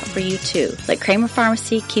care of that for you too. Let Kramer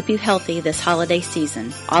Pharmacy keep you healthy this holiday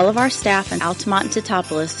season. All of our staff in Altamont and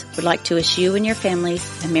Teutopolis would like to wish you and your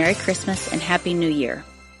families a Merry Christmas and Happy New Year.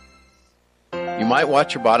 You might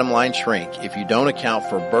watch your bottom line shrink if you don't account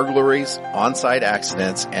for burglaries, on-site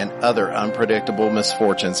accidents, and other unpredictable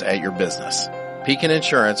misfortunes at your business. Pekin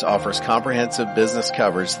Insurance offers comprehensive business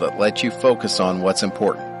coverage that lets you focus on what's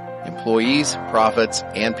important: employees, profits,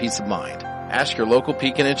 and peace of mind. Ask your local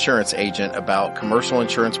Pekin Insurance agent about commercial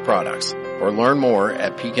insurance products or learn more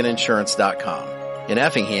at PekinInsurance.com. In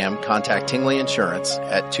Effingham, contact Tingley Insurance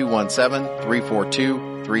at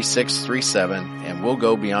 217-342-3637 and we'll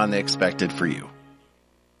go beyond the expected for you.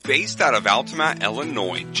 Based out of Altamont,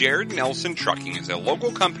 Illinois, Jared Nelson Trucking is a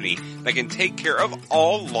local company that can take care of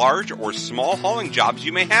all large or small hauling jobs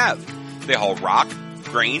you may have. They haul rock,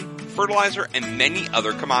 grain, fertilizer, and many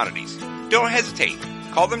other commodities. Don't hesitate.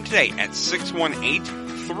 Call them today at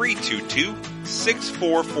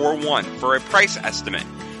 618-322-6441 for a price estimate.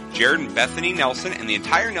 Jared and Bethany Nelson and the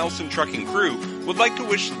entire Nelson Trucking crew would like to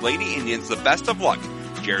wish the Lady Indians the best of luck.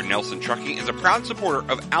 Jared Nelson Trucking is a proud supporter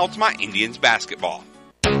of Altamont Indians basketball.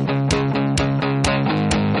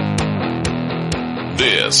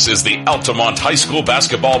 This is the Altamont High School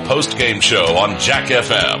basketball post-game show on Jack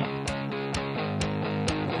FM.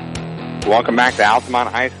 Welcome back to Altamont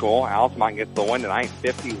High School. Altamont gets the win tonight,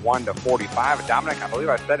 51-45. Dominic, I believe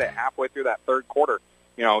I said it halfway through that third quarter.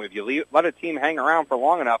 You know, if you let a team hang around for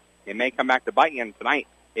long enough, it may come back to bite you. And tonight,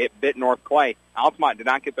 it bit North Clay. Altamont did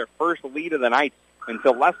not get their first lead of the night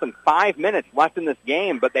until less than 5 minutes left in this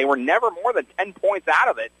game, but they were never more than 10 points out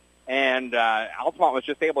of it. And Altamont was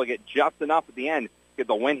just able to get just enough at the end to get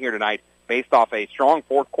the win here tonight based off a strong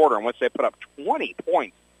fourth quarter in which they put up 20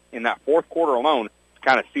 points in that fourth quarter alone to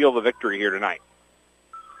kind of seal the victory here tonight.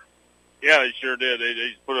 Yeah, they sure did.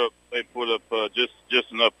 They put up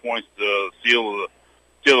just enough points to seal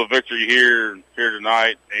the victory here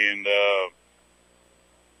tonight, and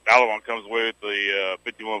Altamont comes away with the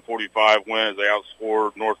 51-45 win as they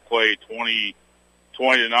outscored North Clay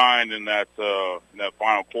 20-9 in that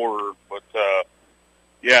final quarter. But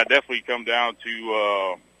yeah, definitely come down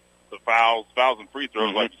to the fouls and free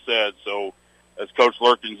throws, like you said. So as Coach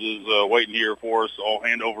Lurkins is waiting here for us, I'll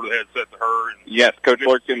hand over the headset to her. And yes, Coach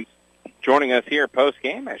Lurkins joining us here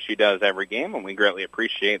post-game, as she does every game, and we greatly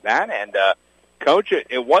appreciate that. And, Coach,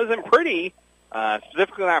 it wasn't pretty,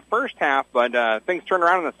 specifically in that first half, but things turned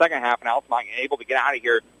around in the second half, and Altamont able to get out of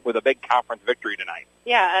here with a big conference victory tonight.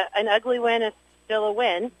 Yeah, an ugly win is still a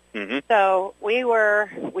win. Mm-hmm. So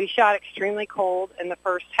we shot extremely cold in the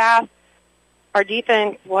first half. Our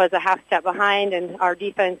defense was a half step behind, and our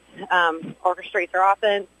defense orchestrates our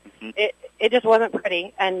offense. Mm-hmm. It just wasn't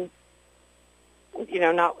pretty, and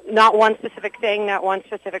not one specific thing, not one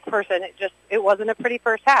specific person. It wasn't a pretty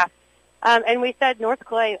first half. And we said North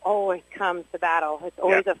Clay always comes to battle. It's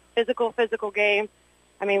always a physical game.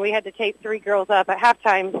 I mean, we had to tape 3 girls up at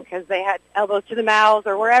halftime because they had elbows to the mouths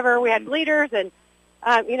or wherever. We had bleeders, and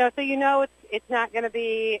so it's not going to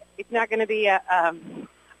be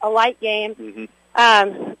a light game.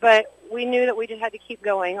 Mm-hmm. But we knew that we just had to keep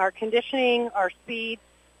going. Our conditioning, our speed,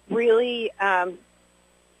 really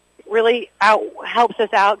helps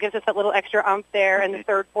us out, gives us that little extra oomph there in the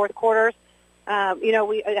third, fourth quarters. We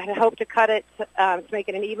had hoped to cut it to make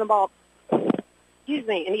it an even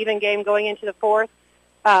game going into the fourth.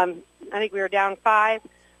 I think we were down 5,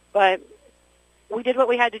 but we did what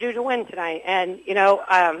we had to do to win tonight. And,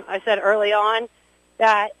 I said early on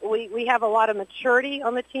that we have a lot of maturity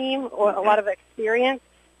on the team, or a lot of experience,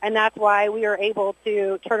 and that's why we are able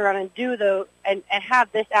to turn around and do and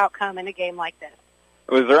have this outcome in a game like this.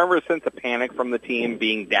 Was there ever a sense of panic from the team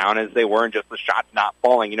being down as they were and just the shots not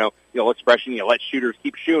falling? The old expression, let shooters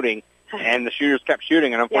keep shooting, and the shooters kept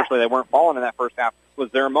shooting, and unfortunately they weren't falling in that first half.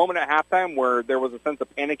 Was there a moment at halftime where there was a sense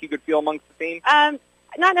of panic you could feel amongst the team?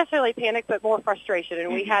 Not necessarily panic, but more frustration,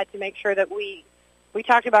 and we had to make sure that we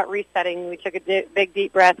talked about resetting. We took a big,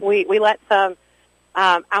 deep breath. We let some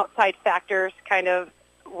outside factors kind of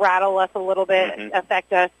rattle us a little bit,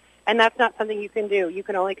 affect us, and that's not something you can do. You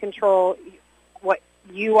can only control what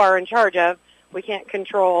you are in charge of. We can't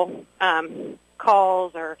control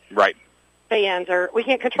calls or fans, or we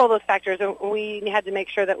can't control those factors. And we had to make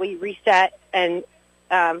sure that we reset and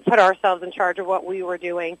put ourselves in charge of what we were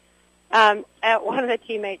doing. One of the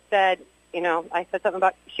teammates said, I said something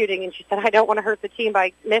about shooting, and she said, I don't want to hurt the team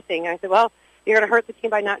by missing. And I said, well, you're going to hurt the team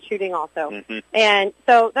by not shooting also. Mm-hmm. And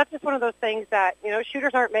so that's just one of those things that,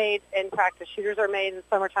 shooters aren't made in practice. Shooters are made in the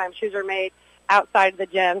summertime. Shooters are made outside of the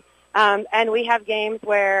gym. And we have games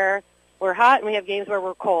where we're hot and we have games where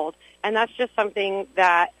we're cold. And that's just something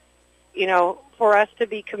that, for us to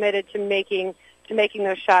be committed to making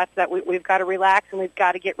those shots, that we've got to relax and we've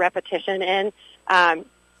got to get repetition in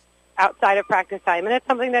outside of practice time. And it's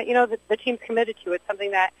something that, the team's committed to. It's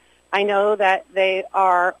something that I know that they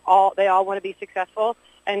all want to be successful.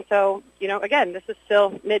 And so, again, this is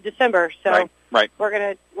still mid-December. So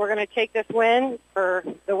we're gonna take this win for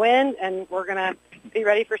the win, and we're gonna be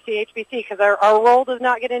ready for CHBC, because our role does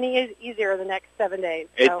not get any easier the next 7 days.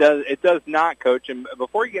 So. It does not, Coach. And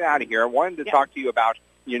before you get out of here, I wanted to talk to you about,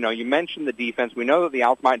 you mentioned the defense. We know that the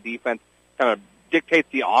Altamont defense kind of dictates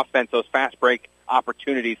the offense, those fast break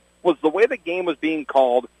opportunities. Was the way the game was being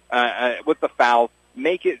called with the fouls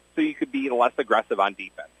make it so you could be less aggressive on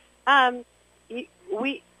defense?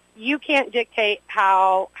 You can't dictate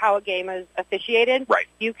how a game is officiated. Right.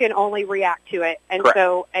 You can only react to it. And Correct.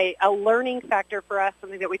 So a learning factor for us,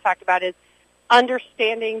 something that we talked about, is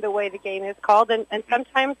understanding the way the game is called. And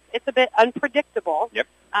sometimes it's a bit unpredictable. Yep.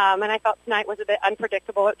 And I thought tonight was a bit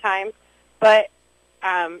unpredictable at times. But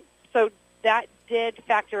so that did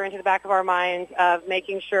factor into the back of our minds of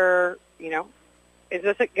making sure, is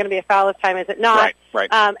this going to be a foul this time? Is it not? Right.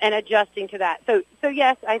 And adjusting to that. So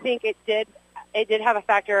yes, I think it did have a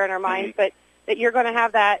factor in our minds, but that you're going to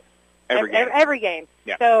have that every game.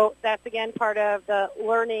 Yeah. So that's, again, part of the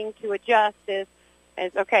learning to adjust is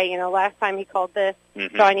okay, last time he called this,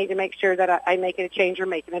 so I need to make sure that I make a change or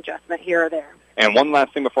make an adjustment here or there. And one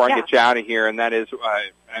last thing before I get you out of here, and that is,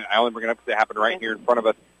 I only bring it up because it happened right here in front of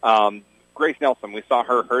us. Grace Nelson, we saw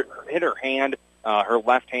her hit her hand, her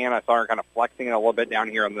left hand. I saw her kind of flexing it a little bit down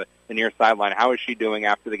here on the near sideline. How is she doing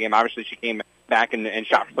after the game? Obviously, she came back and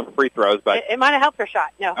shot some free throws, but it might have helped her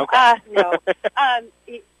shot. No, okay. No.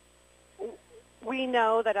 We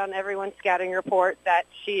know that on everyone's scouting report that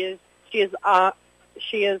she is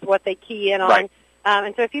what they key in on. Right.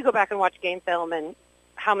 And so if you go back and watch game film and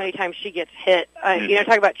how many times she gets hit,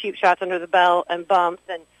 talk about cheap shots under the belt and bumps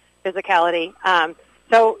and physicality.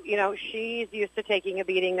 So, she's used to taking a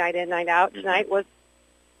beating night in, night out. Tonight was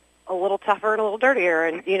a little tougher and a little dirtier.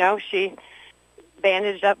 And, she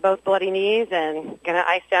bandaged up both bloody knees and going to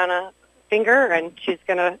ice down a finger. And she's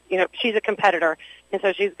going to, she's a competitor. And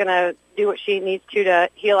so she's going to do what she needs to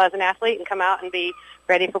heal as an athlete and come out and be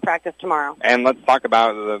ready for practice tomorrow. And let's talk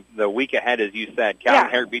about the week ahead, as you said.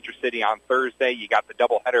 Calvin Herrick, Beecher City on Thursday. You got the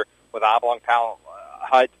doubleheader with Oblong Pal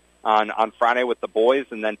Hut on Friday with the boys,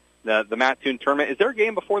 and then the Mattoon tournament. Is there a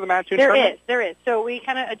game before the Mattoon tournament? There is. So we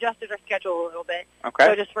kind of adjusted our schedule a little bit. Okay.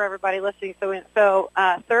 So just for everybody listening, so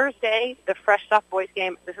Thursday, the Fresh Soft Boys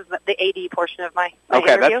game. This is the AD portion of my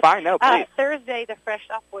okay, interview. That's fine. No, please. Thursday, the Fresh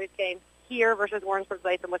Soft Boys game here versus Warrensburg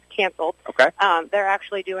Latham was canceled. Okay. They're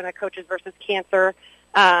actually doing a coaches versus cancer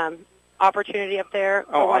opportunity up there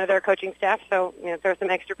for one of their coaching staff. So throw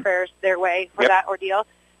some extra prayers their way for that ordeal.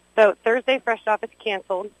 So Thursday, Fresh Soft is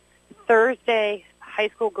canceled. Thursday, high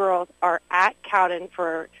school girls are at Cowden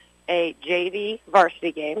for a JV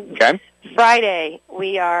varsity game. Okay. Friday,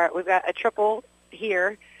 we've got a triple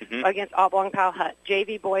here against Oblong Pal Hut.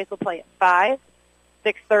 JV boys will play at 5,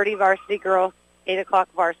 6:30 varsity girls, 8 o'clock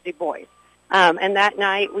varsity boys. And that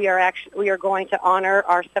night we are going to honor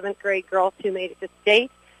our 7th grade girls who made it to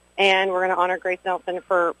state, and we're going to honor Grace Nelson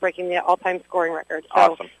for breaking the all-time scoring record. So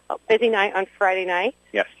awesome. A busy night on Friday night.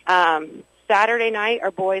 Yes. Saturday night,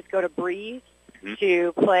 our boys go to Breeze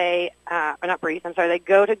to play, not Breeze, I'm sorry, they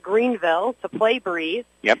go to Greenville to play Breeze.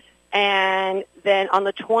 Yep. And then on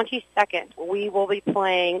the 22nd, we will be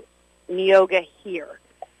playing Neoga here.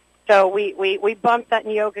 So we bumped that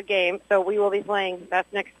Neoga game, so we will be playing,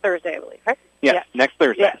 that's next Thursday, I believe, right? Yes, next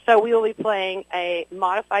Thursday. Yeah, so we will be playing a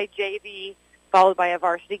modified JV followed by a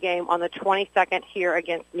varsity game on the 22nd here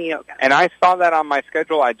against Neoga. And I saw that on my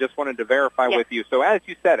schedule. I just wanted to verify with you. So as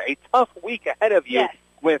you said, a tough week ahead of you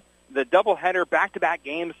with the doubleheader, back-to-back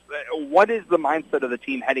games. What is the mindset of the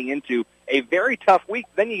team heading into a very tough week?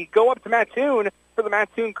 Then you go up to Mattoon for the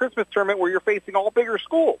Mattoon Christmas tournament where you're facing all bigger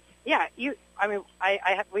schools. Yeah, we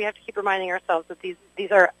have to keep reminding ourselves that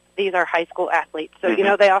these are high school athletes. So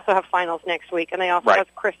they also have finals next week, and they also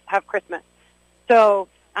have Christmas. So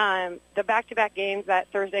the back-to-back games, that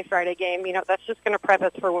Thursday Friday game, that's just going to prep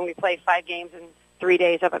us for when we play 5 games in 3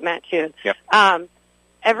 days up at Mattoon. Yep.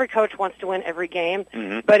 Every coach wants to win every game,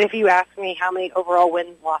 but if you ask me how many overall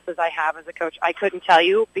win-losses I have as a coach, I couldn't tell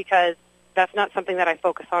you because that's not something that I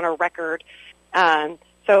focus on or record.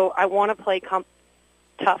 So I want to play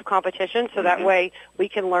tough competition so that way we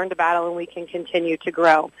can learn to battle and we can continue to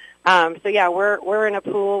grow. We're in a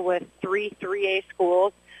pool with 3 3A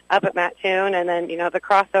schools up at Mattoon, and then the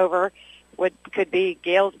crossover could be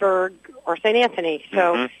Galesburg or St. Anthony.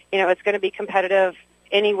 So it's going to be competitive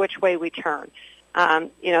any which way we turn.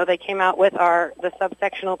 They came out with the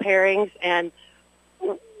subsectional pairings, and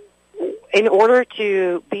in order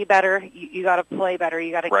to be better, you got to play better.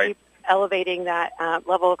 You got to keep elevating that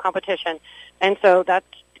level of competition, and so that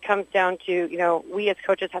comes down to we as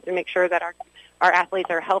coaches have to make sure that our athletes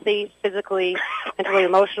are healthy physically, mentally,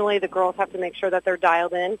 emotionally. The girls have to make sure that they're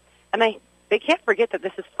dialed in, and they can't forget that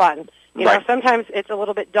this is fun. You know, sometimes it's a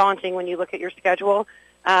little bit daunting when you look at your schedule.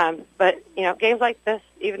 But games like this,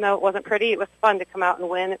 even though it wasn't pretty, it was fun to come out and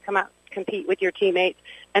win, come out and compete with your teammates.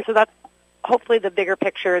 And so that's hopefully the bigger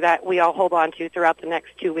picture that we all hold on to throughout the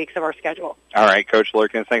next 2 weeks of our schedule. All right, Coach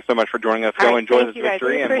Lurkins, thanks so much for joining us. Go enjoy this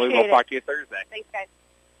victory, and we will talk to you Thursday. Thanks, guys.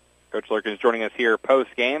 Coach Lurkins joining us here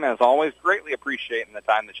post-game. As always, greatly appreciating the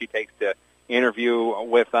time that she takes to interview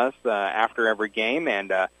with us after every game.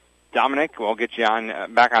 And Dominic, we'll get you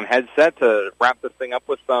back on headset to wrap this thing up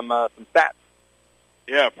with some stats.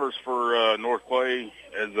 Yeah, first for North Clay,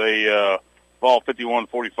 as they fall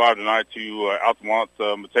 51-45 tonight to Altamont.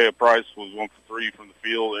 Matea Price was 1 for 3 from the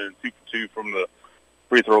field and 2 for 2 from the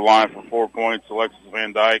free throw line for 4 points. Alexis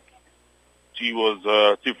Van Dyke, she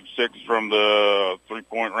was 2 for 6 from the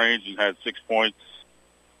 3-point range and had 6 points.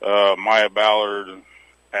 Maya Ballard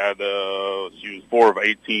had she was 4 of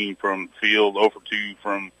 18 from the field, 0 for 2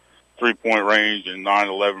 from 3-point range, and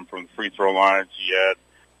 9-11 from the free throw line. She had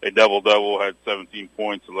a double-double, had 17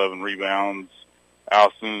 points, 11 rebounds.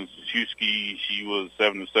 Allison Szewski, she was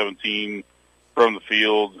 7 of 17 from the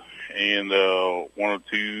field and 1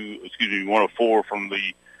 of 4 from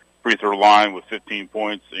the free throw line with 15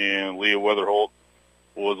 points. And Leah Weatherholt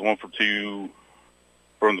was 1 for 2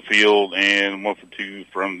 from the field and 1 for 2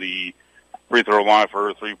 from the free throw line for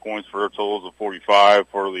her 3 points for her totals of 45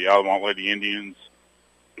 for the Altamont Lady Indians.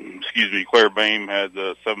 Claire Bame had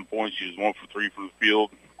 7 points. She was 1 for 3 from the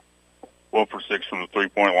field, 1 for 6 from the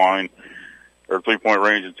 3-point line, or 3-point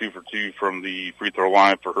range, and 2 for 2 from the free throw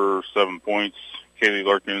line for her 7 points. Kaylee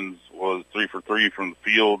Lurkins was 3 for 3 from the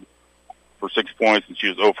field for 6 points, and she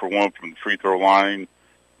was 0 for 1 from the free throw line.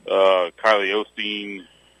 Kylie Osteen,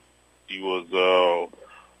 she was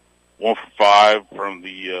 1 for 5 from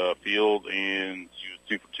the field, and she was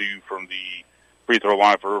 2 for 2 from the free throw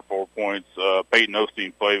line for her 4 points. Peyton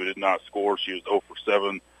Osteen played but did not score. She was 0 for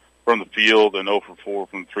 7 from the field and 0 for 4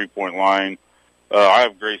 from the 3-point line. I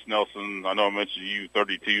have Grace Nelson. I know I mentioned you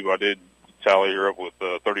 32, but I did tally her up with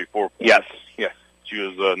 34 points. Yes. She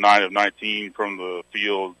was 9 of 19 from the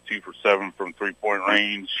field, 2 for 7 from three-point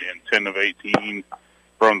range, and 10 of 18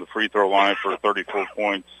 from the free throw line for 34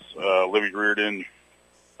 points. Libby Reardon,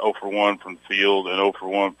 0 for 1 from the field and 0 for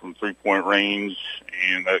 1 from three-point range,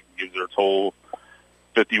 and that gives her a total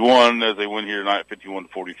 51 as they win here tonight,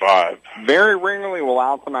 51-45. Very rarely will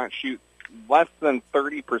Altamont shoot less than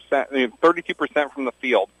 30%, 32% from the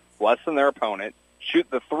field, less than their opponent.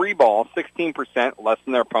 Shoot the three ball 16%, less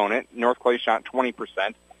than their opponent. North Clay shot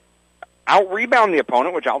 20%. Out-rebound the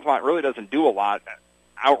opponent, which Altamont really doesn't do a lot.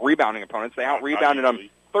 Out-rebounding opponents, they out-rebounded them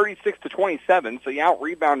 36-27, so you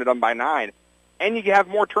out-rebounded them by 9. And you have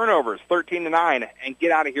more turnovers, 13-9, and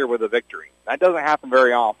get out of here with a victory. That doesn't happen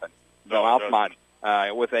very often. So Altamont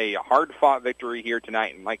with a hard-fought victory here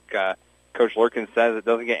tonight. And like Coach Lurkin says, it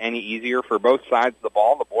doesn't get any easier for both sides of the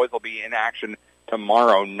ball. The boys will be in action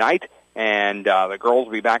tomorrow night. And the girls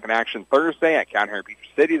will be back in action Thursday at County Beach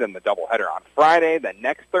City, then the doubleheader on Friday, then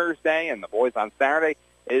next Thursday, and the boys on Saturday.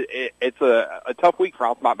 It's a tough week for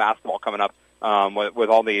Altamont basketball coming up with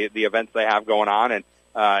all the events they have going on, and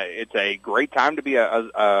it's a great time to be a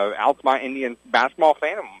Altamont Indian basketball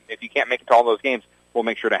fan. And if you can't make it to all those games, we'll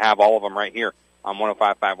make sure to have all of them right here on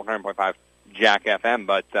 105.5, 100.5 Jack FM.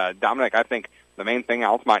 But Dominic, I think the main thing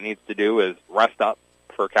Altamont needs to do is rest up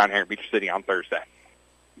for County Beach City on Thursday.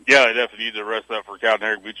 Yeah, they definitely need to rest up for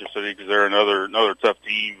County Beach City because they're another tough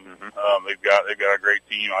team. They've got a great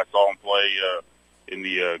team. I saw them play in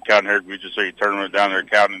the County Beach City tournament down there at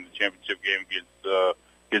County in the championship game against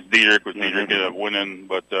Diedrich, which Diedrich ended up winning.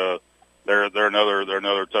 But they're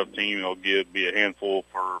another tough team. They'll be a handful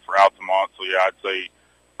for Altamont. So yeah,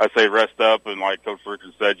 I'd say rest up. And like Coach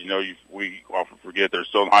Richard said, we often forget they're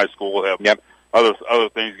still in high school. They have other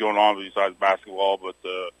things going on besides basketball, but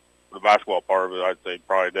the basketball part of it, I'd say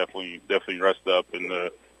probably definitely rest up and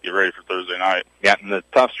get ready for Thursday night. Yeah, and the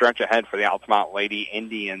tough stretch ahead for the Altamont Lady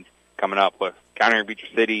Indians coming up with County Beach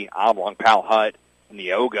City, Oblong, Pal Hut,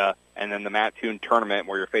 Neoga, and then the Mattoon tournament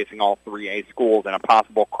where you're facing all 3A schools and a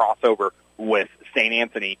possible crossover with St.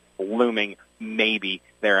 Anthony looming maybe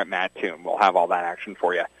there at Mattoon. We'll have all that action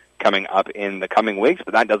for you coming up in the coming weeks,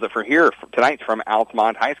 but that does it for tonight from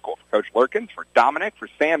Altamont High School. For Coach Lurkins, for Dominic, for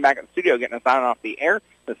Sam back in the studio getting us on and off the air,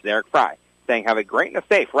 this is Eric Fry saying have a great and a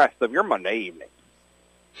safe rest of your Monday evening.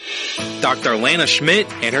 Dr. Lana Schmidt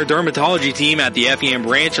and her dermatology team at the Effingham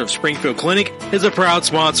branch of Springfield Clinic is a proud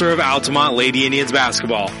sponsor of Altamont Lady Indians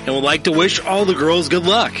basketball and would like to wish all the girls good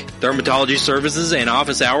luck. Dermatology services and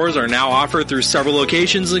office hours are now offered through several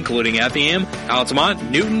locations including Effingham,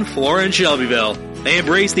 Altamont, Newton, Flora, and Shelbyville. They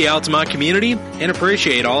embrace the Altamont community and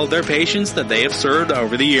appreciate all of their patients that they have served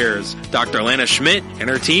over the years. Dr. Lana Schmidt and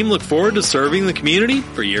her team look forward to serving the community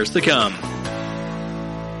for years to come.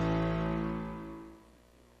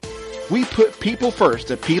 We put people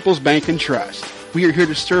first at People's Bank and Trust. We are here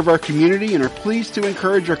to serve our community and are pleased to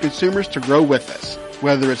encourage our consumers to grow with us.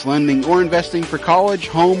 Whether it's lending or investing for college,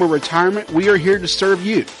 home, or retirement, we are here to serve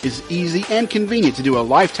you. It's easy and convenient to do a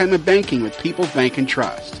lifetime of banking with People's Bank and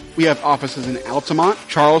Trust. We have offices in Altamont,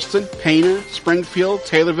 Charleston, Pana, Springfield,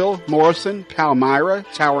 Taylorville, Morrison, Palmyra,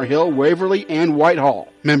 Tower Hill, Waverly, and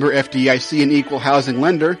Whitehall. Member FDIC and equal housing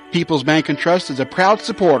lender, People's Bank and Trust is a proud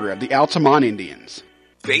supporter of the Altamont Indians.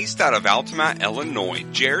 Based out of Altamont, Illinois,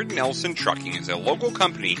 Jared Nelson Trucking is a local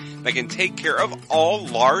company that can take care of all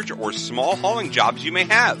large or small hauling jobs you may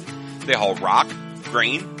have. They haul rock,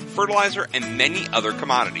 grain, fertilizer, and many other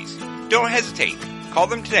commodities. Don't hesitate. Call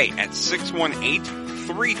them today at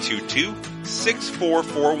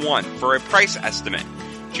 618-322-6441 for a price estimate.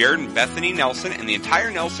 Jared and Bethany Nelson and the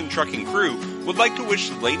entire Nelson Trucking crew would like to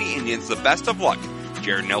wish the Lady Indians the best of luck.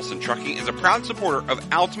 Jared Nelson Trucking is a proud supporter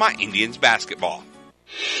of Altamont Indians basketball.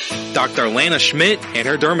 Dr. Lana Schmidt and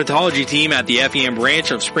her dermatology team at the Effingham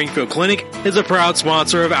branch of Springfield Clinic is a proud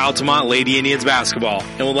sponsor of Altamont Lady Indians basketball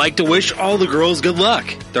and would like to wish all the girls good luck.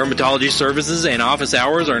 Dermatology services and office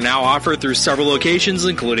hours are now offered through several locations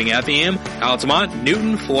including Effingham, Altamont,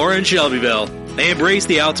 Newton, Flora, and Shelbyville. They embrace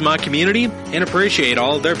the Altamont community and appreciate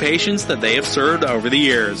all of their patients that they have served over the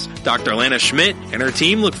years. Dr. Lana Schmidt and her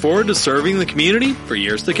team look forward to serving the community for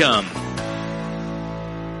years to come.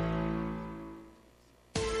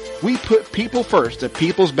 We put people first at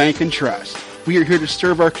People's Bank and Trust. We are here to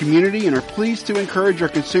serve our community and are pleased to encourage our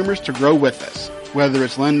consumers to grow with us. Whether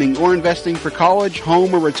it's lending or investing for college,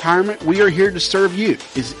 home, or retirement, we are here to serve you.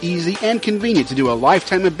 It's easy and convenient to do a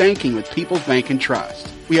lifetime of banking with People's Bank and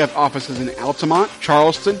Trust. We have offices in Altamont,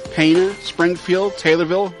 Charleston, Pana, Springfield,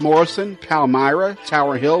 Taylorville, Morrison, Palmyra,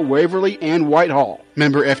 Tower Hill, Waverly, and Whitehall.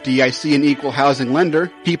 Member FDIC and equal housing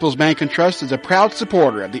lender, People's Bank and Trust is a proud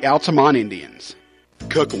supporter of the Altamont Indians.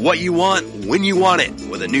 Cook what you want, when you want it,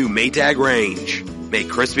 with a new Maytag range. Make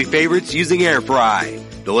crispy favorites using air fry.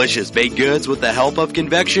 Delicious baked goods with the help of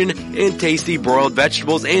convection, and tasty broiled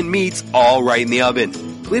vegetables and meats all right in the oven.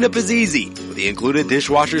 Cleanup is easy with the included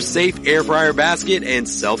dishwasher-safe air fryer basket and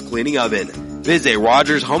self-cleaning oven. Visit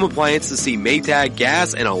Rogers Home Appliance to see Maytag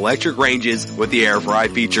gas and electric ranges with the air fry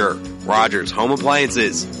feature. Rogers Home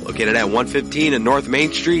Appliances, located at 115 in North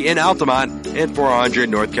Main Street in Altamont and 400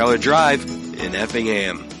 North Keller Drive in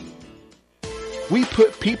Effingham. We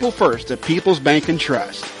put people first at People's Bank and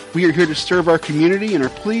Trust. We are here to serve our community and are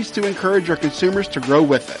pleased to encourage our consumers to grow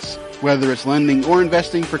with us. Whether it's lending or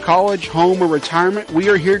investing for college, home, or retirement, we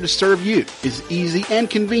are here to serve you. It's easy and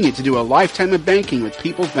convenient to do a lifetime of banking with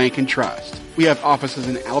People's Bank and Trust. We have offices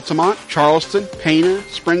in Altamont, Charleston, Pana,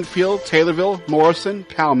 Springfield, Taylorville, Morrison,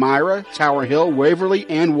 Palmyra, Tower Hill, Waverly,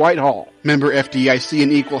 and Whitehall. Member FDIC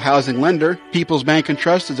and equal housing lender, People's Bank and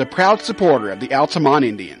Trust is a proud supporter of the Altamont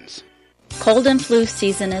Indians. Cold and flu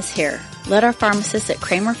season is here. Let our pharmacists at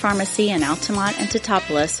Kramer Pharmacy in Altamont and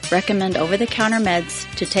Teutopolis recommend over-the-counter meds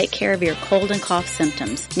to take care of your cold and cough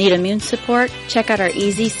symptoms. Need immune support? Check out our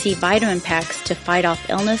Easy C vitamin packs to fight off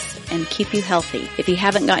illness and keep you healthy. If you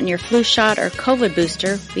haven't gotten your flu shot or COVID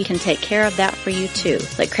booster, we can take care of that for you too.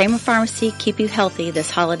 Let Kramer Pharmacy keep you healthy this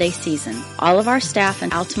holiday season. All of our staff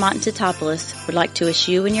in Altamont and Teutopolis would like to wish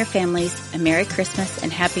you and your families a Merry Christmas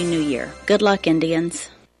and Happy New Year. Good luck, Indians.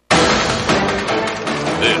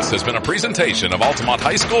 This has been a presentation of Altamont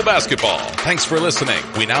High School basketball. Thanks for listening.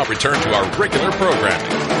 We now return to our regular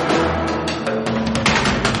programming.